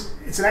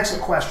 It's an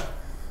excellent question.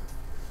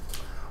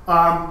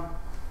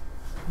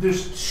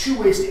 There's two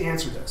ways to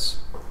answer this.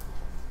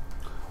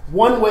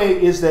 One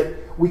way is that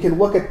we can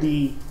look at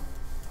the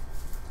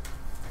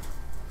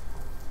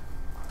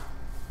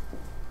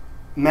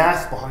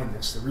math behind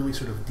this, the really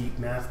sort of deep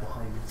math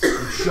behind this,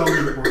 and show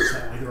that it works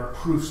that way. There are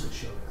proofs that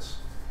show this.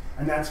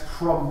 And that's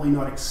probably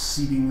not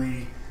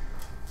exceedingly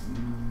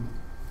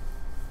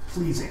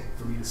pleasing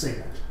for me to say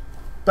that.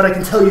 But I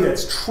can tell you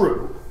that's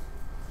true.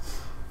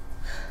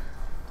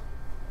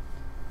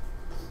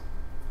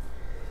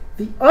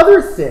 The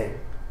other thing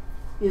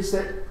is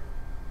that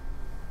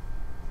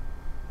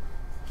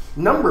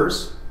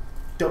numbers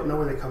don't know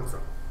where they come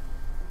from.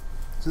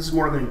 So this is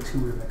more of an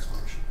intuitive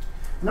explanation.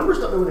 Numbers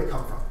don't know where they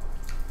come from.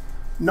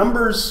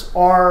 Numbers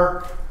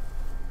are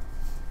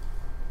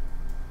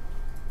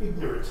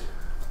ignorant.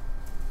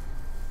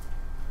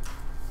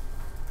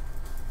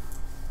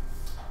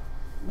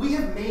 We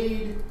have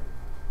made,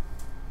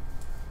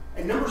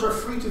 and numbers are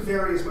free to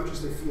vary as much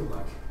as they feel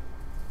like.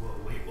 Well,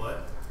 wait,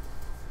 what?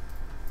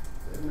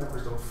 The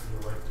numbers don't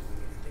feel like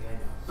doing anything, I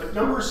know. But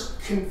numbers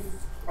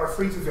are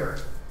free to vary.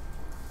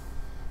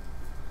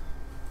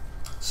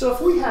 So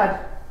if we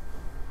had,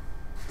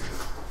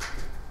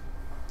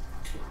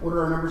 what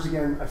are our numbers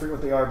again? I forget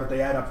what they are, but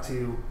they add up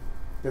to,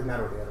 doesn't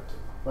matter what they add up to.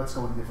 Let's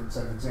go with a different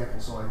set of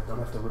examples so I don't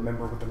have to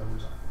remember what the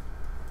numbers are.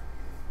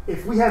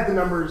 If we had the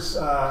numbers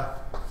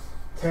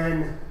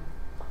 10,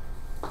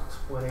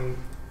 20,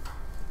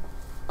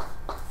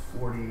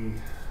 40,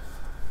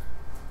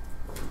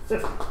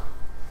 50.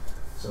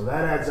 So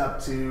that adds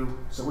up to,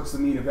 so what's the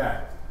mean of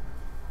that?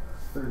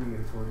 30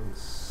 and 40 is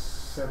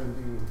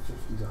 70 and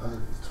 50 is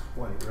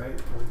 120, right?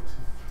 1, 2.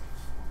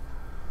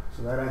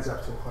 So that adds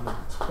up to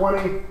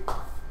 120.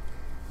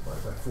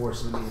 Divided by 4,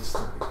 so the mean is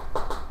 30.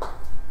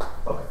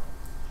 Okay.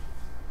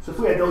 So if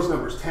we had those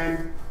numbers,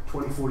 10,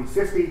 20, 40,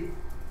 50,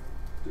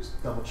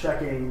 just double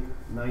checking,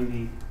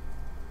 90,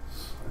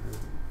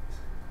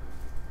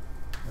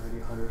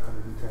 100, 100,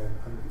 110,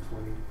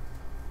 120,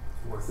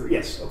 430.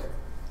 Yes, okay.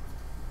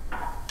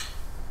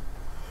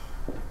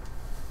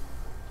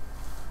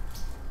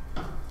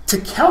 To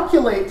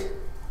calculate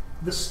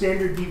the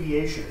standard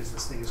deviation, as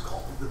this thing is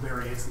called, the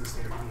variance in the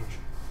standard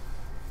deviation,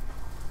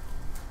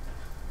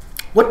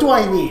 what do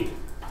I need?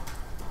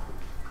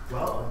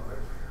 Well,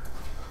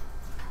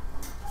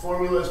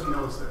 formula as we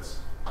know is this.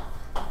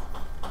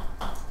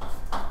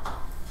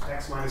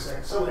 X minus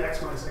x, so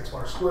x minus x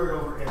bar squared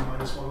over n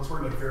minus 1. Let's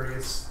worry about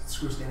variance,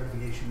 screw standard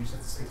deviation, we just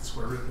have to take the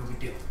square root, no big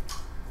deal.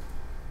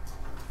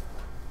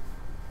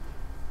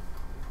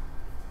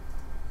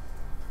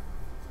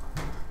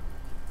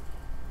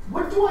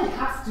 What do I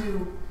have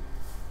to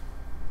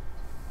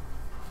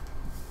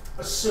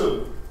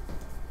assume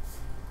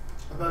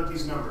about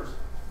these numbers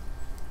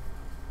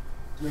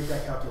to make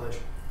that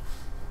calculation?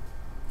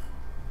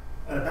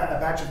 A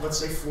batch of, let's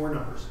say, 4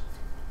 numbers.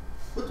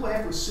 What do I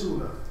have to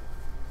assume about it?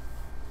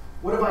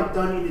 What have I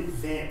done in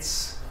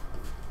advance?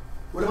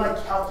 What have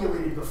I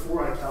calculated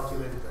before I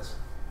calculated this?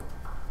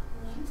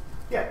 Mean?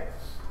 Yeah.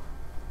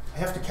 I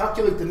have to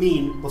calculate the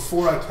mean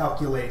before I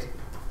calculate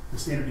the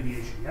standard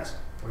deviation, yes?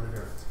 Or the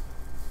variance.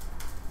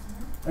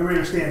 Everybody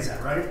understands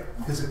that, right?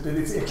 Because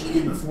it's actually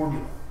in the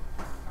formula.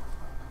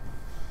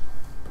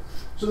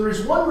 So there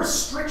is one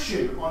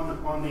restriction on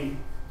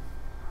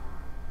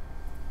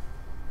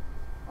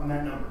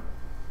that number,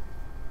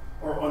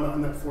 or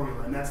on that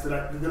formula, and that's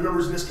that the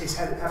numbers in this case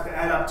have to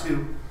add up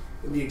to,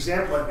 in the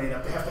example I've made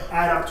up, they have to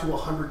add up to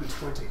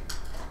 120.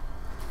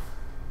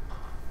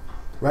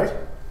 Right?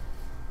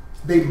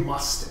 They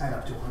must add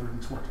up to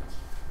 120.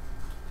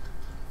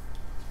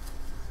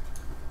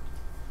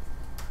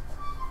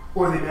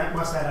 Or they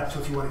must add up to,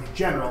 if you want to get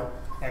general,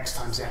 x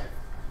times n.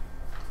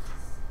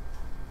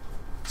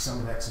 Sum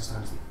of x is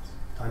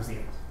times the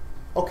n.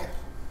 Okay.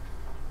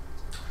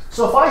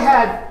 So if I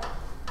had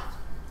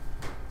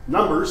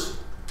numbers,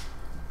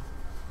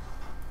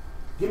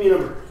 give me a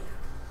number.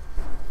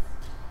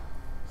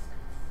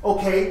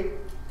 Okay,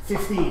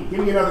 15. Give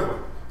me another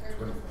one.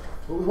 20.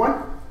 What was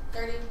one?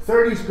 30.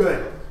 30 is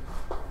good.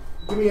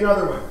 Give me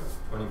another one.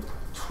 20.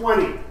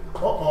 20.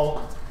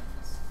 Uh-oh.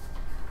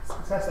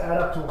 This has to add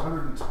up to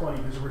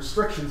 120. There's a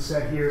restriction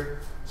set here,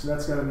 so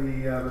that's going to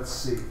be, let's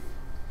see.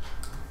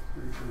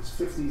 It's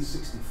 50,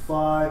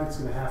 65. It's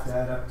going to have to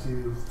add up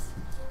to,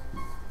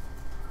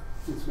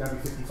 it's got to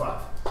be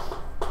 55.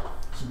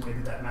 Assuming I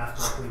did that math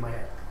correctly in my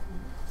head.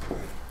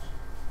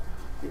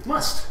 It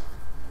must.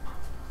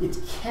 It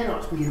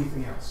cannot be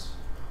anything else.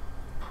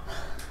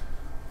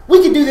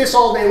 We could do this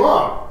all day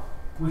long.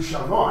 We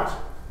shall not,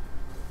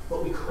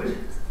 but we could.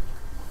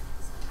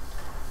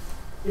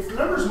 If the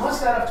numbers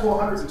must add up to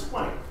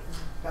 120,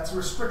 that's a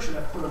restriction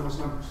I've put on those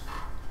numbers.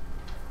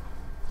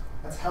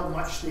 That's how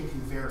much they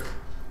can vary.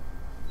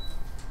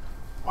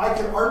 I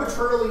can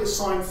arbitrarily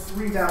assign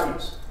 3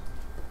 values.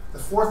 The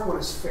 4th one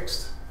is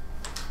fixed.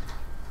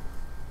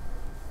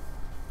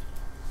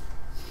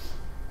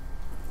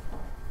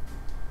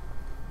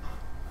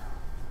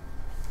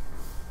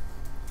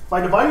 By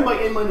dividing by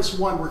n minus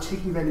 1, we're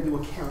taking that into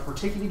account. We're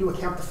taking into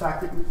account the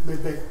fact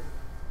that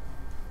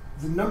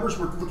the numbers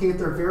we're looking at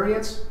their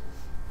variance,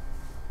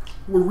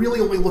 we're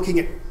really only looking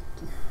at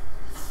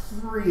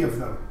 3 of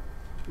them,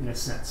 in a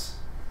sense,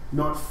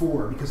 not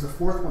 4, because the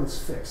 4th one is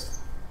fixed.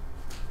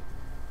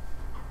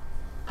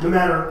 No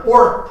matter,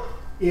 or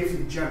if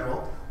in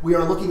general, we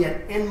are looking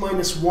at n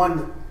minus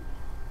 1,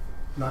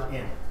 not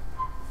n.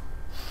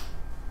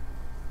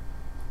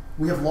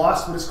 We have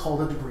lost what is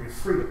called a degree of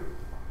freedom.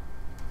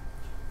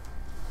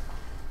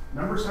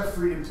 Numbers have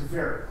freedom to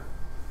vary.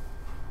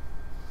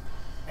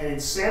 And in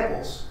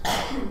samples,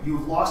 you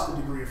have lost the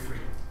degree of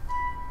freedom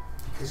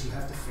because you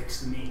have to fix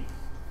the mean.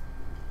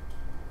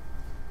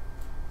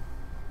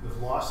 You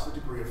have lost the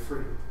degree of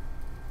freedom.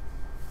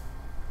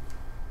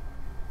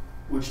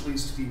 Which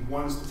leads to the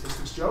one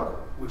statistics joke,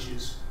 which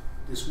is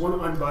this one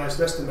unbiased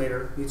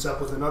estimator meets up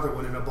with another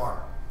one in a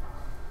bar.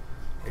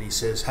 And he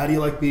says, how do you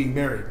like being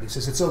married? And he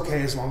says, it's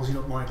okay as long as you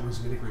don't mind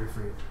losing a degree of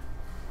freedom.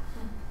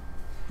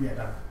 Yeah,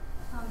 done.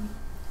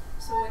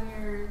 So when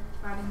you're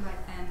dividing by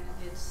n,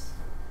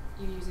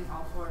 you're using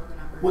all 4 of the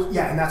numbers. Well,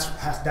 yeah, and that's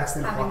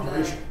the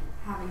population.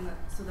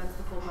 So that's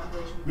the full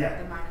population. But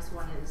Yeah. the minus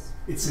 1 is.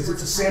 It says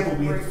it's a sample,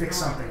 we have to fix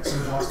something, so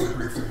we lost the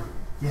degree of freedom.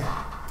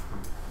 Yeah.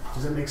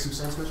 Does that make some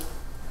sense, Mitch?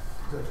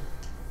 Good.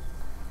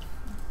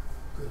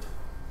 Good.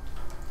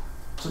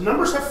 So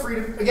numbers have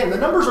freedom. Again, the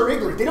numbers are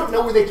ignorant. They don't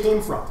know where they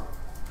came from.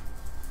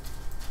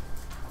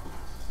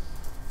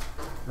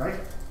 Right?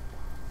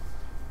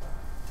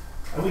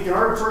 And we can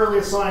arbitrarily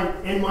assign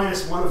n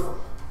minus 1 of them.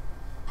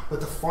 But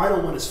the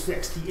final one is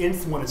fixed. The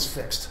nth one is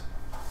fixed.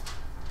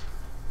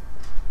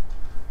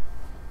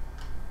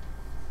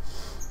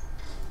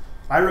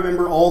 I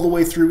remember all the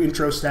way through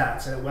intro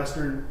stats. At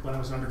Western, when I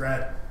was an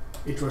undergrad,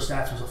 intro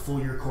stats was a full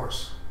year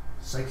course.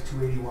 Psych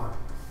 281.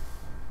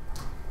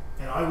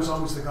 And I was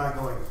always the guy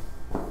going,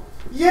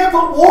 yeah,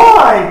 but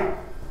why?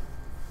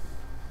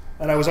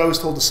 And I was always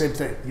told the same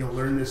thing. You'll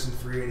learn this in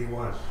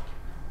 381.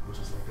 Which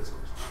is like this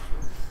course.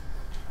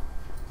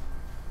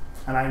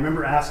 And I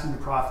remember asking the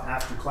prof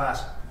after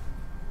class,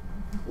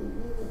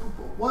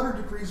 what are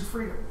degrees of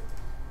freedom?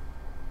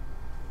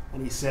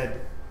 And he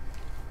said,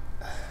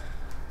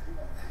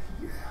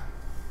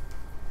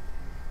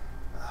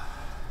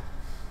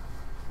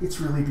 it's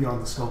really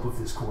beyond the scope of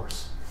this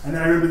course. And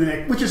then I remember the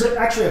next, which is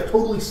actually a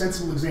totally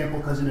sensible example,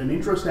 because in an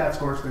intro stats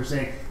course, they're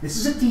saying, this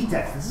is a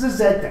t-test, this is a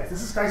z-test,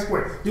 this is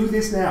chi-squared, do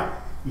this now.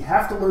 You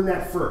have to learn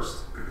that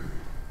first.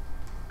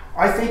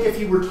 I think if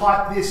you were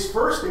taught this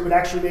first, it would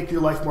actually make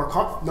your life more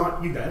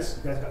not you guys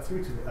got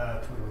through to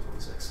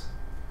 2126.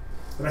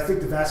 But I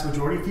think the vast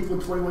majority of people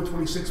in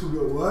 2126 would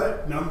go,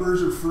 what?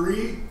 Numbers are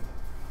free?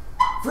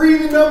 Free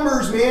the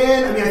numbers,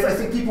 man! I mean, I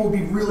think people would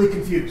be really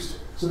confused.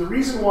 So the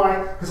reason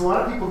why, because a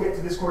lot of people get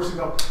to this course and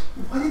go,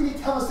 why didn't they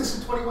tell us this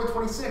in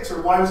 2126?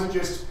 Or why was it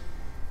just,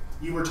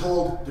 you were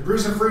told,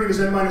 degrees of freedom is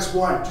n minus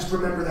 1, just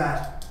remember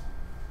that.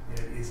 And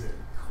it isn't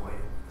quite n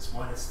minus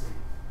 1, it's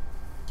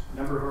the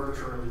number of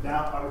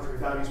arbitrary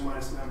values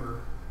minus the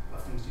number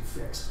of things you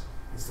fixed.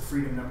 It's the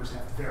freedom numbers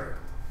have to vary.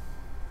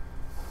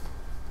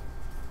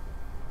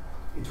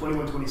 In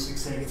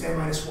 2126, saying it's n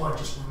minus 1,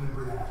 just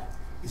remember that,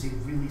 is a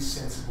really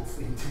sensible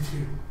thing to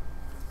do.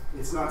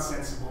 It's not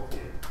sensible.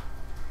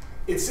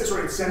 It's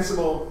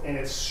sensible and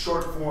it's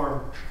short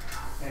form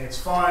and it's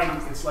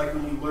fine. It's like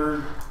when you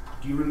learn,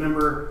 do you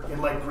remember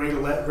in like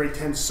grade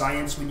 10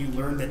 science when you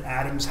learned that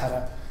atoms had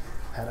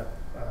a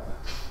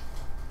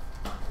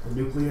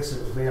nucleus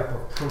that was made up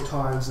of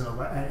protons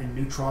and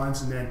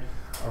neutrons, and then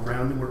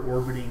around them were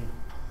orbiting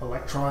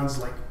electrons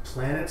like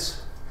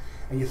planets?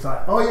 And you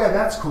thought, oh yeah,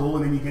 that's cool.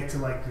 And then you get to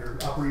like your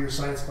upper year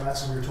science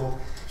class and you're told,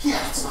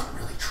 yeah, it's not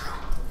really true.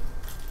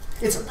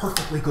 It's a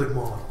perfectly good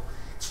model.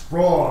 It's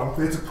wrong,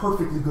 but it's a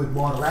perfectly good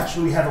model.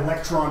 Actually, we have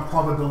electron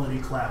probability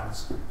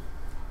clouds.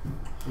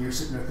 And you're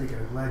sitting there thinking,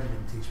 I'm glad you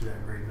didn't teach me that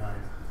in grade 9.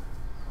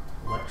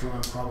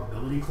 Electron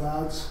probability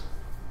clouds?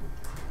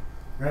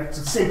 Right? It's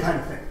the same kind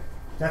of thing.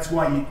 That's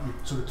why you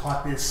sort of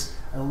taught this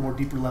at a little more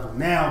deeper level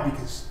now,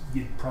 because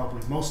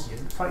most of you,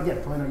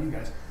 probably not you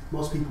guys,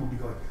 most people will be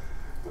going,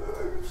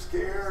 I'm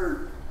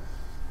scared.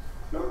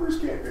 Numbers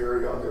can't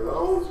vary on their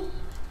own.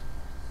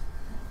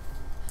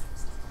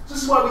 So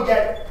this is why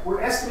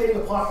we're estimating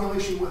a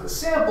population with a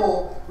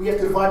sample, we have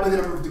to divide by the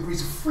number of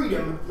degrees of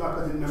freedom, not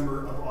by the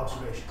number of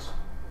observations.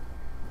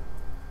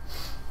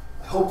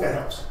 I hope that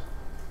helps.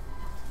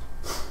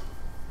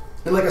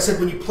 And like I said,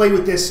 when you play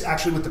with this,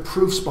 actually with the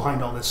proofs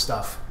behind all this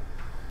stuff,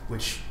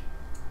 which,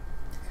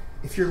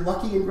 if you're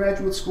lucky in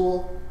graduate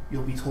school,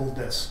 you'll be told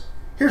this.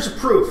 Here's a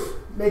proof.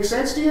 Make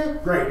sense to you?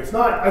 Great. If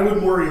not, I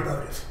wouldn't worry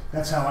about it.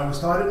 That's how I was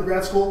taught it in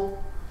grad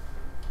school.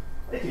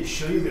 I can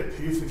show you the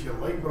proof if you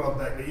like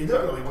Brodbeck, but you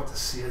don't really want to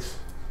see it.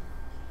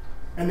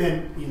 And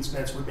then Ian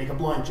Spence would make a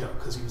blind joke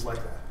because he was like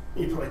that.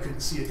 You probably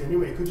couldn't see it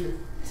anyway, could you?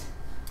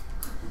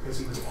 Because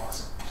he was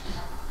awesome.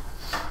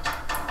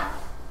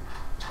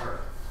 All right.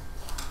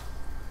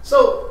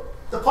 So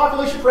the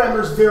population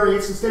parameters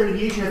variance and standard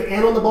deviation have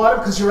n on the bottom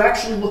because you're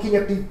actually looking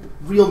at the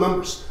real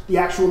numbers, the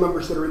actual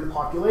numbers that are in the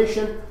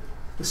population.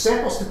 The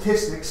sample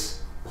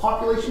statistics,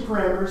 population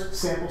parameters,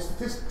 sample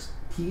statistics.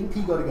 P and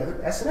P go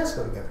together, S and S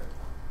go together.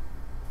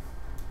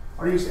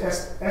 Are used to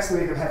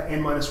estimate that have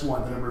n minus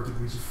 1, the number of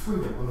degrees of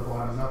freedom on the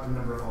bottom, not the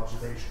number of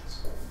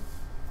observations.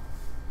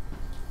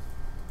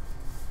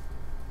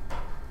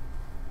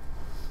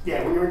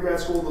 Yeah, when you're in grad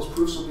school, those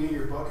proofs will be in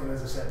your book, and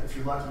as I said, if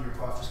you're lucky, your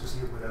prof just goes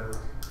here, whatever.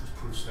 There's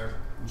proofs there.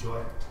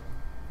 Enjoy.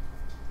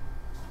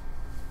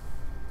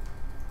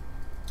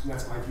 And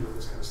that's my view of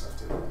this kind of stuff,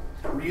 too.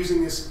 We're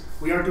using this,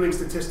 we aren't doing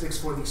statistics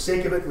for the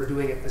sake of it, we're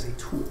doing it as a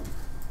tool.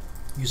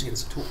 Using it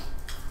as a tool.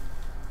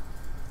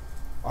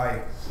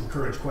 I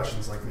encourage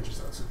questions like Mitch's.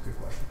 That's a good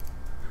question.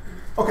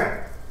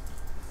 Okay.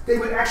 They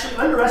would actually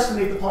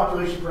underestimate the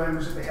population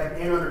parameters if they had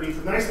n underneath.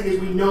 The nice thing is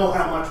we know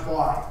how much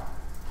by.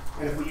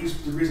 And if we use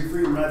degrees of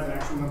freedom rather than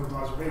actual number of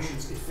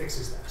observations, it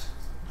fixes that.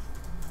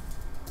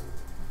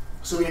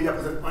 So we end up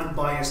with an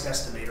unbiased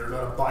estimator,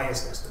 not a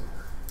biased estimator.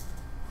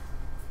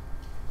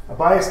 A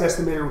biased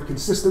estimator would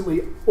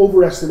consistently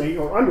overestimate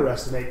or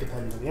underestimate,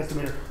 depending on the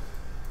estimator,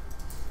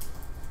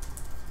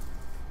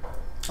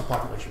 a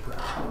population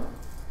parameter.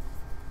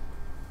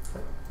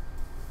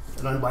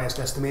 An unbiased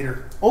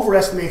estimator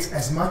overestimates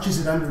as much as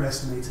it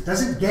underestimates. It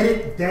doesn't get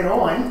it dead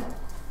on.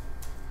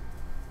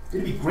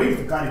 It'd be great if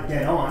it got it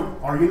dead on.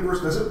 Our universe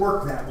doesn't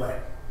work that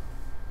way.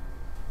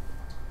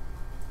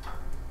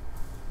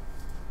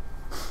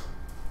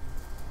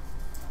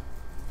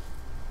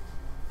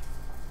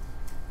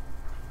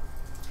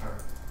 All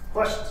right.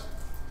 Questions?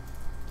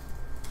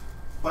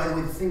 By the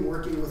way, the thing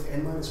working with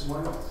n minus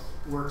 1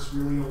 works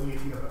really only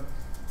if you have a,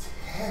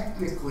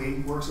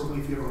 technically works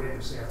only if you have a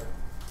random sample.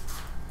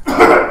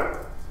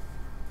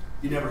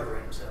 You never have a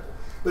random sample.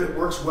 But it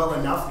works well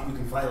enough that you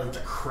can violate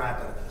the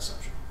crap out of that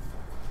assumption.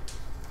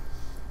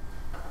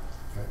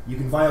 Okay. You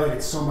can violate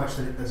it so much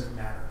that it doesn't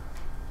matter.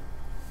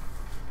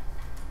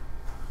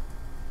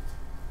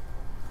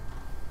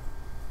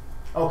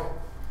 Okay.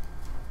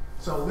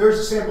 So there's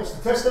the sample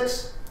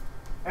statistics.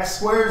 S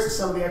squared is the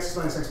sum of the x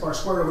minus x bar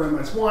squared over n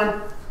minus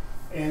 1.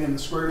 And then the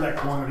square root of that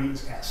quantity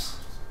is s.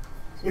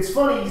 It's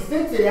funny, you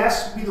think that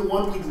s would be the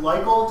one we'd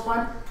like all the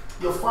time.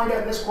 You'll find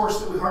out in this course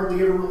that we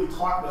hardly ever really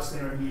talk about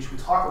standard deviation.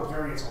 We talk about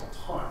variance all the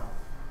time.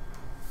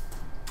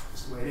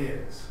 Just the way it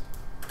is.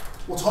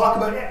 We'll talk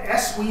about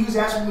S. We use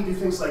S when we do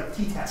things like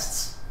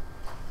t-tests.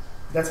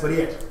 That's about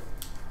it.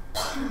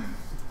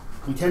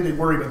 We tend to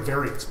worry about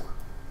variance more.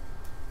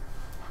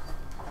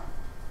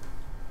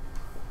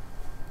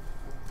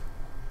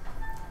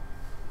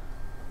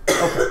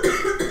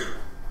 Okay.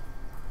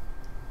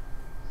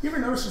 You ever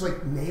notice there's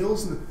like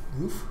nails in the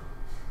roof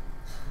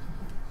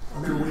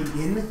on their way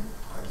in?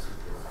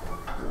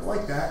 I don't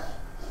like that.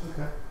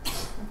 Okay.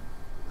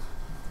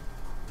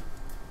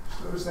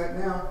 Notice that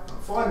now. I'm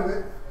fine with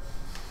it.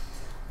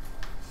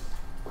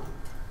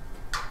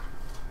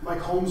 Mike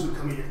Holmes would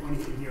come in when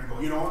he came here and go,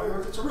 you know,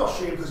 it's a real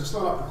shame because it's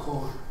not up to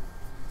code.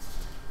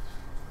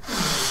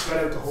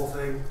 Cut out the whole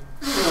thing.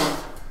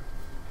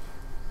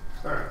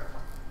 All right.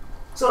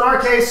 So in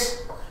our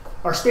case,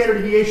 our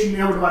standard deviation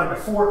now divided by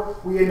 4,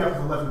 we end up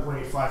with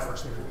 11.85 for our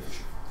standard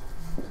deviation.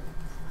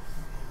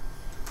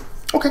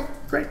 Okay,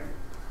 great.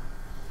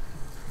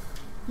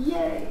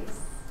 Yay.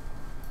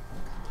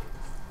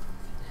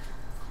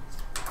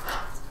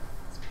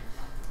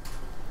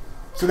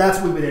 So that's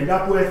what we would end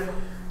up with.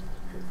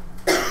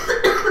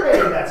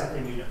 And that's a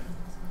thing you know.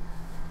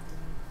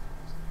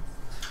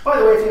 By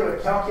the way, if you have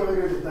a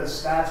calculator that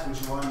does stats, which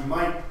one,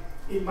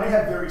 it might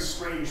have very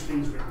strange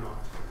things written on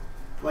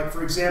it. Like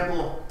for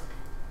example,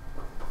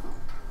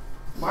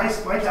 my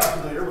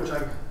calculator, which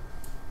I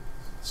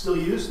still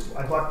use,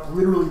 I bought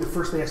literally the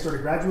first day I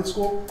started graduate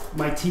school.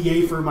 My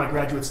TA for my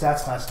graduate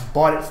stats class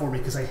bought it for me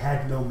because I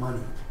had no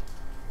money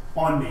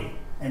on me,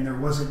 and there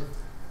was a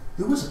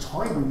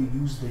time when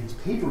you used these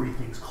papery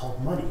things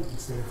called money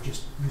instead of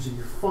just using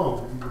your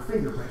phone and your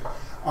fingerprint.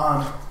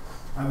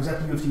 I was at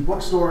the U of T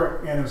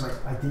bookstore and I was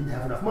like, I didn't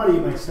have enough money.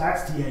 My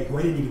stats TA, who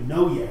I didn't even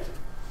know yet,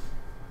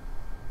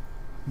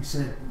 he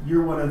said,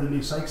 "You're one of the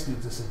new psych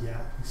students." I said, "Yeah."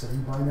 He said, "Are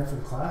you buying that for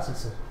the class?" I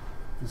said,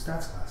 "The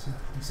stats class." Yeah.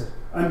 He said,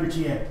 "I'm your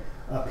TA.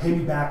 Pay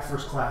me back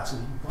first class."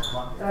 And he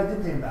bought me. And I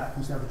did pay him back.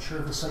 He's now the chair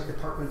of the psych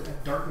department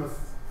at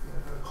Dartmouth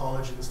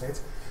College in the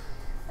States.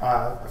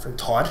 My friend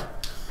Todd.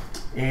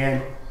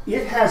 And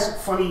it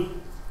has funny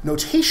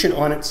notation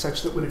on it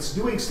such that when it's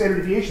doing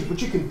standard deviations,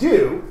 which you can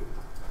do,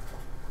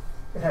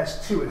 it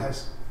has two. It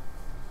has,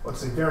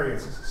 let's say,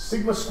 variances.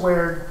 Sigma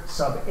squared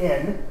sub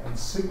n and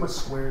sigma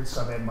squared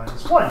sub n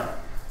minus 1.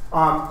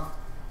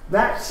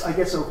 That's, I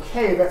guess,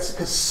 okay. That's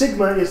because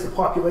sigma is the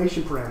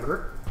population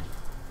parameter.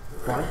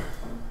 Fine.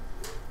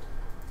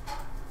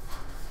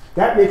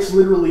 That makes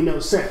literally no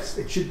sense.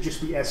 It should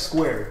just be s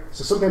squared.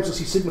 So sometimes you'll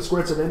see sigma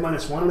squareds of n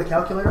minus 1 on the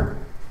calculator,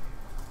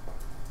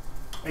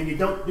 and you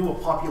don't do a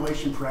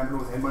population parameter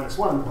with n minus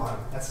 1 on the bottom.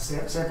 That's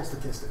the sample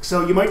statistic.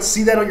 So you might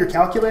see that on your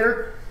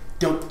calculator.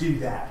 Don't do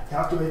that.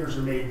 Calculators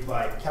are made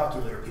by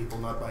calculator people,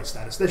 not by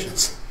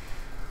statisticians.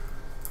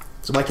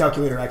 So my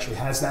calculator actually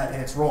has that,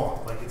 and it's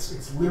wrong. Like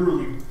it's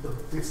literally the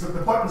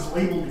button's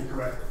labeled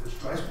incorrectly, which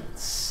drives me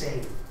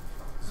insane.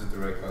 Is it the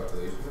right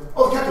calculation?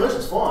 Oh, the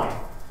calculation's fine.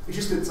 It's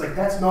just that it's like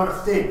that's not a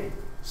thing.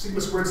 Sigma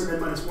squareds of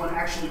n minus 1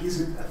 actually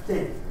isn't a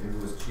thing. Maybe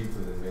it was cheaper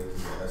than making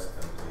the S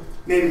template.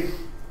 Maybe. It'd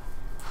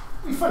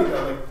be funny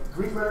though, like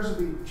Greek letters would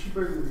be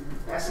cheaper than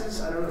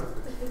S's. I don't know.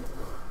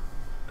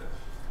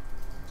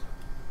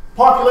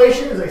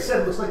 Population, as I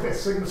said, looks like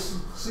this: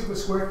 sigma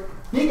squared.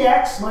 Big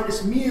X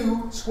minus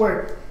mu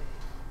squared.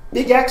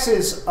 Big X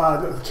is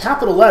the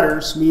capital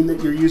letters mean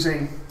that you're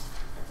using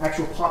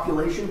actual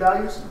population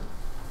values,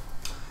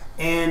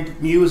 and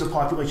mu is a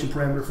population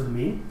parameter for the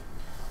mean.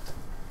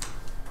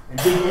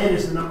 And big N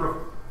is the number of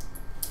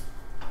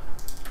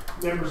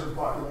members of the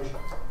population.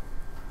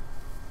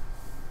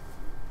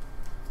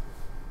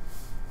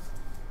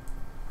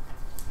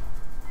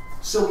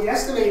 So we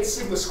estimate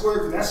sigma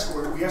squared with S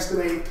squared. We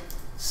estimate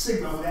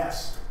sigma with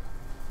S.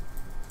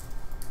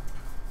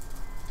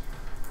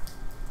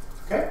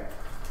 Okay?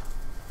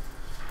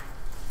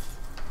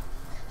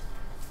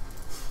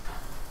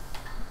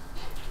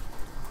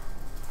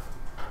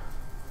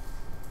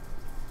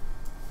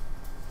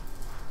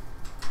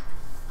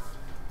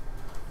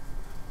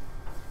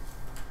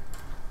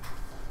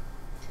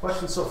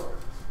 Questions so far?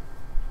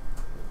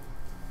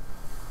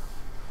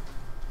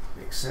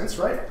 Makes sense,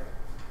 right?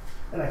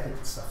 And I think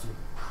it's stuff you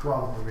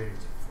probably ready to.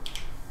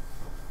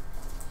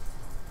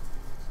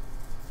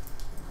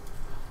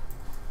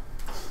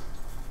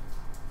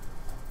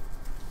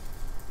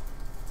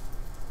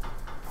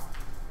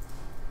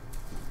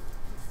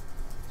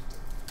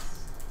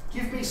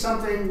 Give me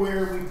something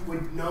where we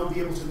would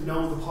be able to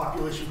know the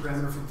population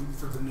parameter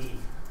for the mean.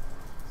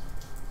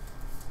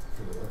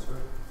 For the what,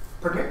 sorry?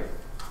 Pardon me?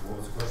 What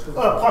was the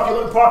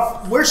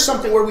question? Where's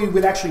something where we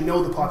would actually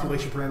know the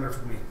population parameter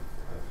for the mean?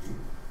 IQ.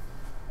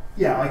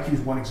 Yeah, IQ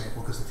is one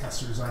example because the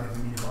tests are designed at a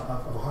mean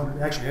of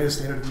 100. Actually, it has a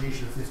standard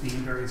deviation of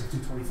 15, variance of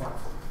 225.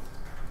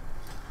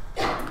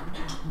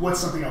 What's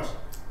something else?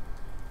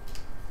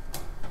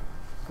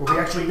 Well, we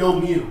actually know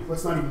mu.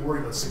 Let's not even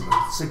worry about sigma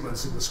and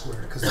sigma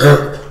squared because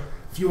the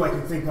few I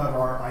can think of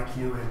are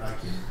IQ and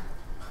IQ.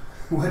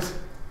 What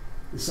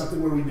is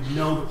something where we would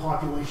know the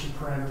population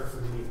parameter for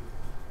the mean?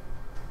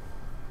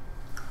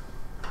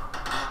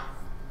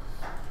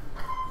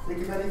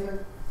 Think of anything?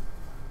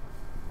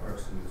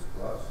 Marks in this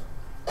class.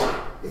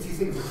 If you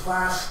think of the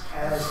class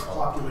as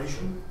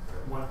population,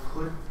 one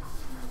could.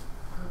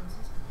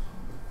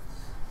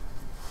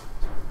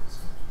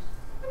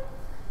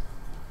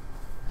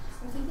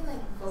 I'm thinking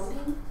like voting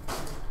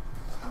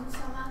in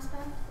some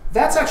aspect.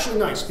 That's actually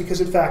nice because,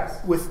 in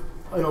fact,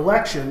 in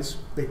elections,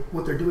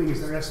 what they're doing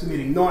is they're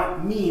estimating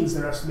not means,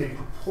 they're estimating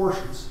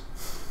proportions,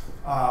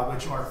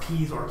 which are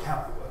P's or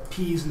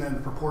P's, and then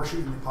the proportion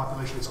in the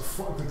population is a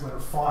Greek letter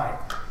phi.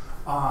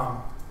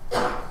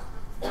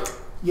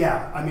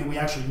 Yeah, I mean, we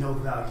actually know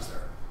the values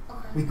there.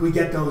 Okay. We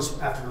get those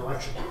after the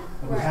election.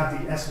 And we have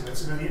the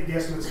estimates. And then the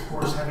estimates, of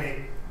course, have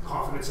a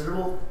confidence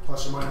interval,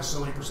 plus or minus so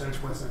many percentage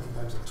points, 19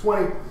 times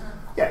 20.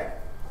 Yeah.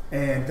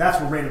 And that's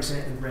where random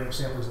sampling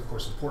is, of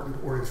course, important,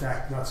 or in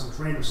fact, not so much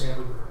random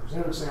sampling, but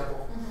representative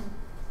sample.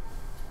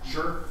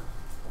 Sure.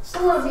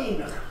 Still not a mean,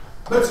 though.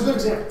 But it's a good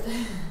example.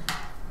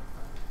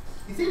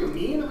 You think of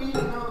mean that we need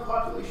to know the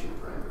population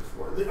parameter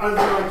for? The under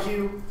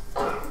IQ.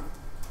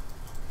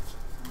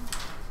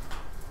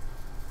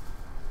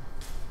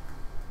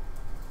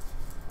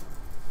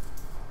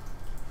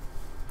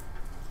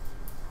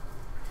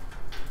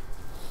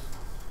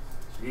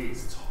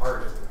 Jeez, it's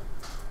hard, isn't it?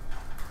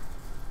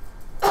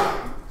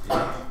 Age.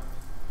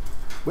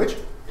 Which?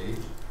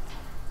 Age.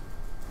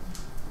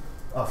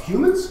 Of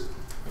humans?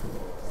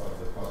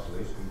 The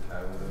population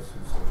candidates who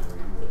say where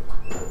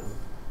you were.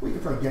 We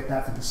could probably get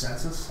that from the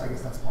census. I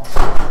guess that's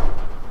possible.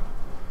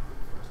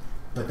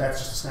 But that's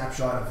just a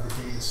snapshot of the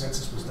day the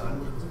census was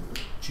done. What was it?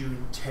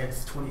 June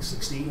 10th,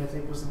 2016, I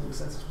think, was the day the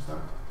census was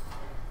done.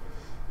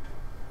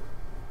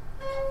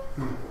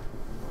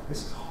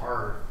 This is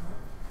hard.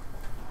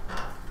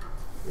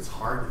 It's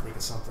hard to think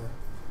of something.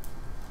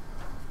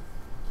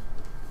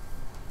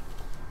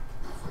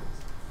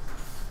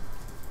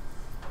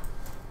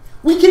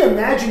 We can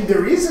imagine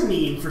there is a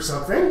mean for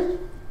something,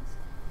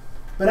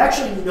 but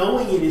actually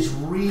knowing it is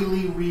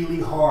really, really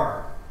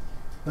hard.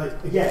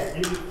 But again,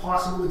 any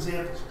possible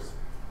examples?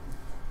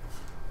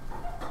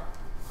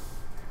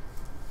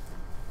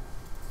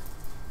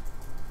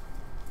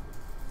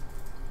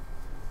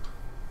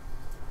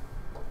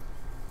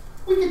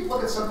 We could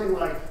look at something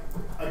like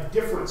a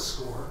difference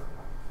score.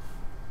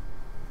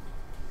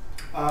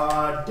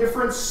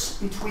 Difference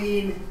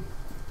between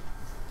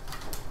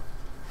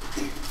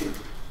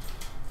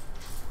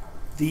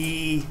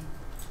the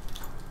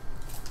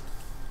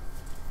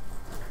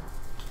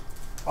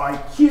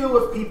IQ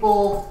of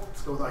people.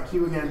 Let's go with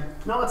IQ again.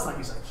 No, let's not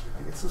use IQ.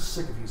 I get so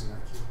sick of using IQ.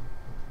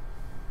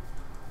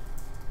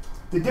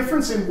 The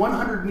difference in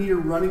 100-meter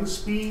running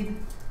speed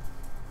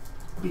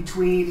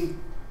between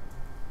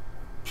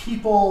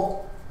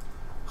people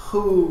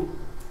who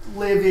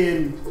live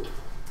in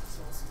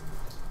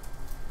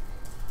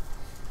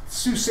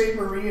Sault Ste.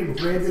 Marie and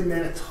Brandon,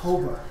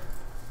 Manitoba,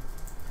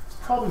 it's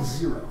probably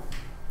 0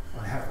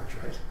 on average,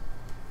 right?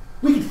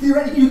 We can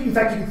theoretically, in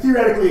fact, you can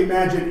theoretically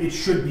imagine it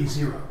should be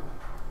 0.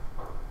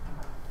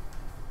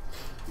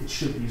 It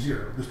should be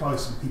 0. There's probably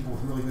some people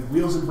with really good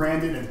wheels in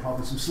Brandon and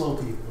probably some slow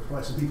people. There's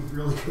probably some people with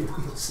really good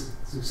wheels in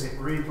Sault Ste.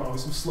 Marie and probably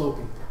some slow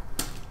people.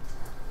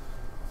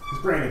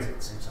 Because Brandon's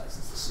the same size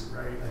as the Sioux,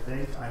 right? I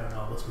think. I don't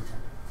know. Let's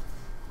pretend.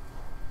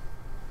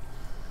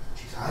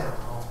 Jeez, I don't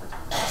know.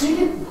 So you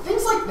can,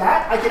 things like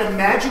that, I can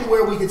imagine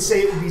where we could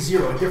say it would be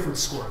 0, a different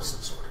score of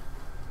some sort.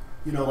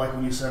 You know, like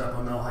when you set up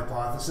a null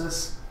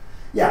hypothesis.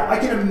 Yeah, I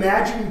can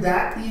imagine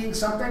that being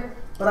something,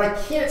 but I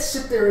can't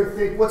sit there and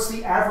think, what's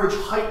the average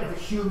height of a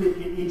human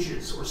in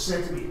inches or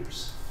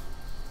centimeters?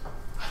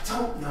 I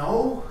don't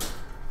know.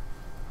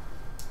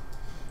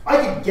 I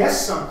could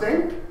guess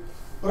something,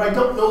 but I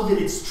don't know that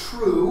it's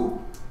true,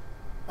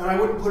 and I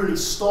wouldn't put any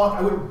stock,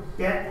 I wouldn't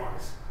bet on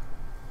it.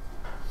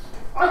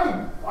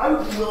 I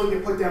would be willing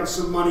to put down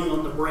some money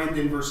on the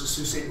Brandon versus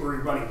Sault Ste. Marie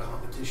running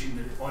competition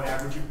that on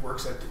average it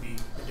works out to be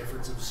a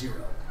difference of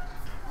 0.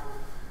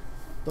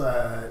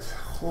 But,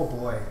 oh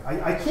boy,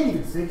 I can't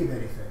even think of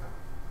anything.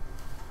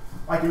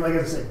 I can, like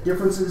I said,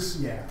 differences,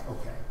 yeah,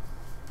 okay.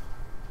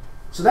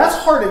 So that's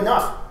hard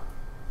enough.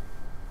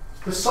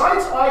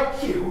 Besides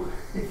IQ,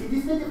 can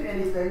you think of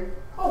anything?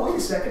 Oh, wait a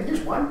second,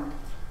 here's one.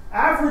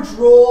 Average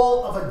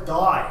roll of a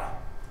die.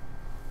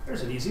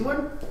 There's an easy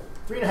one.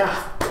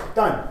 3.5,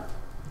 done.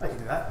 I can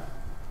do that.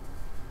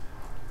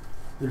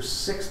 There's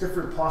 6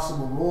 different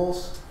possible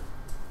rolls.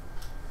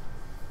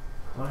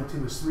 1 and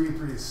 2 is 3, and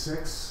 3 is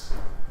 6.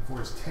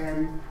 4 is 10,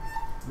 and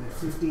then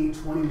 15,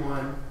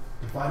 21,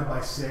 divided by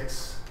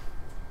 6.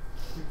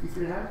 Think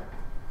 3.5? I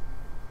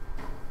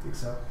think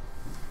so.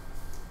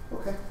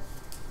 Okay.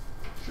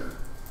 Sure.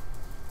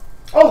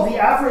 Oh, the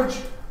average,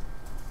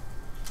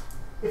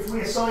 if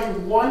we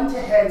assign 1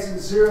 to heads and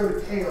 0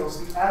 to tails,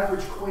 the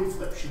average coin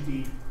flip should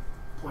be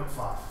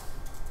 0.5.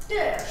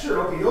 Yeah,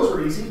 sure, okay, those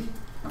were easy.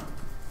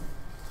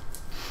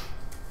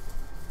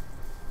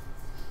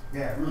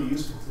 Yeah, really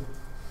useful too.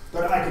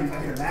 But I can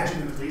imagine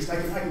them at least.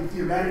 I can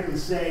theoretically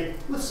say,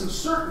 with some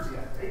certainty,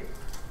 I think,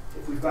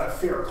 if we've got a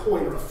fair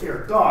coin or a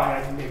fair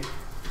die, I can make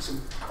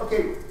some,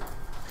 okay.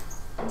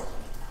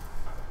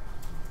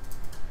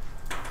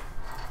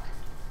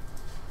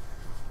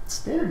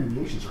 Standard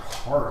deviations are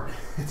hard.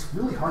 It's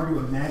really hard to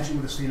imagine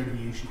what a standard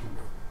deviation can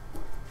do.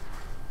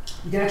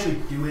 You can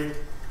actually do it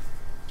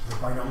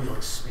with binomial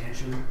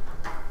expansion.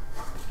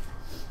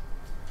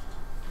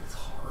 It's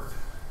hard.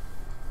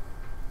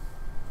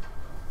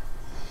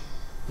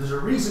 There's a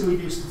reason we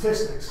do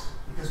statistics,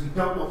 because we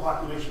don't know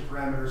population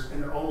parameters,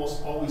 and they're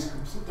almost always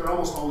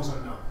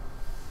unknown.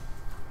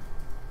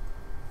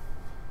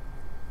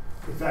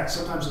 In fact,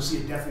 sometimes you'll see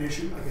a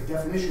definition, like a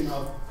definition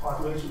of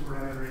population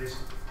parameter is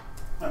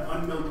an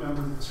unknown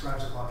number that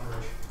describes a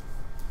population.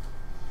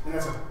 And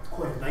that's a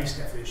quite nice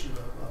definition of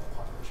a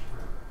population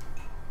parameter.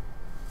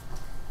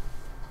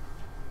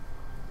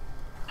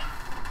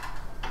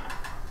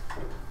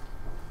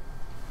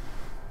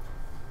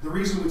 The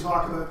reason we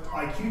talk about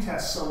IQ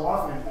tests so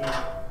often in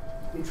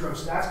intro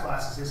stats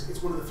classes is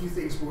it's one of the few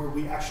things where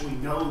we actually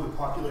know the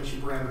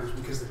population parameters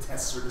because the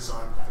tests are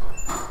designed that way.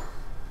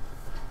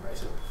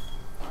 Right.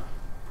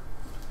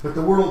 But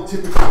the world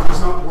typically does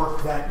not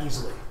work that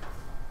easily.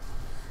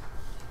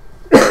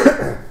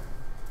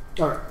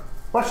 All right.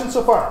 Questions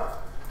so far?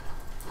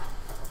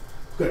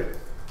 Good.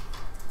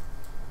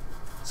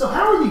 So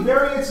how are the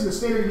variance and the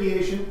standard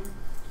deviation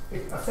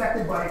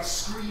affected by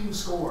extreme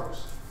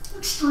scores?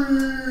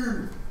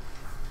 Extreme!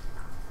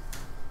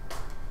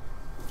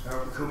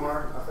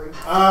 Kumar, nothing.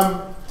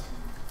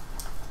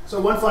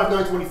 So 1, 5,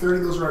 9, 20,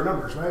 30, those are our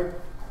numbers, right?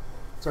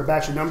 It's our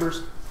batch of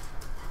numbers.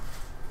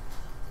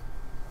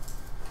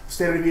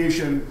 Standard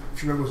deviation,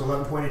 if you remember,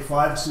 was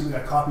 11.85, assuming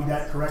I copied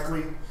that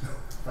correctly.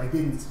 If I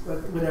didn't,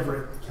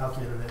 whatever it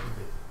calculated that would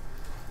be.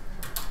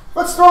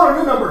 Let's start our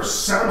new number,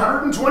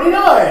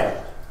 729.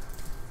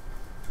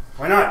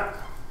 Why not?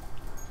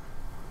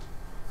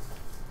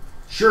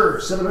 Sure,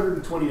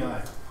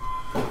 729.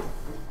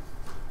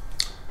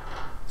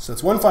 So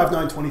it's 1, 5,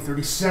 9, 20,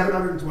 30,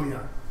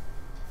 729.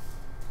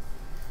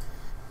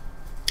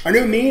 Our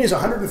new mean is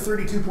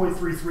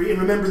 132.33,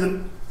 and remember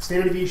the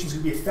standard deviation is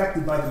going to be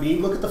affected by the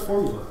mean. Look at the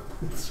formula.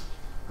 It's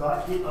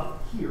got it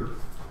up here.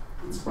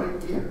 It's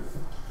right here.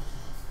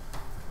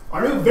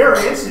 Our new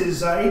variance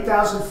is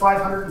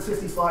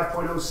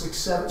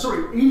 8,555.067.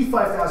 Sorry,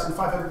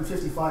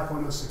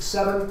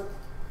 85,555.067.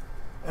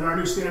 And our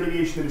new standard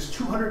deviation is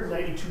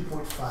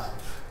 292.5.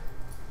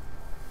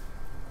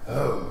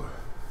 Oh,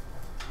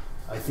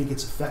 I think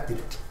it's affected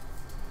it.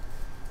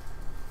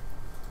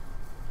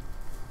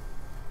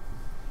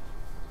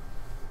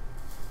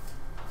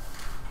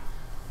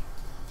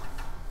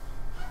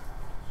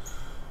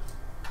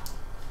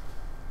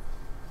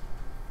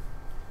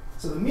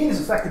 So the mean is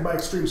affected by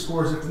extreme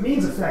scores. If the mean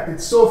is affected,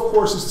 so of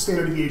course is the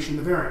standard deviation and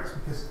the variance,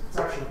 because it's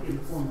actually in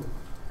the formula.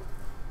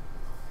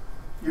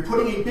 You're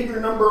putting a bigger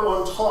number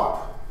on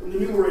top in the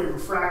numerator of a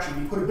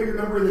fraction. You put a bigger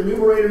number in the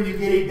numerator, you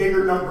get a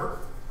bigger number.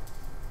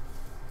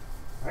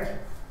 Right?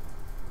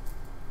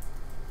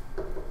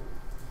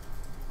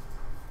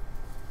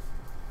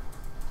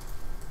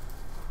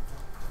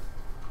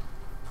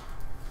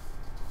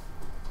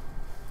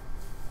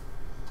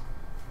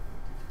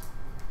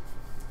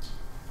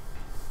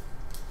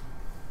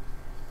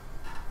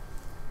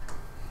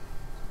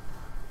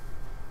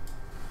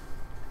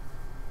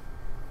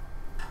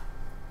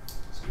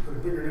 Put a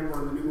bigger number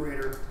on the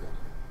numerator.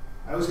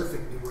 I always have to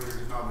think numerator,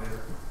 denominator.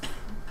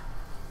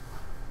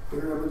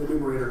 Bigger number in the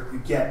numerator, you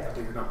get a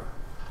bigger number.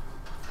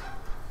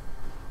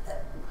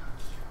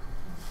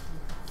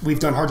 We've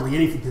done hardly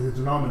anything to the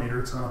denominator,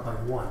 it's gone up by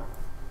 1.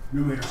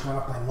 Numerator's gone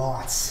up by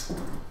lots.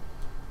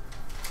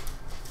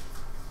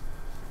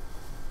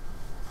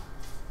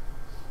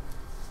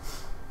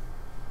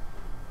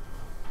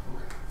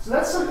 So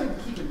that's something to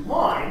keep in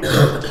mind.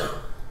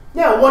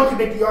 Now, one could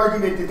make the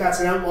argument that that's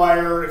an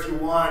outlier if you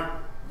want.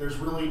 There's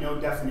really no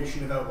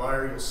definition of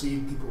outlier. You'll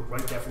see people would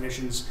write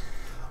definitions.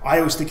 I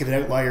always think of an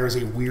outlier as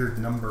a weird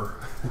number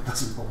that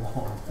doesn't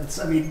belong. That's,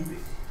 I mean,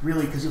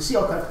 really, because you'll see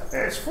all kinds of,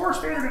 it's 4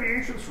 standard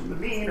deviations from the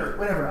mean or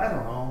whatever. I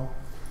don't know.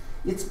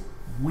 It's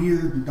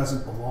weird and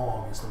doesn't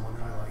belong is the one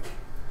that I like.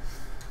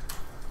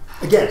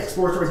 Again,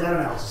 exploratory data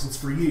analysis. It's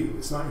for you.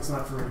 It's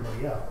not for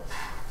anybody else.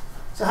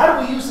 So how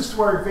do we use this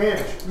to our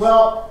advantage?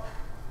 Well,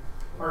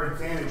 our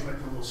advantage might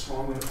be a little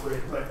strong way to put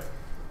it, but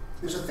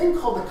there's a thing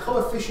called the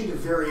coefficient of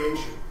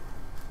variation.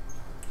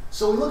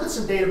 So we look at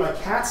some data by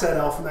Katz et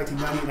al. From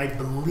 1990, and I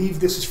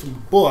believe this is from the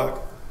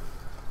book.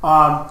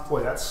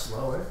 Boy, that's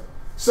slow, eh?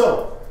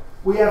 So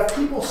we have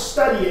people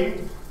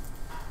studying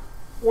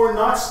or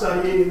not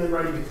studying and then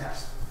writing a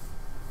test.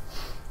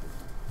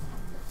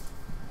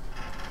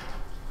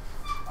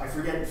 I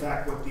forget, in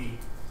fact, what the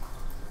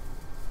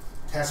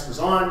test was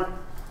on.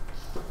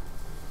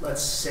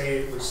 Let's say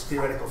it was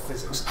theoretical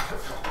physics.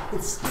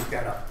 Let's make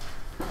that up.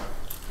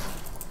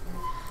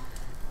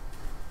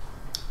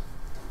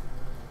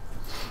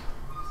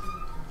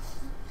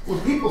 When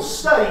people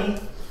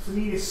study, the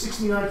mean is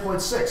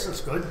 69.6.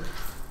 That's good.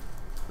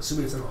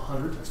 Assuming it's at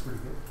 100, that's pretty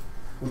good.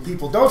 When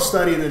people don't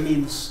study, the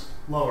mean's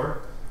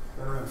lower,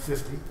 around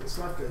 50. That's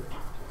not good.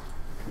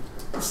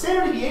 The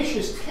standard deviation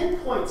is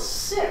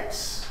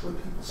 10.6 when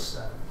people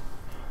study.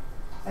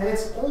 And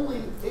it's only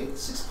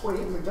 6.8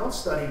 when they don't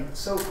study.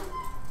 So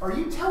are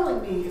you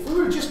telling me, if we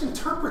were to just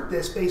interpret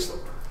this based on,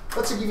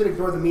 let's even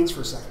ignore the means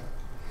for a second.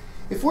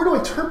 If we're to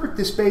interpret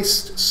this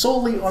based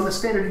solely on the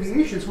standard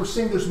deviations, we're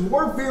saying there's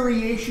more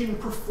variation in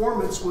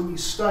performance when you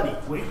study.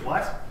 Wait,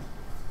 what?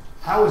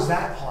 How is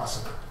that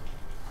possible?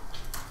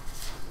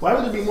 Why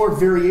would there be more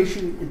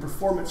variation in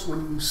performance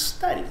when you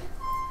study?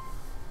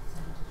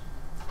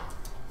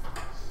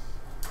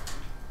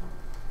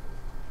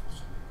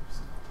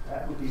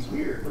 That would be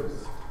weird.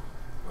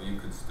 Well,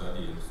 you could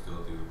study and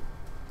still do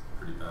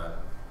pretty bad.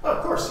 Oh,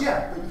 of course,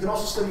 yeah. But you can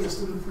also study and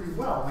still do pretty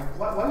well. Like,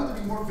 why would there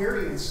be more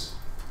variance?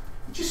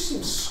 It just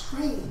seems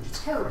strange. It's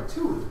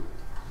counterintuitive.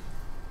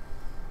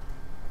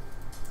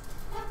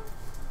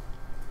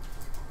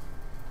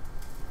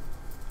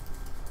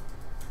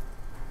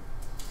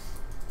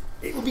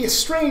 It would be a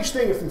strange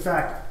thing if, in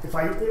fact, if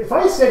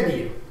I said to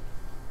you,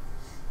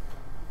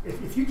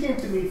 if you came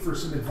to me for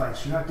some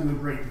advice, you're not doing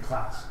great in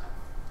class,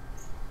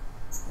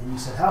 and you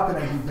said, how can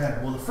I do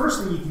better? Well, the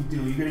first thing you can do,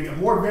 you're going to get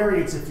more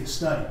variance if you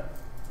study.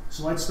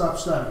 So I'd stop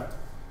studying.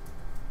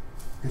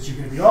 Because you're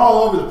going to be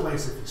all over the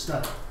place if you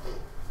study.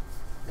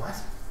 What?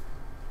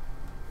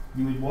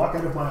 You would walk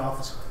out of my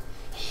office going,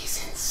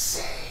 he's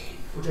insane.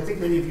 Which I think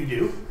many of you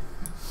do.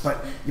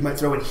 But you might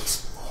throw in,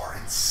 he's more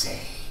insane.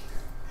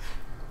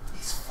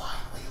 He's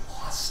finally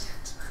lost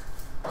it.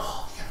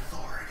 Call the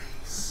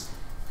authorities.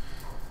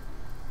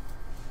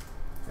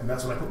 And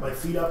that's when I put my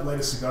feet up, light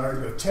a cigar,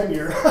 and go,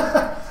 tenure.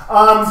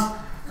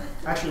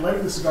 Actually,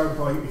 lighting the cigar would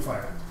probably get me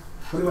fired.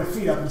 Putting my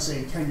feet up and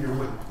saying tenure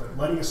wouldn't. But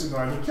lighting a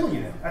cigar, they kill you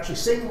now. Actually,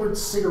 saying the word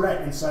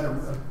cigarette inside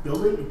a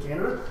building in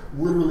Canada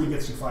literally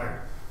gets you fired.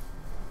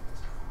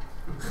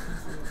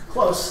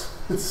 Close.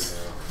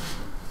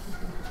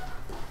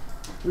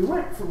 We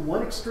went from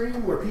one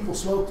extreme where people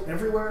smoked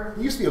everywhere.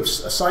 There used to be a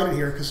sign in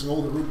here because it's an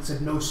older route that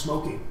said no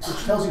smoking,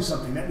 which tells you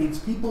something. That means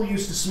people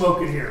used to smoke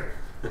in here.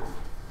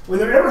 When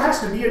there ever has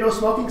to be a no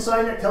smoking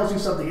sign, that tells you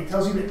something. It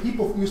tells you that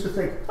people used to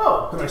think,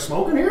 oh, can I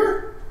smoke in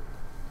here?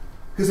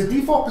 Because the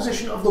default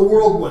position of the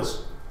world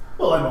was,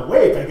 well, I'm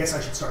awake, I guess I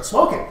should start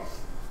smoking.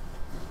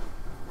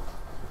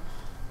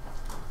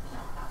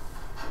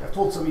 I've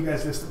told some of you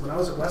guys this, that when I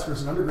was at Western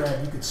as an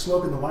undergrad, you could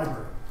smoke in the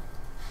library.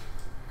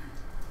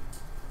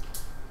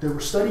 There were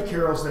study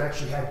carrels that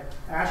actually had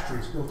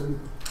ashtrays built in.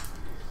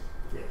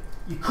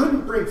 You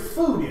couldn't bring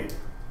food in.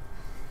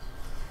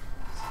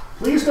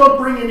 Please don't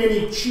bring in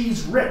any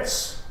cheese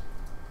Ritz.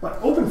 But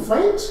open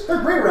flames?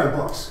 They're great around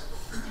books.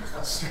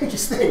 That's the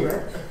strangest thing,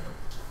 right?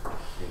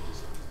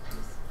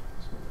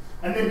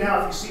 And then now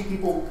if you see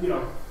people,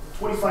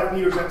 25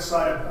 meters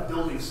outside a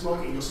building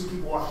smoking, you'll see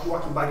people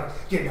walking by going,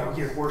 you know,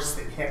 you're worse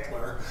than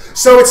Hitler.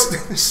 So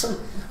it's some,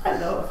 I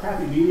don't know, a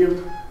happy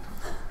medium.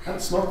 I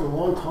haven't smoked in a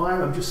long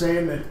time. I'm just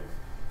saying that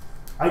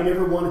I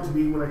never wanted to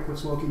be, when I quit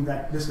smoking,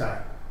 this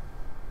guy.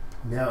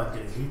 Now I'm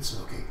going to hate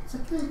smoking. It's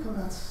like, hey, go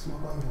nuts,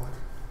 smoke all you want.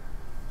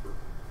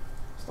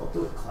 Just don't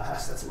do it in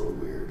class, that's a little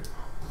weird.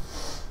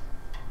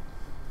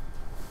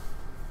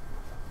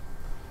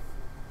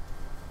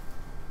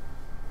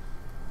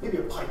 Maybe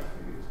a pipe,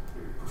 maybe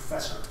a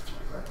professor,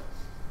 like, right?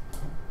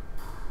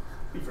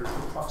 Be very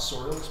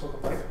professorial to smoke a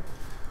pipe,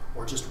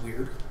 or just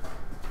weird.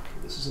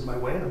 This is in my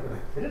way, and I'm going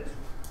to hit it.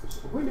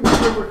 So we're going to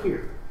be over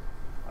here.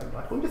 I'm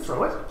not going to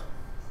throw it.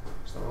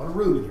 There's not a lot of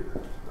room in here.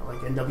 Not like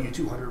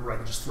NW200 where I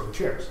can just throw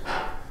chairs.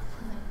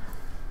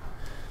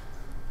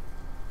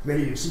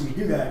 Many of you have seen me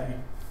do that. You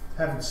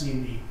haven't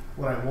seen me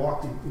when I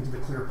walked into the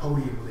clear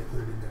podium when they put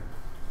it in there.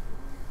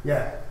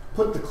 Yeah,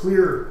 put the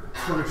clear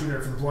furniture in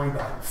there for the blind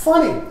guy.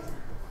 Funny!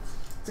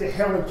 It's a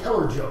Helen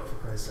Keller joke, for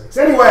Christ's sakes.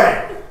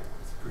 Anyway,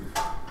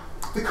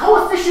 the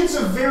coefficients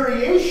of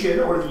variation,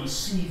 or the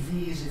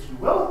CVs, if you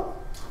will,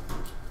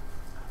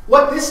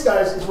 what this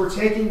does is we're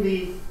taking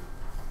the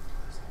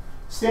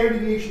standard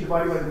deviation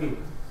divided by the mean.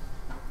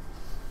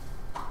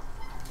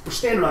 We're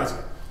standardizing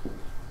it.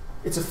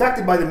 It's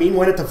affected by the mean.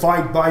 Why not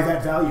divide by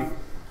that value?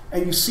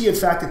 And you see, in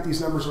fact, that these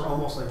numbers are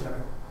almost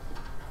identical,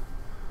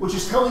 which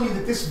is telling you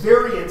that this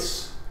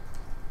variance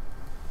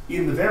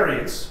in the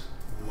variance,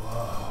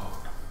 whoa,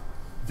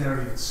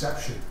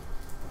 varianceception,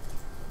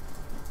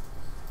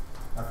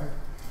 okay,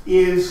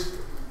 is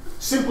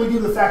simply due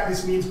to the fact that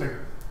this mean's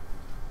bigger.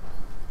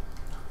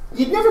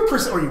 You'd never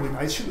present, or you wouldn't,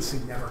 I shouldn't say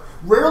never.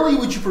 Rarely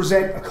would you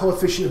present a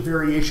coefficient of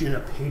variation in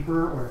a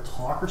paper or a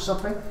talk or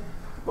something.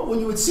 But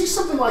when you would see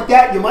something like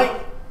that, it might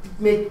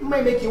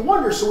make you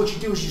wonder, so what you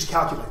do is you just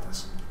calculate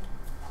this.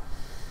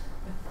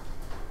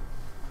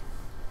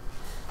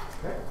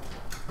 Okay.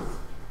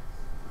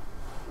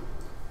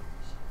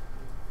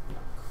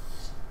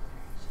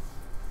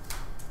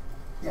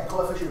 Yeah,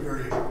 coefficient of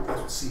variation,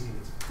 that's what CV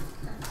means.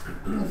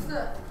 What's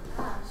the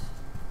ash?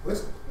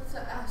 What's the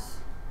S?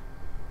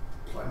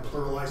 I'm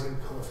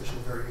pluralizing coefficient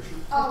of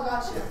variation. Oh,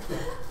 gotcha. Yeah.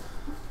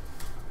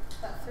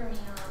 That threw me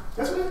off.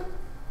 That's okay.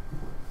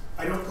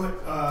 I don't put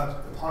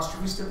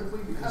apostrophes typically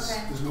because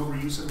there's no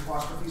reuse of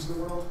apostrophes in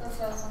the world. That's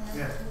what I was wondering.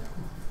 Yeah.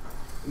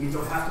 And you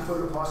don't have to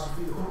put an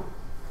apostrophe to hook.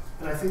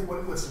 And I think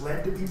what's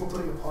led to people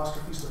putting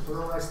apostrophes to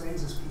pluralize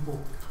things is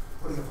people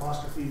putting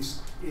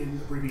apostrophes in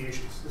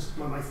abbreviations. This is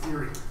my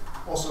theory.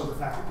 Also the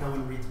fact that no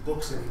one reads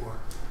books anymore.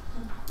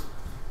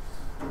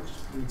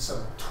 Just read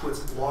some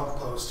twit's blog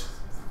post.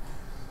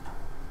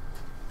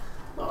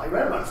 Well, I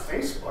read it on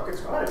Facebook.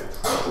 It's got to be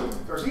true.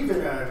 There's even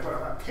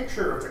a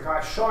picture of the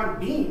guy Sean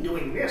Bean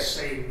doing this,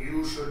 saying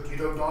you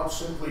do not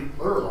simply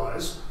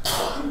pluralize.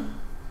 It's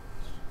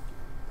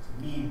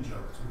meme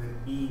jokes. We're going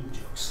to meme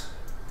jokes.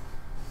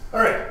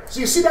 All right. So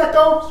you see that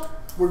though?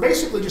 We're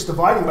basically just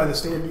dividing by the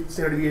standard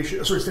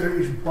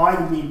deviation by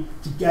the mean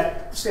to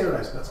get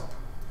standardized. That's all.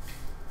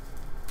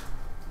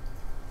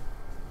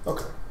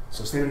 Okay.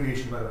 So standard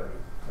deviation by the mean.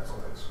 That's all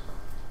that is.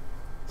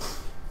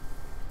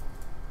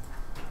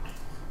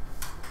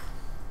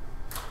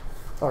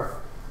 All right,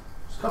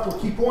 just a couple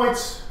of key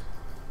points.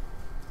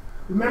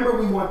 Remember,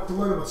 we want to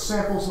learn about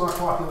samples, not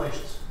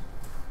populations.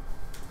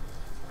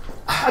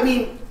 I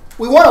mean,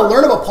 we want to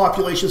learn about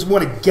populations, we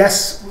want to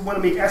guess, we want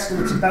to make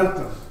estimates about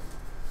them.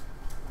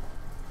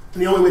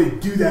 And the only way to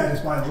do that is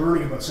by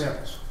learning about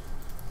samples.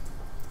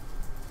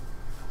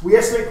 We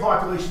estimate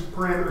population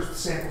parameters with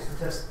sample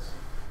statistics.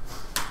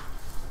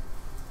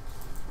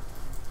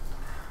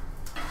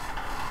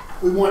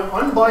 We want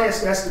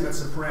unbiased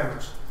estimates of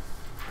parameters.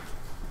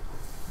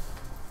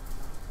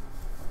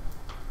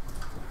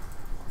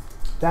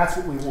 That's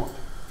what we want.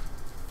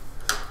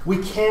 We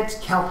can't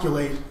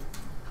calculate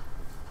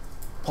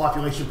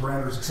population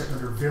parameters except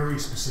under very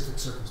specific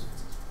circumstances.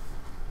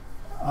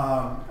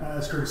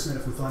 As Curtis said,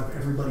 if we thought of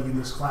everybody in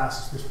this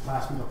class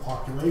being a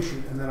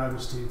population, and then I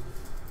was to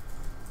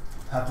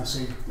have the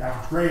same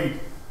average grade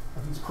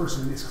of each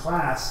person in this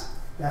class,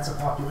 that's a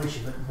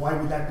population. But why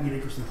would that be an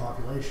interesting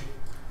population,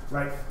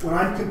 right? When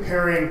I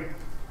compared,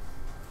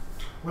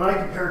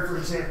 for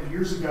example,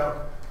 years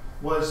ago,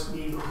 was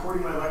me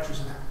recording my lectures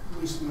and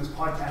releasing this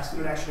podcast,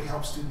 and it actually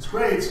helped students'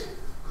 grades,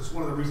 because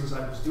one of the reasons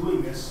I was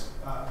doing this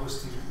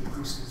was to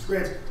increase students'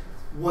 grades.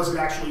 Was it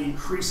actually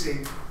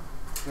increasing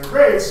their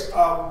grades?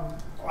 I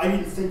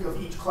didn't think of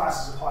each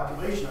class as a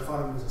population. I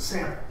thought of it as a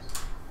sample.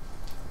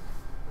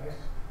 Right?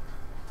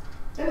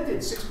 And it did,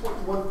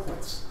 6.1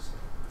 points.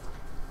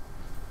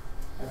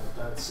 I haven't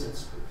done it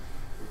since, but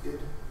it did.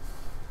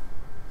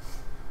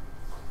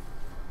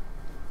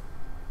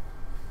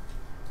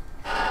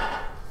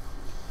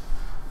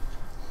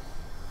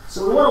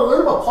 So we want to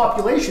learn about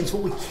populations,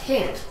 but we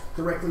can't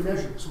directly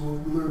measure them. So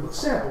we learn about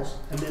samples,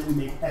 and then we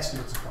make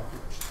estimates of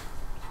populations.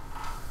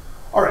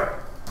 All right.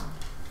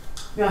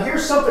 Now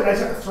here's something I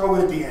just have to throw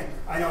in at the end.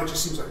 I know it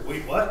just seems like,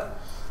 wait, what?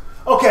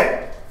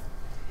 Okay.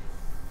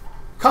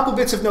 Couple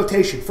bits of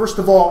notation. First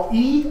of all,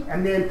 E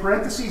and then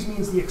parentheses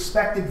means the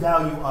expected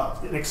value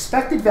of. An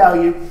expected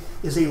value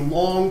is a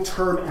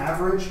long-term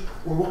average,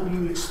 or what we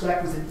would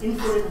expect with an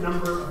infinite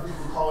number of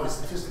what we call it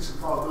statistics and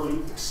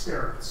probability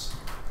experiments.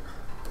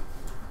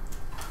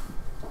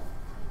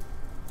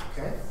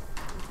 Okay?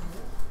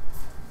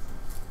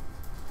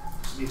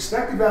 So the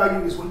expected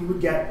value is what you would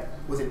get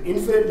with an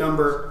infinite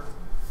number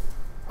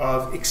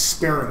of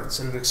experiments.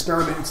 And an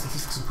experiment in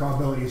statistics and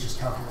probability is just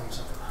calculating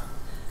something.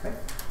 Okay?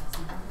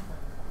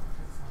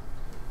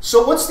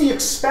 So what's the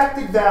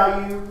expected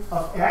value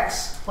of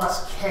x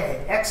plus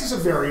k? X is a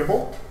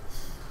variable,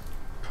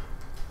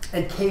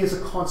 and k is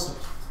a constant.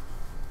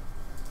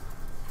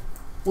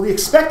 Well, the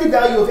expected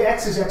value of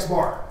x is x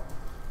bar,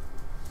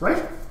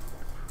 right?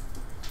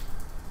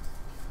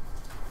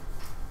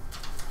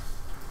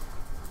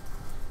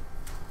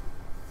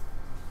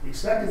 The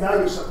expected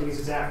value of something is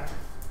its average.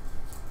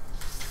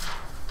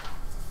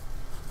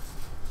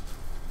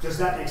 Does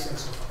that make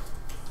sense so far?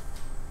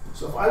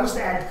 So if I was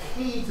to add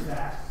k to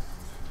that,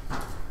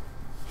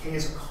 k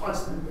is a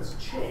constant, it doesn't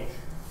change.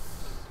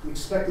 The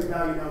expected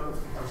value now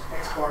becomes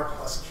x bar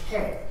plus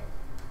k.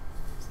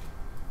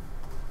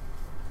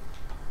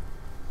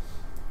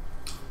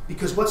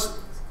 Because what's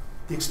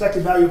the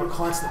expected value of a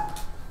constant?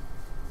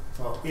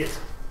 Well, the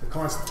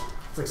constant.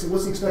 It's like, so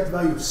what's the expected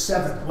value of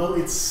 7? Well,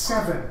 it's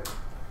 7.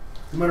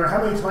 No matter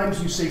how many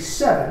times you say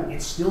 7,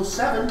 it's still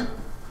 7.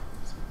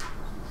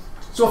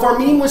 So if our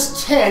mean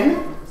was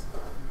 10,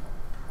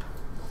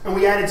 and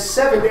we added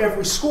 7 to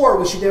every score,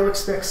 we should now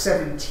expect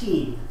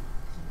 17.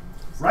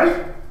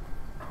 Right?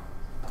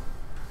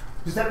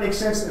 Does that make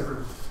sense to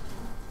everyone?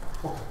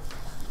 Okay.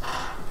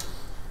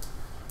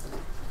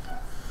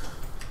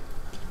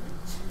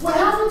 What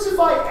happens if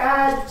I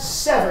add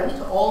 7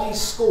 to all these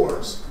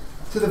scores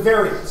to the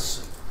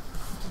variance?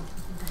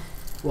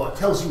 Well, it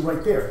tells you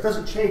right there. It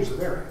doesn't change the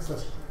variance,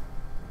 does it?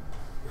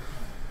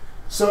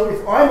 So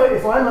if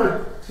I'm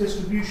a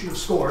distribution of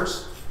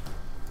scores,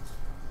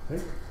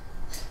 okay?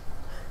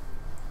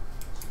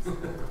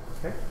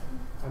 Okay,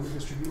 I'm going to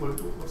distribute.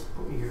 Let's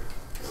put me here.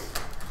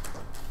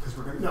 Because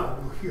we're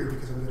here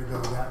because I'm going to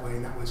go that way,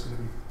 and that way's going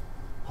to be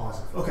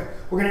positive. Okay,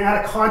 we're going to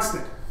add a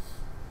constant.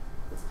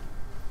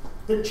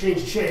 Didn't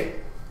change the shape.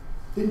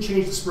 Didn't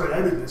change the spread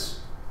out of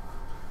this.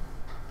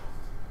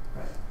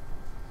 Right.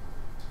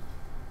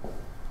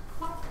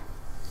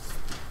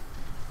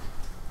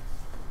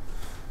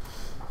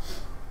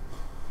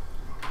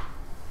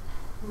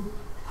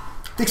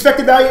 The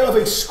expected value of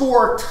a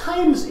score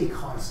times a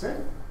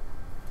constant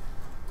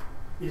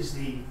is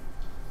the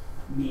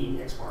mean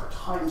x bar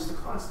times the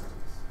constant.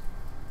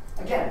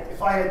 Again,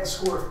 if I had the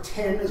score of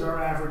 10 as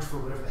our average for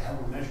whatever the hell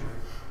we're measuring,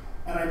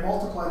 and I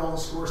multiplied all the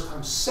scores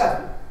times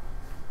 7,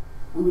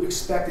 we would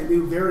expect a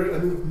new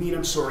mean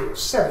of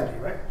 70,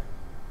 right?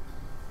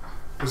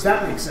 Does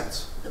that make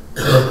sense?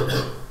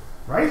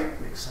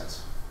 Right? Makes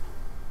sense.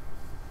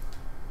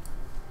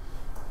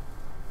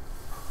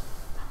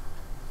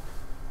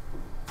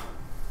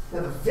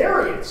 Now the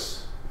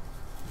variance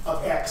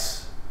of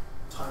x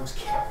times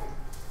k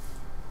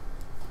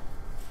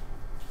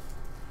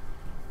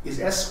is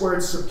s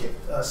squared sub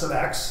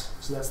x,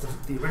 so that's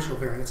the original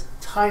variance,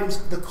 times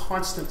the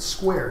constant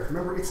squared.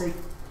 Remember, it's a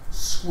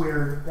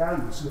squared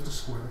value, so you have to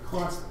square the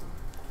constant.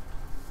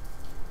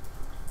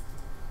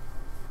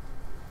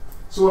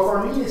 So if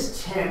our mean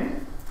is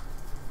 10,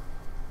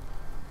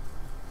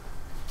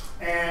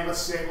 and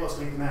let's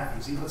make the math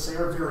easy, let's say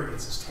our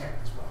variance is 10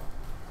 as well.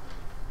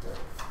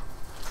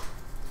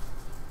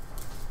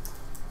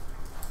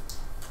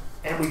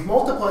 And we've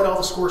multiplied all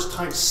the scores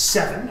times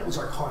 7, that was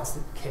our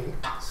constant, k.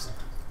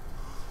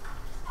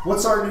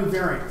 What's our new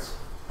variance?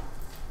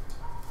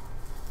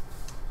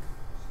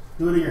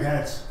 Do it in your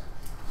heads.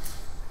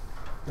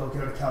 Don't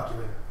get out a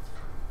calculator.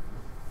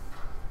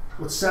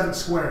 What's 7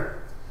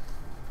 squared?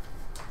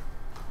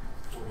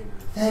 49.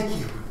 Thank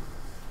you.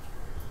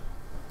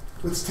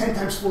 What's 10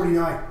 times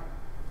 49?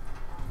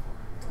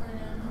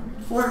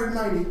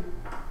 490.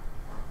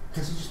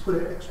 Because you just put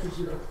an extra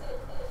 0.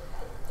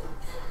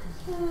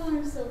 Oh,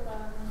 I'm so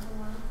bad.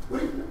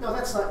 No,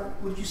 that's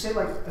not. Would you say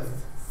like a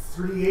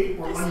 38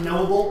 or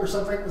unknowable or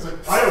something? It's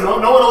like, I don't know.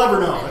 No one will ever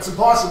know. That's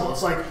impossible.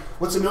 It's like,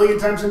 what's 1,000,000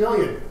 times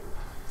 1,000,000?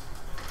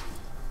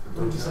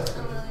 What did you say?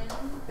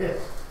 Yeah.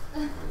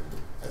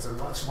 That's a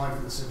line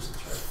from The Simpsons,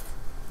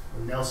 right?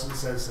 When Nelson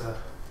says,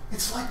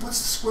 it's like, what's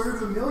the square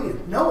root of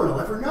 1,000,000? No one will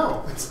ever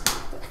know.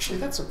 Actually,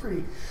 that's a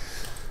pretty...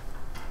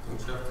 Don't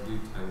you have to do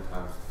 10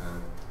 times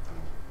 10?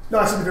 No,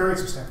 I said the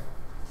variance was 10.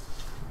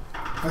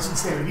 I said the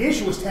standard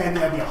deviation was 10,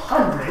 that'd be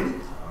 100.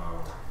 Okay.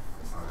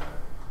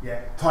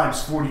 Yeah,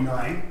 times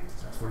 49.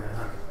 So that's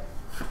 4,900.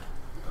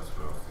 That's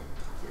what I was thinking.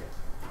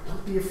 Yeah.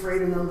 Don't be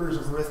afraid of numbers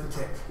of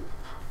arithmetic.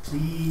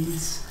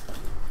 Please.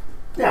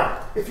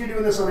 Now, if you're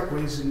doing this on a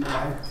quiz and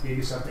I gave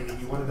you something and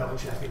you want to double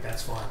check it,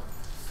 that's fine.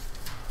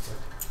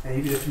 And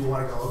even if you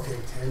want to go, okay,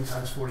 10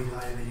 times 49,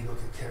 and then you look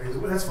at carry,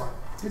 that's fine.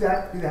 Do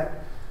that, do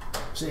that.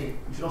 I'm saying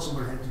you should also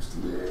learn how to do just a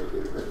little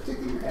bit of arithmetic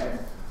in your head.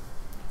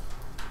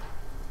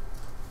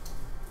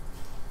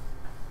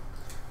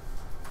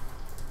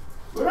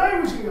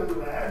 was young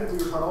to add, and we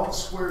were taught all the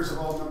squares of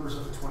all numbers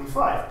up to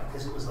 25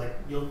 because it was like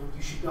you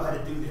should know how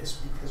to do this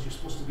because you're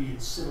supposed to be a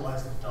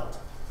civilized adult.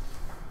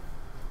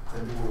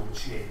 Then the world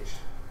changed.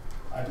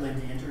 I blame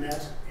the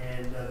internet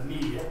and the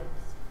media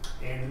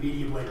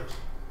blamers.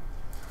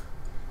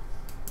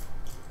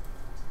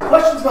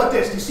 Questions about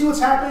this? Do you see what's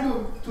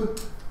happening?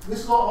 This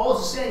is all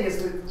it's saying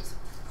is that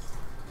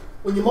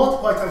when you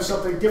multiply times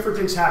something, different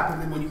things happen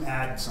than when you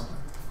add something.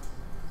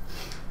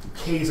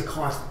 K is a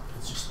constant.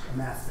 It's just a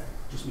math thing.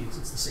 It just means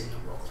it's the same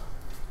number all the time.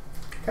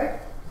 Okay?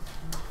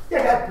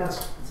 Yeah, that's.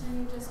 So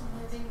you're just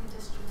moving the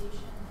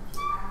distribution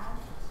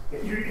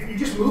if you add? If you're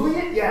just moving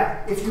it,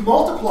 yeah. If you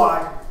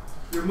multiply,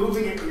 you're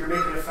moving it, but you're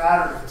making it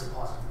fatter if it's a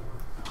positive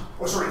number.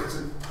 Or sorry, if it's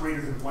a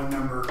greater than one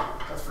number,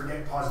 let's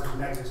forget positive and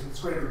negatives. If it's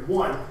greater than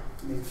one,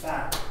 you make it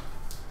fatter.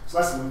 So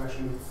that's the one we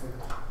actually need to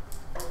figure out.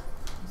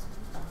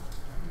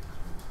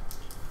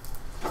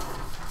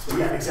 So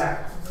yeah,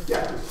 exactly.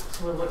 Yeah.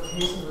 So in what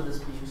cases would this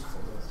be useful?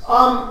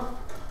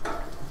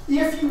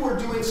 If you were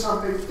doing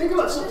something, think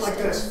about something like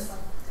this.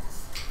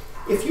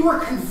 If you were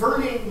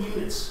converting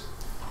units,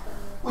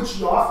 which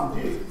you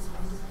often do,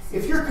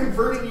 if you're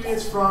converting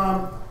units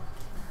from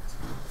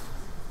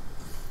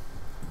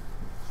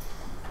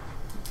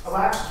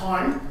elapsed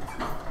time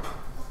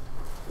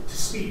to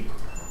speed,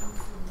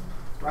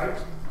 right?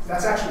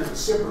 That's actually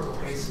reciprocal,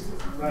 basically,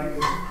 right?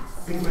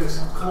 Think of it as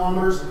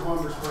kilometers and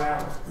kilometers per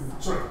hour.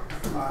 Sorry,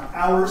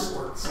 hours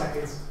or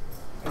seconds,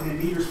 and then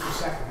meters per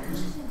second.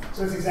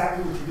 So that's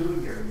exactly what you're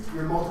doing here.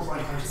 You're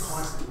multiplying times a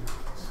constant.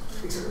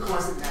 Except the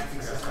constant in that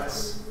case is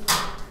less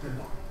than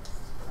 1.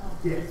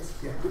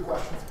 Yeah, good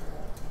question.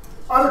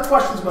 Other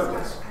questions about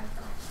this?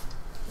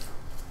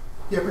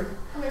 Yeah, Britt?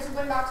 Okay, so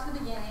going back to the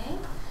beginning.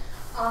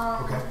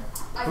 Okay.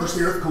 First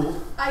year of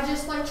cool. I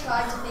just like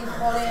tried to think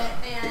about it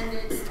and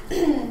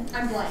it's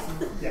I'm blank.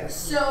 Yes.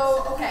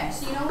 So okay,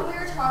 so you know when we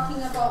were talking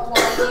about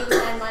why we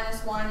use n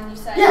minus 1 and you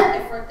said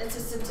if it's a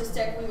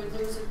statistic we would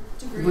lose a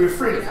degree of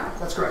freedom.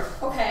 That's correct.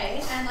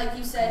 Okay, and like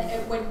you said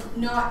it would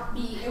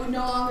no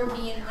longer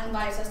be an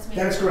unbiased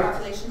estimation of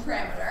population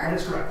parameter. That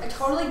is correct. I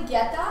totally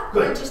get that,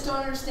 but I just don't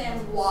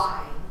understand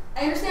why.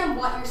 I understand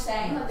what you're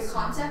saying, like the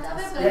concept of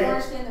it, but I don't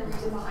understand the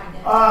reason behind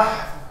it.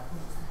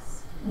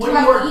 Do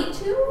I need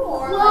to,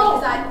 or well, like,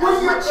 is that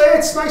when much?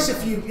 it's nice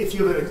if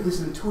you have at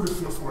least an intuitive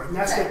feel for it, and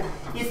that's that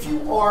if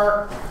you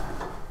are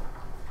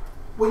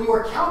when you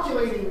are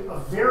calculating a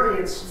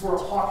variance for a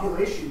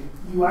population,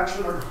 you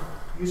actually are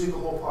using the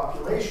whole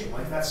population.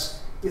 Like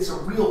it's a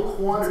real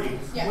quantity.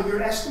 Yeah. When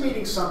you're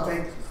estimating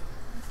something,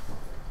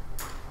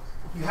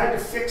 you had to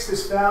fix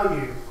this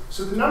value.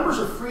 So the numbers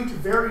are free to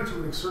vary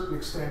to a certain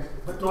extent,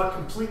 but not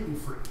completely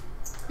free.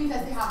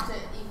 Because they have to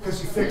equal.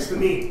 Because you fix the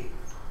mean.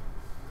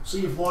 So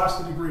you've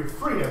lost a degree of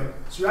freedom.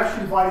 So you're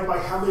actually divided by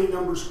how many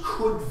numbers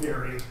could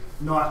vary,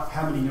 not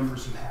how many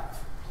numbers you have.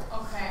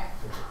 Okay.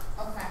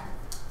 Okay.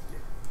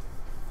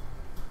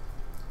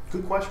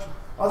 Good question.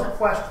 Other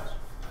questions?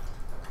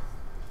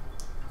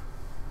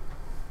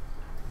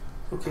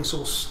 Okay, so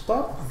we'll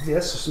stop this.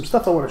 There's some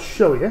stuff I want to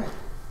show you.